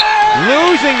go.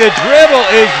 Losing the dribble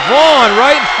is Vaughn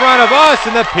right in front of us,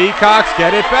 and the Peacocks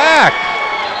get it back.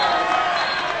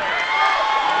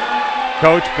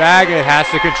 Coach Baggett has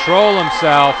to control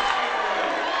himself.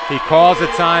 He calls a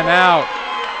timeout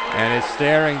and is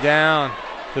staring down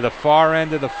to the far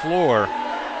end of the floor.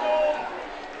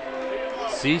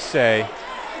 Cisse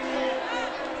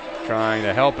trying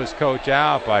to help his coach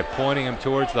out by pointing him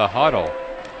towards the huddle.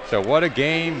 So what a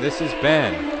game this has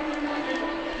been.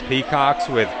 Peacocks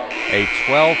with a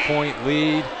 12-point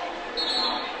lead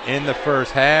in the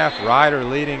first half. Ryder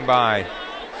leading by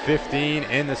 15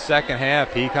 in the second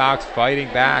half. Peacocks fighting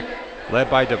back, led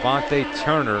by Devontae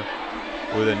Turner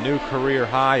with a new career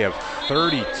high of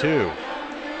 32.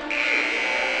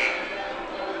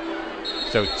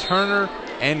 So Turner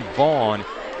and Vaughn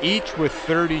each with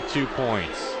 32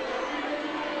 points.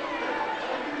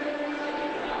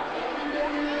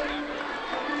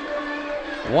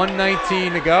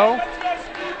 .119 to go.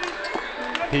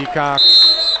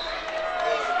 Peacocks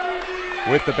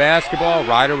with the basketball.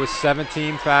 Ryder with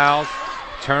 17 fouls.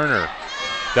 Turner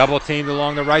double teamed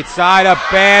along the right side. A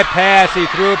bad pass. He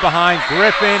threw it behind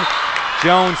Griffin.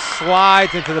 Jones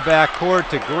slides into the backcourt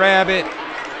to grab it.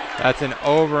 That's an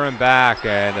over and back,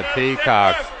 and the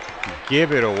Peacocks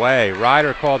give it away.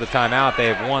 Ryder called the timeout.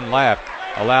 They have 1 left.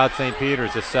 Allowed St.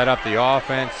 Peter's to set up the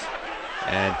offense.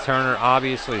 And Turner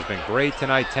obviously has been great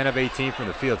tonight. 10 of 18 from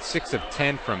the field. 6 of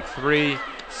 10 from 3.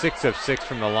 6 of 6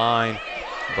 from the line.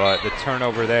 But the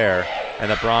turnover there, and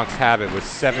the Bronx have it with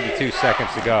 72 seconds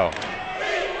to go.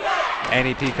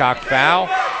 Any Peacock foul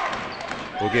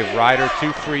will give Ryder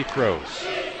 2 free throws.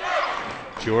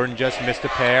 Jordan just missed a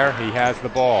pair. He has the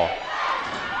ball.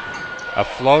 A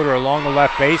floater along the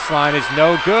left baseline is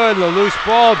no good. The loose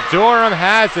ball. Durham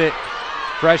has it.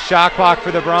 Fresh shot clock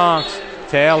for the Bronx.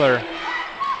 Taylor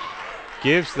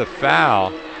gives the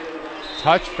foul.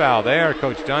 Touch foul there.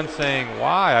 Coach Dunn saying,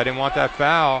 why? I didn't want that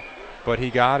foul, but he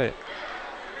got it.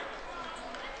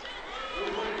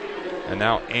 And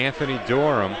now Anthony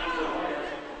Durham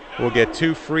will get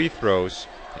 2 free throws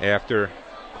after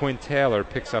Quinn Taylor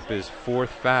picks up his 4th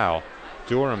foul.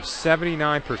 Durham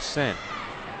 79%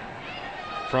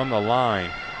 from the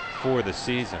line for the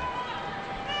season.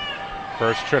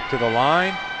 First trip to the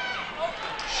line,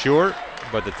 short,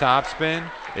 but the top spin,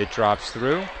 it drops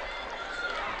through.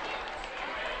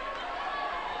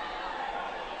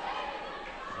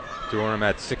 Durham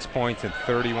had 6 points in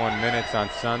 31 minutes on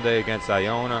Sunday against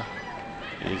Iona.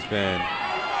 He's been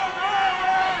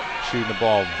shooting the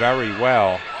ball very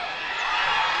well.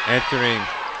 Entering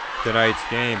tonight's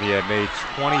game, he had made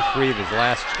 23 of his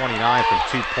last 29 from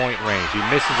 2-point range. He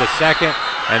misses a second,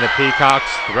 and the Peacocks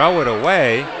throw it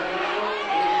away.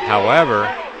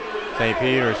 However, St.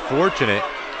 Peter's fortunate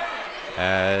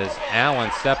as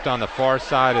Allen stepped on the far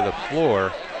side of the floor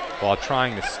while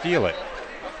trying to steal it.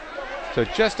 So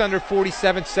just under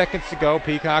 47 seconds to go.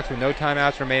 Peacocks with no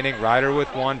timeouts remaining. Rider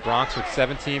with 1. Bronx with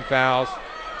 17 fouls.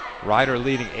 Rider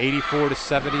leading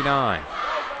 84-79.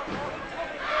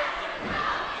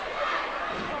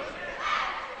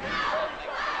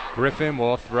 Griffin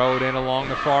will throw it in along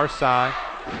the far side.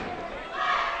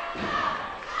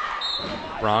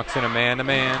 Bronx in a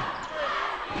man-to-man.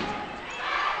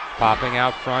 Popping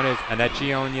out front is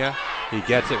Anechionia. He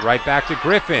gets it right back to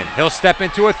Griffin. He'll step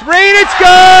into a 3, and it's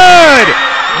good!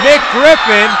 Nick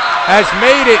Griffin has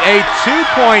made it a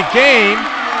 2-point game,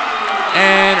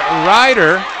 and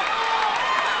Rider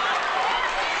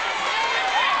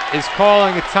is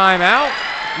calling a timeout.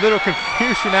 Little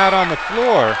confusion out on the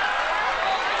floor.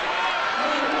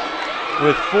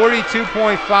 With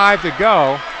 42.5 to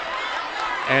go,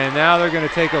 and now they're going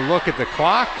to take a look at the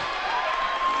clock.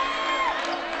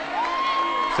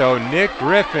 So Nick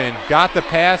Griffin got the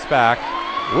pass back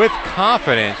with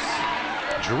confidence,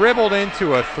 dribbled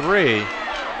into a 3,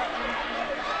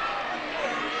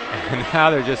 and now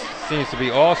there just seems to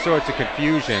be all sorts of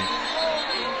confusion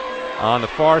on the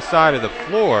far side of the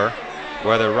floor,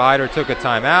 whether Rider took a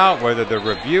timeout, whether they're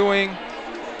reviewing,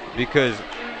 because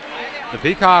the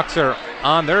Peacocks are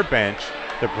on their bench.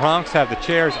 The Bronx have the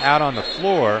chairs out on the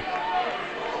floor.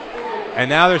 And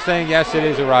now they're saying, yes, it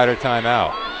is a Rider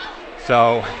timeout.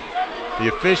 So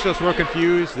the officials were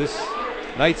confused. This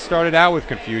night started out with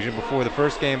confusion before the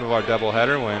first game of our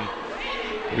doubleheader when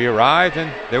we arrived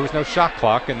and there was no shot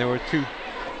clock, and there were 2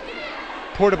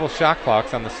 portable shot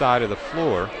clocks on the side of the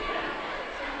floor.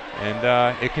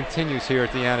 And it continues here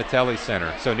at the Anatelli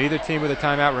Center. So neither team with a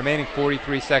timeout remaining,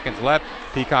 43 seconds left.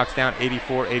 Peacocks down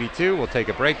 84-82. We'll take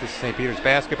a break. This is St. Peter's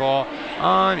basketball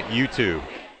on YouTube.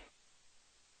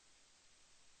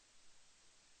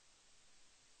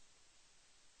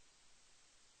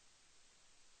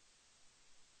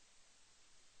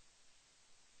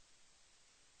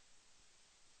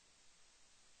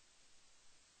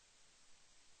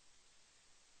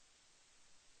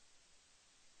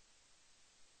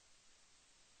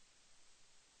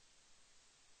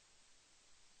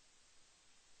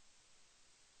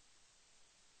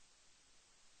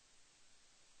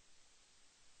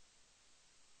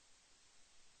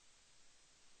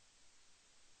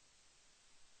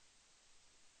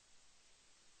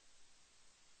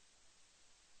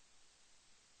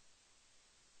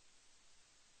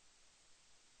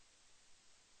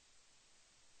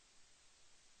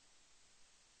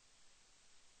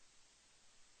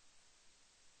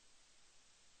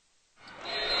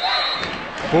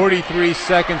 .43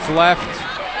 seconds left.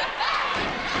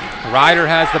 Rider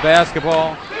has the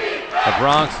basketball. The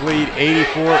Bronx lead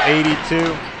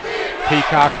 84-82.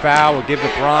 Peacock foul will give the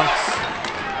Bronx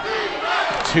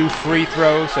 2 free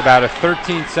throws. About a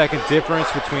 13-second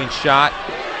difference between shot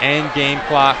and game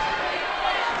clock.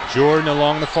 Jordan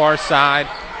along the far side.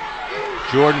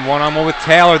 Jordan one-on-one with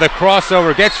Taylor. The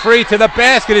crossover gets free to the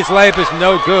basket. His layup is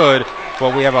no good,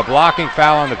 but we have a blocking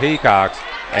foul on the Peacocks,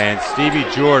 and Stevie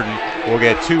Jordan will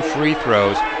get 2 free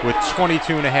throws with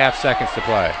 22.5 seconds to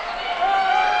play.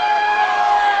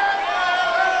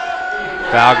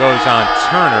 Foul goes on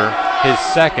Turner. His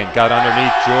second, got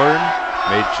underneath Jordan,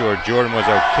 made sure Jordan was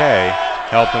okay,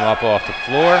 helped him up off the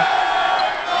floor.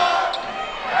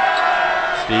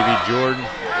 Stevie Jordan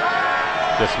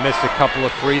just missed a couple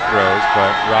of free throws,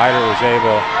 but Rider was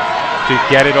able to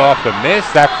get it off the miss.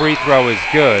 That free throw is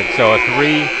good, so a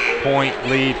 3-point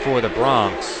lead for the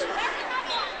Bronx.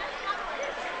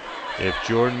 If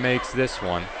Jordan makes this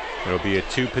one, it'll be a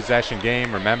 2-possession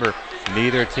game. Remember,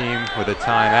 neither team with a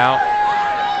timeout.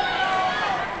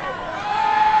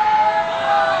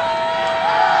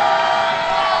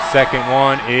 Second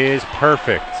one is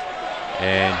perfect.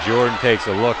 And Jordan takes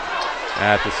a look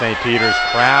at the St. Peter's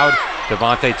crowd.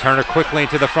 Devontae Turner quickly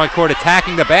into the front court,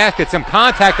 attacking the basket. Some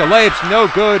contact, the layup's no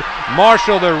good.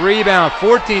 Marshall the rebound,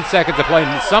 14 seconds to play.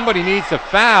 Somebody needs to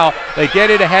foul. They get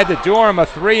it ahead to Durham, a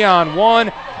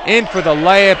 3-on-1. In for the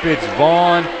layup, it's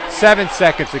Vaughn. 7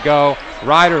 seconds to go.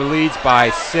 Rider leads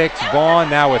by 6. Vaughn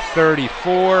now with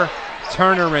 34.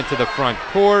 Turner into the front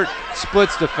court.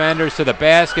 Splits defenders to the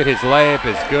basket. His layup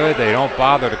is good. They don't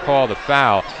bother to call the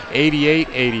foul.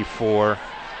 88-84.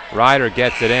 Rider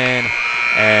gets it in.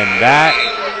 And that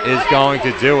is going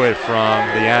to do it from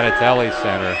the Anatelli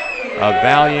Center. A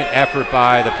valiant effort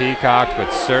by the Peacocks,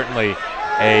 but certainly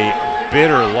a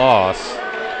bitter loss.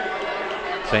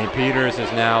 St. Peter's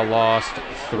has now lost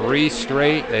 3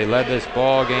 straight. They led this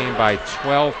ball game by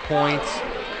 12 points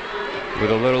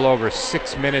with a little over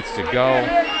 6 minutes to go.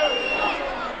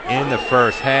 in the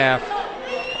first half.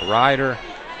 Rider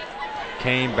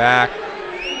came back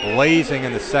blazing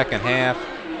in the second half,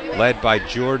 led by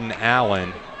Jordan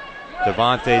Allen.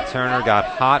 Devontae Turner got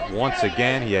hot once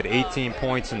again. He had 18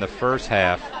 points in the first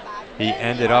half. He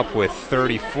ended up with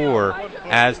 34,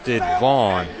 as did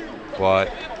Vaughn,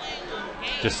 but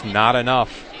just not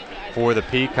enough for the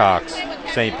Peacocks.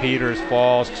 St. Peter's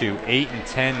falls to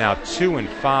 8-10, now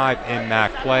 2-5 in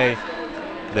MAC play.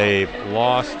 They've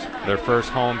lost their first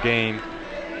home game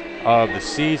of the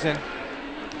season.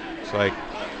 Looks like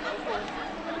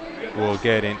we'll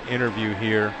get an interview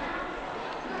here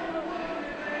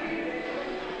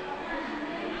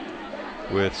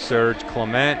with Serge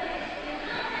Clement.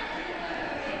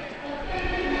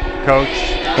 Coach.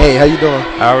 Hey, how you doing?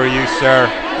 How are you, sir?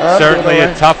 Certainly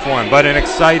a tough one, but an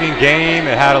exciting game.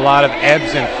 It had a lot of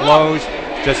ebbs and flows,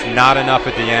 just not enough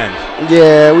at the end.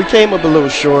 Yeah, we came up a little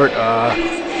short.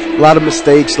 A lot of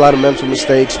mistakes, a lot of mental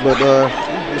mistakes, but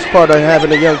it's part of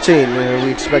having a young team. We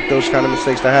expect those kind of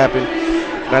mistakes to happen,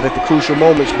 not at the crucial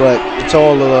moments, but it's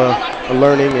all a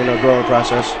learning and a growing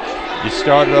process. You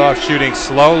started off shooting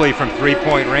slowly from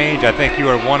three-point range. I think you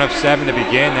were 1 of 7 to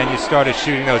begin. Then you started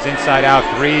shooting those inside-out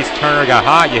threes. Turner got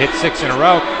hot. You hit 6 in a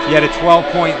row. You had a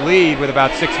 12-point lead with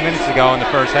about 6 minutes to go in the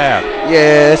first half.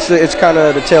 Yeah, it's kind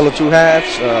of the tale of two halves.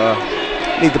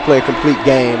 Need to play a complete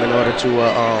game in order to,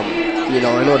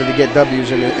 in order to get W's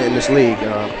in this league.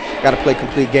 Got to play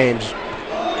complete games.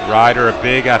 Rider, a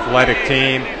big athletic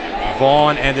team.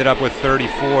 Vaughn ended up with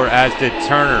 34, as did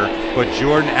Turner, but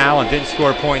Jordan Allen didn't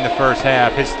score a point in the first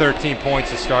half. His 13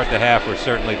 points to start the half were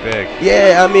certainly big.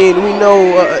 Yeah, I mean, we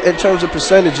know in terms of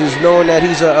percentages, knowing that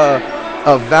he's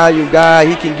a value guy,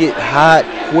 he can get hot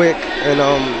quick, and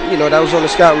that was on the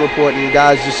scouting report. And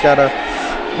guys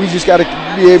we just gotta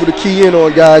be able to key in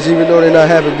on guys, even though they're not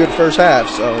having good first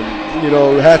halves.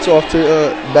 Hats off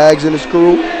to Bags and his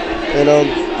crew, and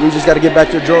we just got to get back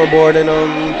to the drawing board and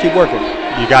keep working.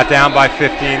 You got down by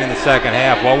 15 in the second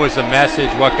half. What was the message?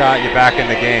 What got you back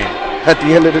in the game? At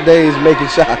the end of the day, is making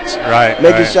shots.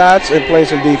 Making shots and playing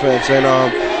some defense. And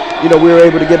we were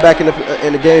able to get back in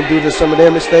the game due to some of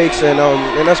their mistakes, and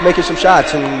us making some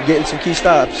shots and getting some key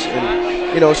stops.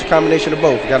 And it's a combination of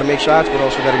both. You got to make shots, but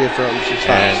also got to get some stops.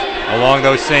 And along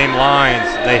those same lines,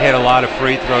 they hit a lot of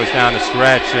free throws down the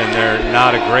stretch, and they're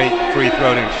not a great free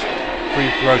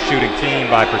throw shooting team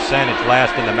by percentage,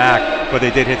 last in the MAC, but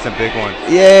they did hit some big ones.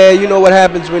 Yeah, you know what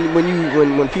happens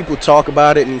when people talk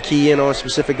about it and key in on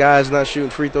specific guys not shooting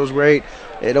free throws great,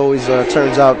 it always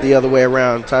turns out the other way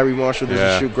around. Tyree Marshall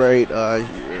doesn't shoot great.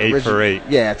 8 for 8.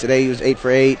 Yeah, today he was 8 for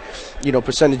 8.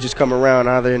 Percentages come around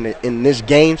either in this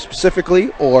game specifically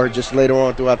or just later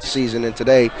on throughout the season. And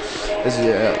today,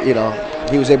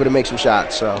 he was able to make some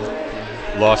shots. So.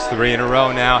 Lost 3 in a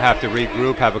row now, have to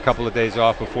regroup, have a couple of days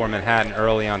off before Manhattan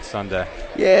early on Sunday.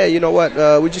 Yeah, you know what?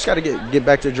 We just got to get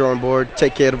back to the drawing board,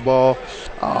 take care of the ball,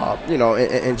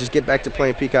 and just get back to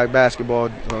playing Peacock basketball,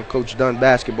 Coach Dunn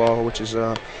basketball, which is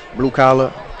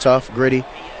blue-collar, tough, gritty,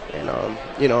 and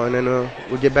then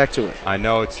we'll get back to it. I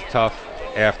know it's tough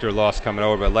after a loss coming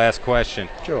over, but last question.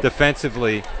 Sure.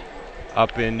 Defensively,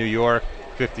 up in New York,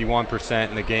 51%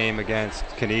 in the game against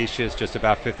Canisius, just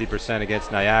about 50% against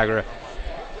Niagara.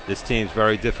 This team's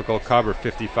very difficult cover,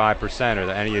 55%. Are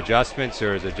there any adjustments,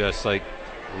 or is it just like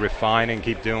refining,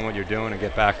 keep doing what you're doing, and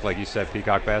get back, like you said,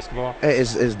 Peacock basketball?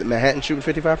 Is Manhattan shooting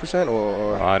 55%?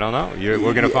 Or I don't know.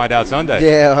 We're going to find out Sunday.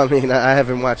 Yeah, I mean, I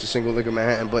haven't watched a single lick of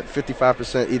Manhattan, but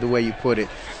 55%, either way you put it,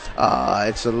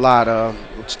 it's a lot of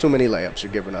 – it's too many layups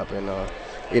you're giving up. And,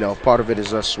 part of it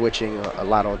is us switching a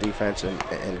lot on defense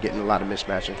and getting a lot of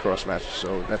mismatch and cross matches.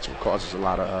 So that's what causes a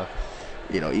lot of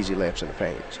easy layups in the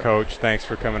paint. So. Coach, thanks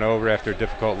for coming over after a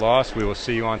difficult loss. We will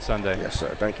see you on Sunday. Yes,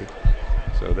 sir. Thank you.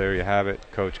 So there you have it.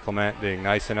 Coach Clement being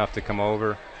nice enough to come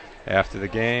over after the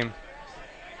game.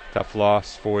 Tough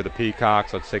loss for the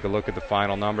Peacocks. Let's take a look at the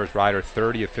final numbers. Rider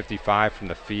 30 of 55 from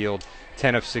the field,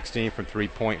 10 of 16 from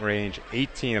three-point range,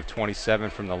 18 of 27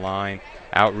 from the line.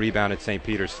 Out-rebounded St.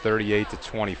 Peter's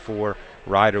 38-24.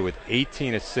 Rider with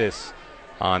 18 assists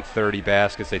on 30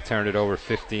 baskets. They turned it over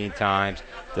 15 times.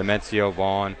 Demencio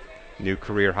Vaughn, new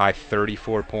career high,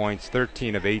 34 points,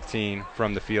 13 of 18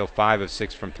 from the field, 5 of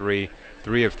 6 from 3,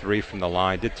 3 of 3 from the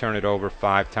line. Did turn it over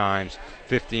 5 times.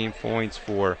 15 points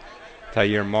for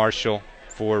Tyre Marshall,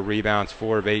 4 rebounds,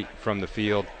 4 of 8 from the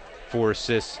field, 4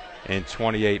 assists in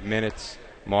 28 minutes.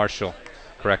 Marshall,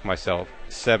 correct myself,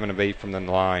 7 of 8 from the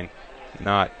line.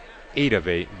 Not 8 of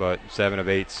 8, but 7 of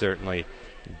 8 certainly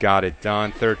got it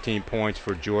done. 13 points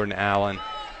for Jordan Allen.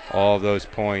 All of those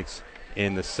points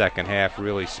in the second half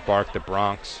really sparked the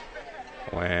Bronx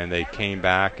when they came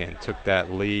back and took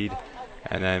that lead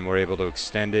and then were able to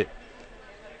extend it.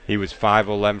 He was 5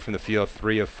 of 11 from the field,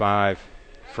 3 of 5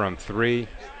 from 3.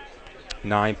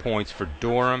 9 points for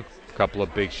Durham. A couple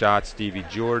of big shots. Stevie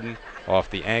Jordan off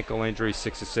the ankle injury,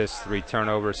 6 assists, 3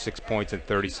 turnovers, 6 points in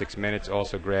 36 minutes.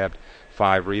 Also grabbed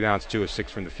 5 rebounds, 2 of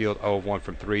 6 from the field, 0 of 1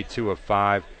 from 3, 2 of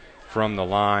 5 from the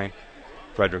line.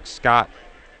 Frederick Scott,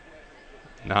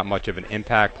 not much of an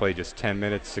impact, played just 10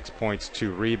 minutes, 6 points,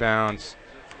 2 rebounds.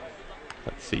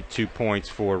 Let's see, 2 points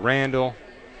for Randall,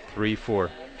 3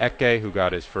 for Eke, who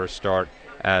got his first start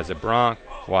as a Bronc.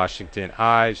 Washington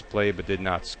Ives played but did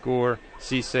not score.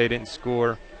 Cisse didn't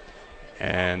score.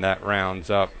 And that rounds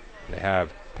up. They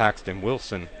have Paxton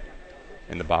Wilson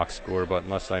in the box score, but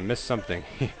unless I missed something,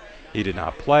 he did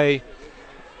not play.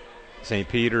 St.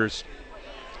 Peter's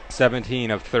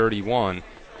 17 of 31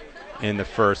 in the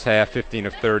first half, 15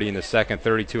 of 30 in the second,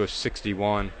 32 of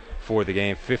 61 for the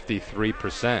game,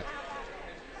 53%.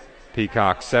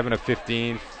 Peacock 7 of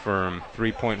 15 from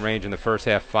three-point range in the first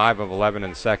half, 5 of 11 in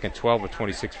the second, 12 of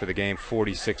 26 for the game,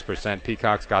 46%.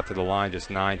 Peacocks got to the line just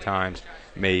 9 times,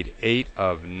 made 8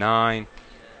 of 9.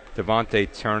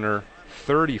 Devontae Turner,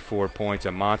 34 points,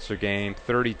 a monster game,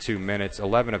 32 minutes,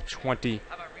 11 of 20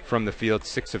 from the field,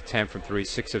 6 of 10 from 3,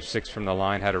 6 of 6 from the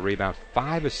line, had a rebound,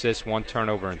 5 assists, 1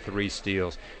 turnover, and 3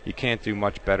 steals. You can't do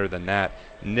much better than that.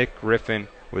 Nick Griffin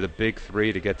with a big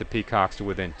 3 to get the Peacocks to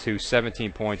within 2,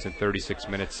 17 points in 36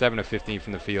 minutes, 7 of 15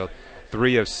 from the field,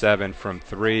 3 of 7 from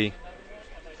 3.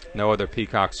 No other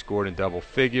Peacocks scored in double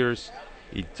figures.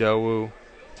 Idowu,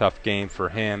 tough game for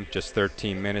him, just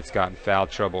 13 minutes, got in foul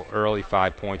trouble early,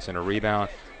 5 points and a rebound,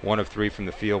 1 of 3 from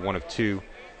the field, 1 of 2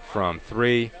 from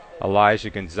 3. Elijah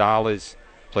Gonzalez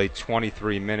played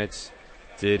 23 minutes,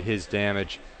 did his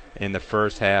damage in the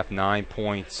first half, 9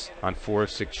 points on 4 of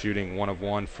 6 shooting, 1 of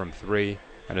 1 from 3.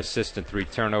 An assist and 3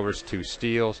 turnovers, 2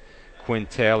 steals. Quinn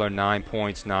Taylor, 9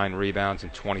 points, 9 rebounds in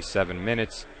 27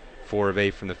 minutes, 4 of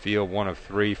 8 from the field, 1 of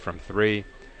 3 from 3.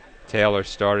 Taylor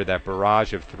started that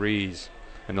barrage of threes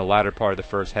in the latter part of the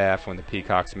first half when the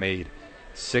Peacocks made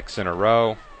 6 in a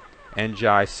row.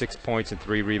 Njai, 6 points and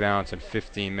 3 rebounds in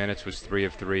 15 minutes, was 3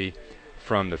 of 3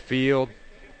 from the field.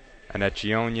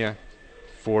 Anechionia,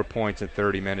 4 points in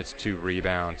 30 minutes, 2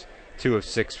 rebounds, 2 of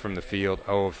 6 from the field,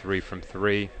 0 of 3 from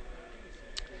 3.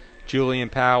 Julian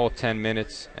Powell, 10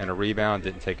 minutes and a rebound,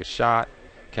 didn't take a shot.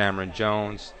 Cameron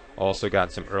Jones also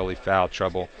got some early foul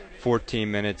trouble, 14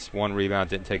 minutes, 1 rebound,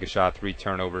 didn't take a shot, 3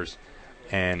 turnovers,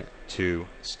 and 2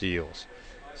 steals.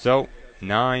 So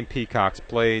 9 Peacocks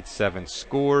played, 7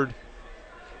 scored.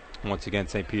 Once again,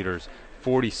 St. Peter's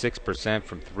 46%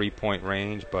 from three-point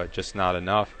range, but just not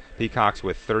enough. Peacocks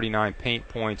with 39 paint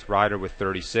points, Rider with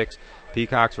 36.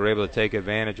 Peacocks were able to take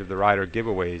advantage of the Rider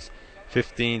giveaways.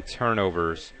 15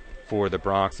 turnovers for the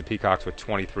Bronx. The Peacocks with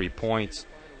 23 points.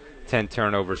 10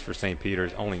 turnovers for St.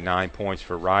 Peter's, only 9 points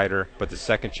for Rider. But the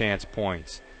second chance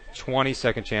points, 20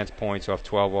 second chance points off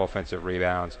 12 offensive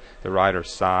rebounds. The Rider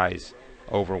size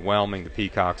overwhelming the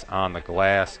Peacocks on the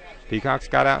glass. Peacocks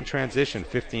got out in transition,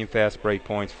 15 fast break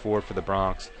points, 4 for the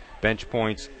Bronx. Bench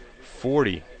points,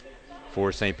 40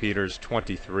 for St. Peter's,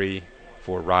 23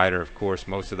 for Rider. Of course,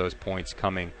 most of those points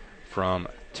coming from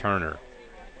Turner.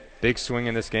 Big swing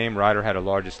in this game. Rider had a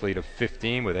largest lead of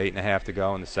 15 with 8.5 to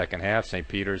go in the second half. St.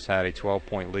 Peter's had a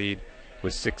 12-point lead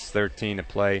with 6:13 to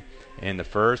play in the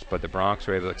first, but the Bronx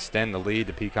were able to extend the lead.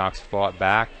 The Peacocks fought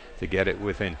back to get it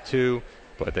within 2,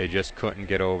 but they just couldn't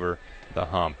get over the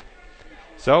hump.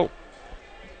 So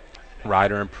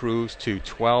Rider improves to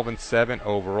 12-7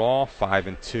 overall,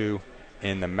 5-2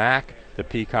 in the MAC. The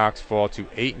Peacocks fall to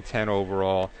 8-10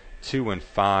 overall,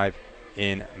 2-5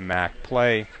 in MAC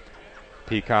play.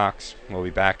 Peacocks will be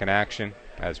back in action,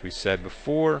 as we said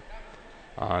before,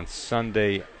 on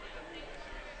Sunday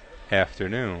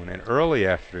afternoon, an early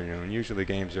afternoon. Usually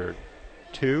games are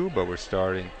 2, but we're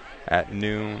starting at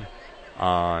noon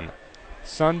on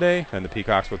Sunday. And the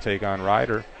Peacocks will take on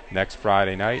Rider next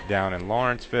Friday night down in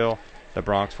Lawrenceville. The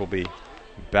Bronx will be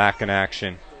back in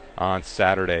action on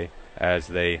Saturday as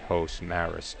they host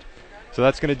Marist. So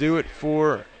that's going to do it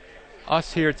for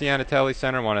us here at the Anatelli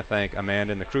Center. I want to thank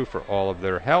Amanda and the crew for all of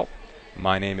their help.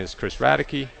 My name is Chris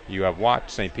Radicke. You have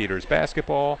watched St. Peter's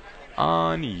basketball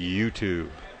on YouTube.